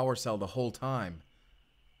on the power cell the whole time.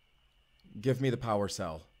 Give me the power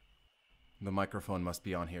cell. The microphone must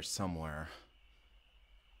be on here somewhere.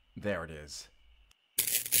 There it is.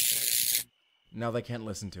 Now they can't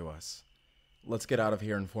listen to us. Let's get out of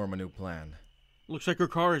here and form a new plan. Looks like her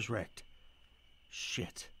car is wrecked.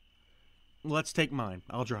 Shit. Let's take mine.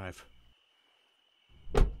 I'll drive.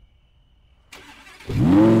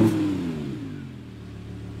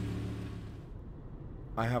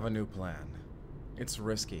 I have a new plan. It's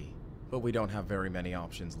risky, but we don't have very many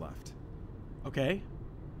options left. Okay,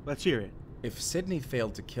 let's hear it. If Sydney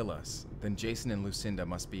failed to kill us, then Jason and Lucinda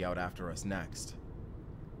must be out after us next.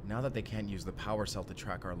 Now that they can't use the power cell to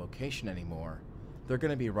track our location anymore, they're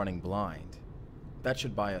gonna be running blind. That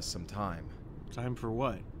should buy us some time. Time for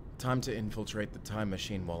what? Time to infiltrate the time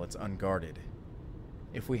machine while it's unguarded.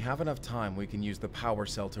 If we have enough time, we can use the power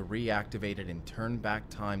cell to reactivate it and turn back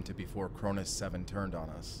time to before Chronus 7 turned on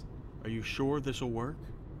us. Are you sure this'll work?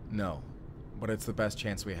 No, but it's the best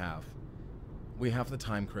chance we have. We have the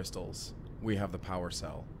time crystals. We have the power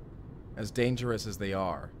cell. As dangerous as they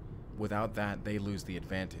are, without that, they lose the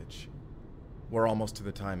advantage. We're almost to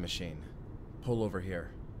the time machine. Pull over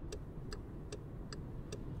here.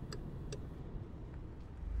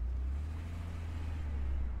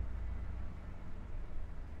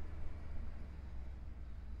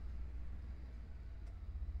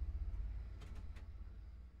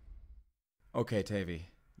 Okay, Tavy.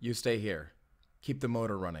 You stay here. Keep the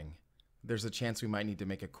motor running. There's a chance we might need to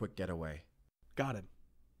make a quick getaway. Got it.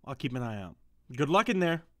 I'll keep an eye out. Good luck in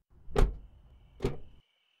there.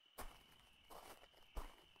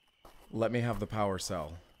 Let me have the power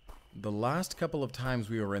cell. The last couple of times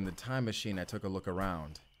we were in the time machine, I took a look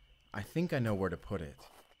around. I think I know where to put it.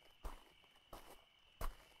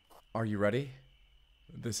 Are you ready?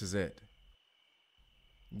 This is it.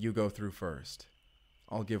 You go through first.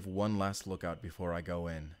 I'll give one last look out before I go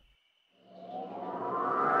in.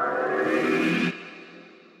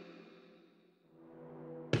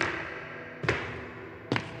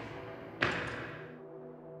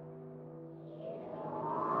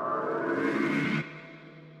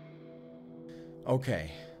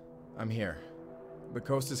 Okay, I'm here. The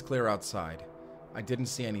coast is clear outside. I didn't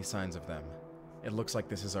see any signs of them. It looks like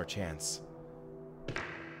this is our chance.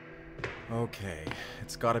 Okay,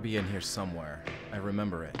 it's gotta be in here somewhere. I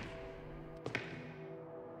remember it.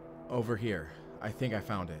 Over here. I think I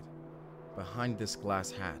found it. Behind this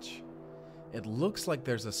glass hatch. It looks like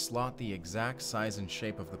there's a slot the exact size and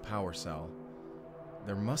shape of the power cell.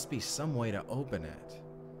 There must be some way to open it.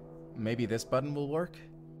 Maybe this button will work?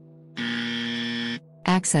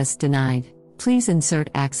 Access denied. Please insert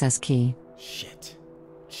access key. Shit.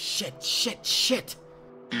 Shit.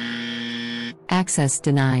 Access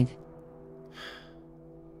denied.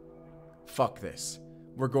 Fuck this.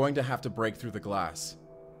 We're going to have to break through the glass.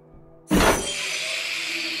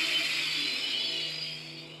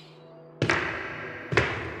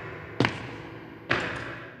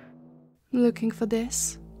 Looking for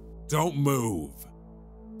this? Don't move.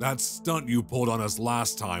 That stunt you pulled on us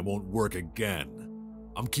last time won't work again.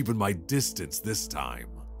 I'm keeping my distance this time.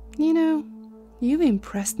 You know, you've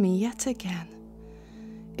impressed me yet again.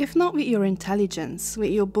 If not with your intelligence, with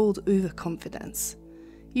your bold overconfidence.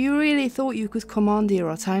 You really thought you could commandeer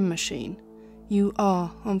a time machine. You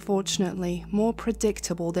are, unfortunately, more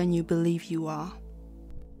predictable than you believe you are.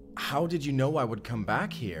 How did you know I would come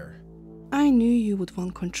back here? I knew you would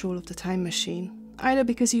want control of the time machine, either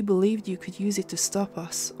because you believed you could use it to stop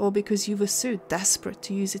us, or because you were so desperate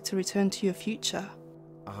to use it to return to your future.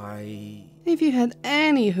 If you had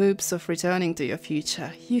any hopes of returning to your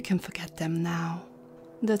future, you can forget them now.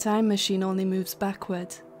 The time machine only moves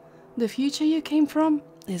backward. The future you came from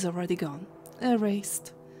is already gone,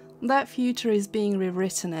 erased. That future is being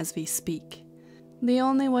rewritten as we speak. The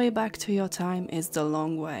only way back to your time is the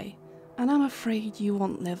long way, and I'm afraid you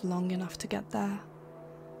won't live long enough to get there.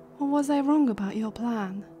 Or was I wrong about your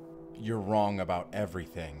plan? You're wrong about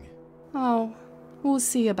everything. Oh, we'll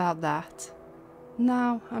see about that.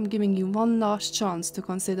 Now I'm giving you one last chance to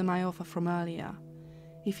consider my offer from earlier.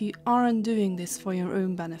 If you aren't doing this for your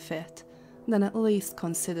own benefit, then at least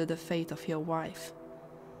consider the fate of your wife.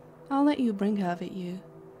 I'll let you bring her with you.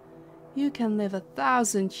 You can live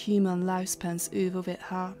 1,000 human lifespans over with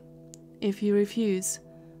her. If you refuse,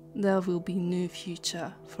 there will be no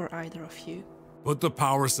future for either of you. Put the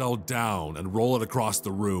power cell down and roll it across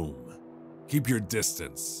the room. Keep your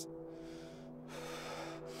distance.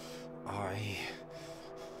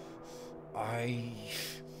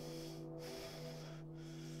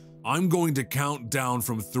 I'm going to count down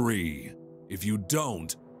from 3. If you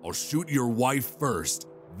don't, I'll shoot your wife first,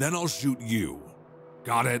 then I'll shoot you.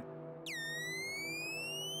 Got it?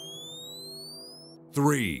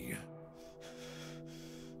 3,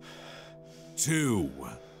 2,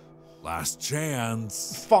 last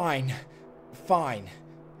chance. Fine.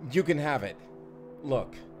 You can have it.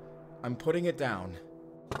 Look, I'm putting it down.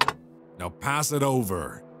 Now pass it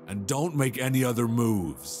over, and don't make any other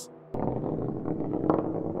moves.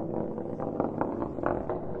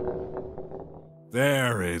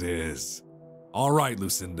 There it is. All right,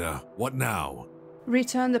 Lucinda, what now?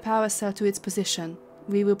 Return the power cell to its position.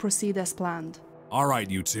 We will proceed as planned. All right,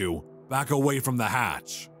 you two. Back away from the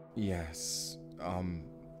hatch. Yes,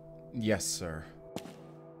 yes, sir.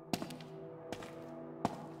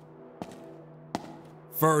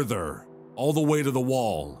 Further, all the way to the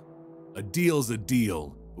wall. A deal's a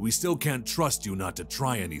deal, but we still can't trust you not to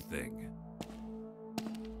try anything.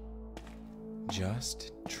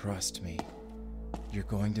 Just trust me. You're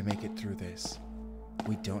going to make it through this.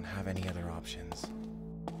 We don't have any other options.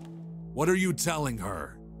 What are you telling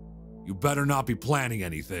her? You better not be planning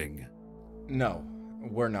anything. No,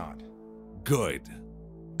 we're not. Good.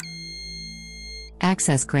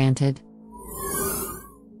 Access granted.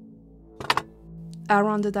 I'll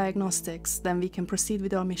run the diagnostics, then we can proceed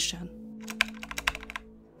with our mission.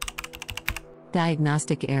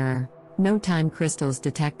 Diagnostic error. No time crystals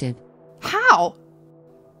detected. How?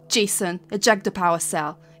 Jason, eject the power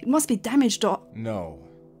cell. It must be damaged or... No,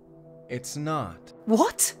 it's not.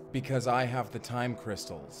 What? Because I have the time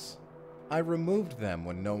crystals. I removed them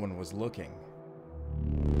when no one was looking.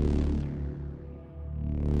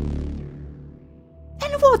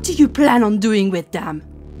 And what do you plan on doing with them?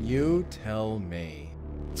 You tell me.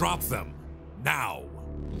 Drop them. Now.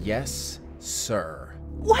 Yes, sir.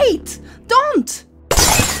 Wait! Don't!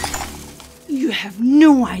 You have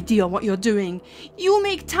no idea what you're doing. You'll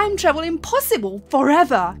make time travel impossible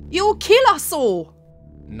forever. You'll kill us all.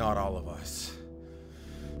 Not all of us.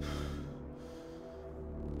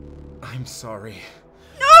 I'm sorry.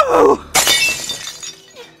 No!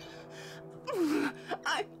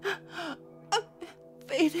 I'm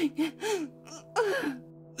fading.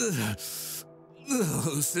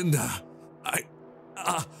 Lucinda,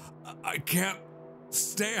 I can't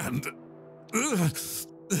stand.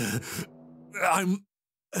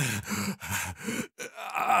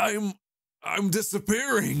 I'm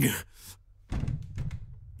disappearing.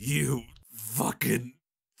 You fucking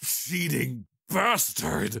cheating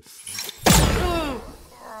bastard.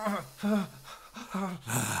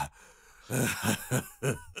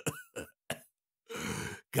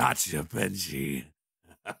 Gotcha, Benji.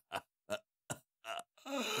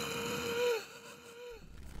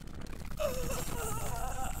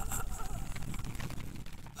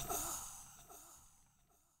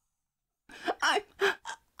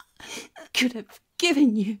 could have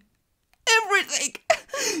given you everything.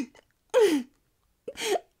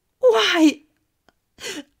 Why?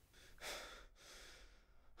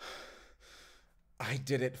 I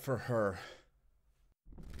did it for her.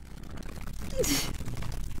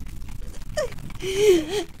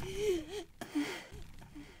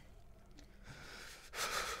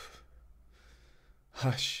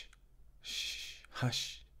 Hush. Shh.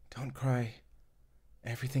 Hush. Don't cry.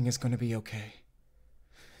 Everything is going to be okay.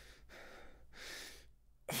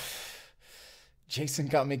 Jason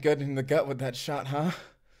got me good in the gut with that shot, huh?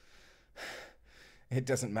 It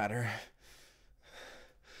doesn't matter.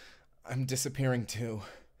 I'm disappearing too.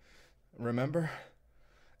 Remember?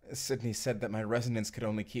 Sydney said that my resonance could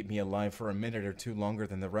only keep me alive for a minute or two longer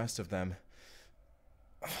than the rest of them.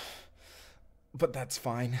 But that's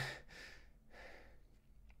fine.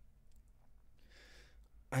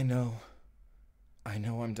 I know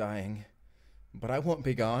I'm dying, but I won't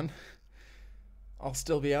be gone. I'll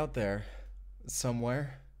still be out there,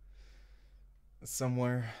 somewhere.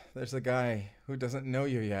 Somewhere, there's a guy who doesn't know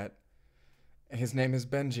you yet. His name is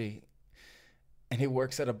Benji, and he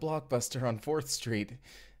works at a Blockbuster on 4th Street.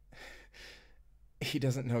 He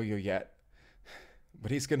doesn't know you yet,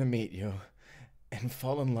 but he's gonna meet you and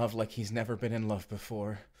fall in love like he's never been in love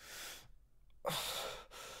before.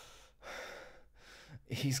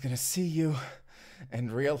 He's gonna see you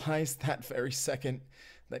and realize that very second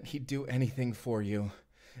that he'd do anything for you.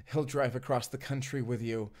 He'll drive across the country with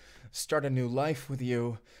you, start a new life with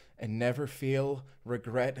you, and never feel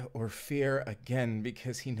regret or fear again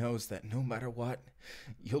because he knows that no matter what,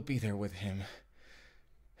 you'll be there with him.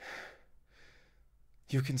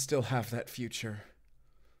 You can still have that future.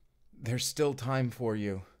 There's still time for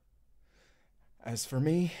you. As for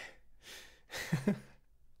me,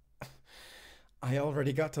 I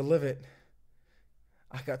already got to live it.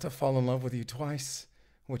 I got to fall in love with you twice,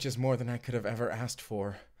 which is more than I could have ever asked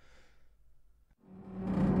for.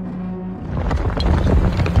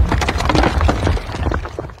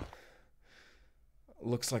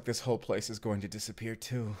 Looks like this whole place is going to disappear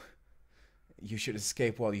too. You should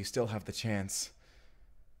escape while you still have the chance.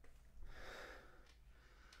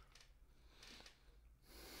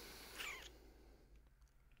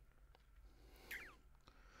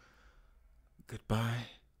 Goodbye.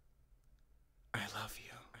 I love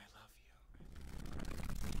you.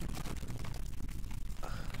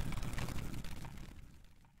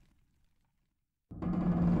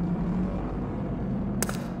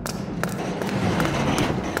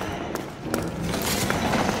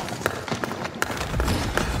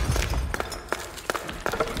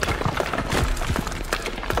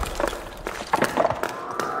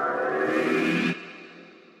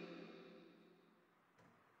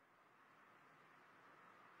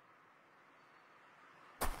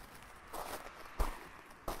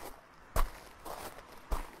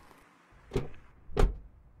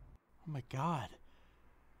 Oh my god.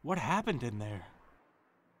 What happened in there?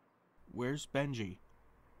 Where's Benji?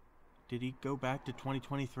 Did he go back to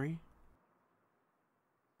 2023?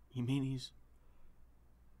 You mean he's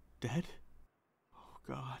dead? Oh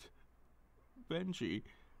god. Benji.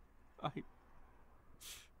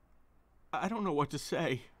 I don't know what to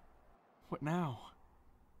say. What now?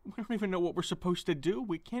 We don't even know what we're supposed to do.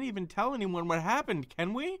 We can't even tell anyone what happened,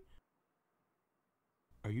 can we?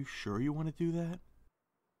 Are you sure you want to do that?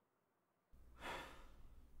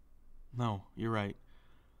 No, you're right.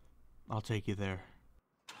 I'll take you there.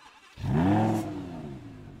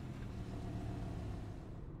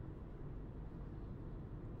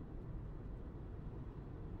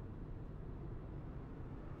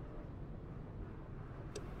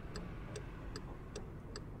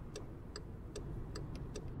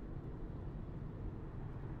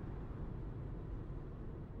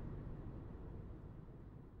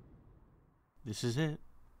 This is it.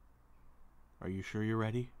 Are you sure you're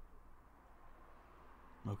ready?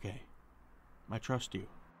 Okay. I trust you.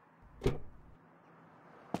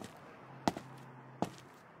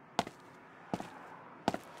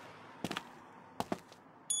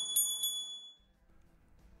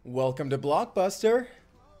 Welcome to Blockbuster.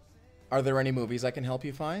 Are there any movies I can help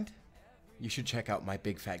you find? You should check out My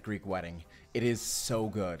Big Fat Greek Wedding. It is so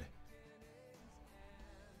good.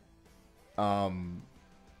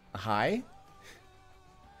 Hi?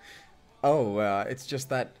 Oh, it's just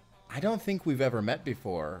that I don't think we've ever met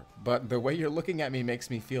before, but the way you're looking at me makes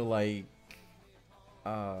me feel like...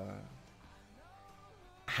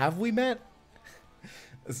 have we met?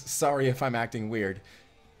 Sorry if I'm acting weird.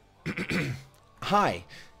 Hi,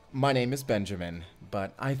 my name is Benjamin,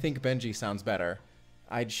 but I think Benji sounds better.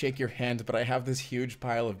 I'd shake your hand, but I have this huge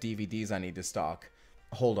pile of DVDs I need to stock.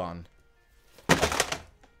 Hold on.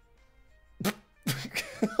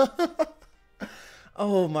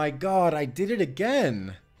 Oh my god, I did it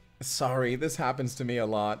again! Sorry, this happens to me a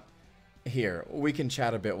lot. Here, we can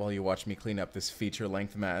chat a bit while you watch me clean up this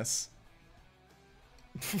feature-length mess.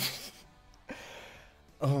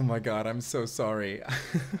 Oh my god, I'm so sorry.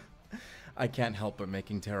 I can't help but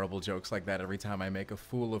making terrible jokes like that every time I make a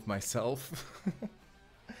fool of myself.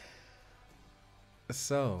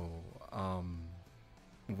 So,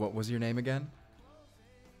 what was your name again?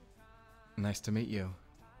 Nice to meet you.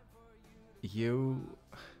 You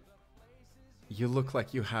look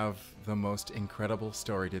like you have the most incredible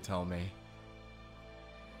story to tell me.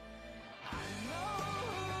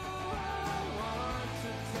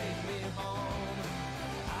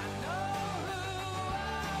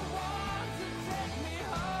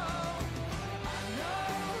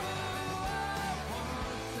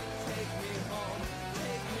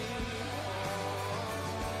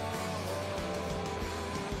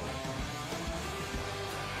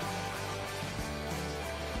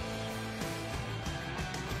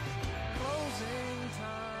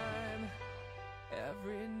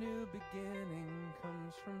 Every new beginning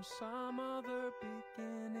comes from some other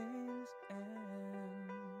beginning.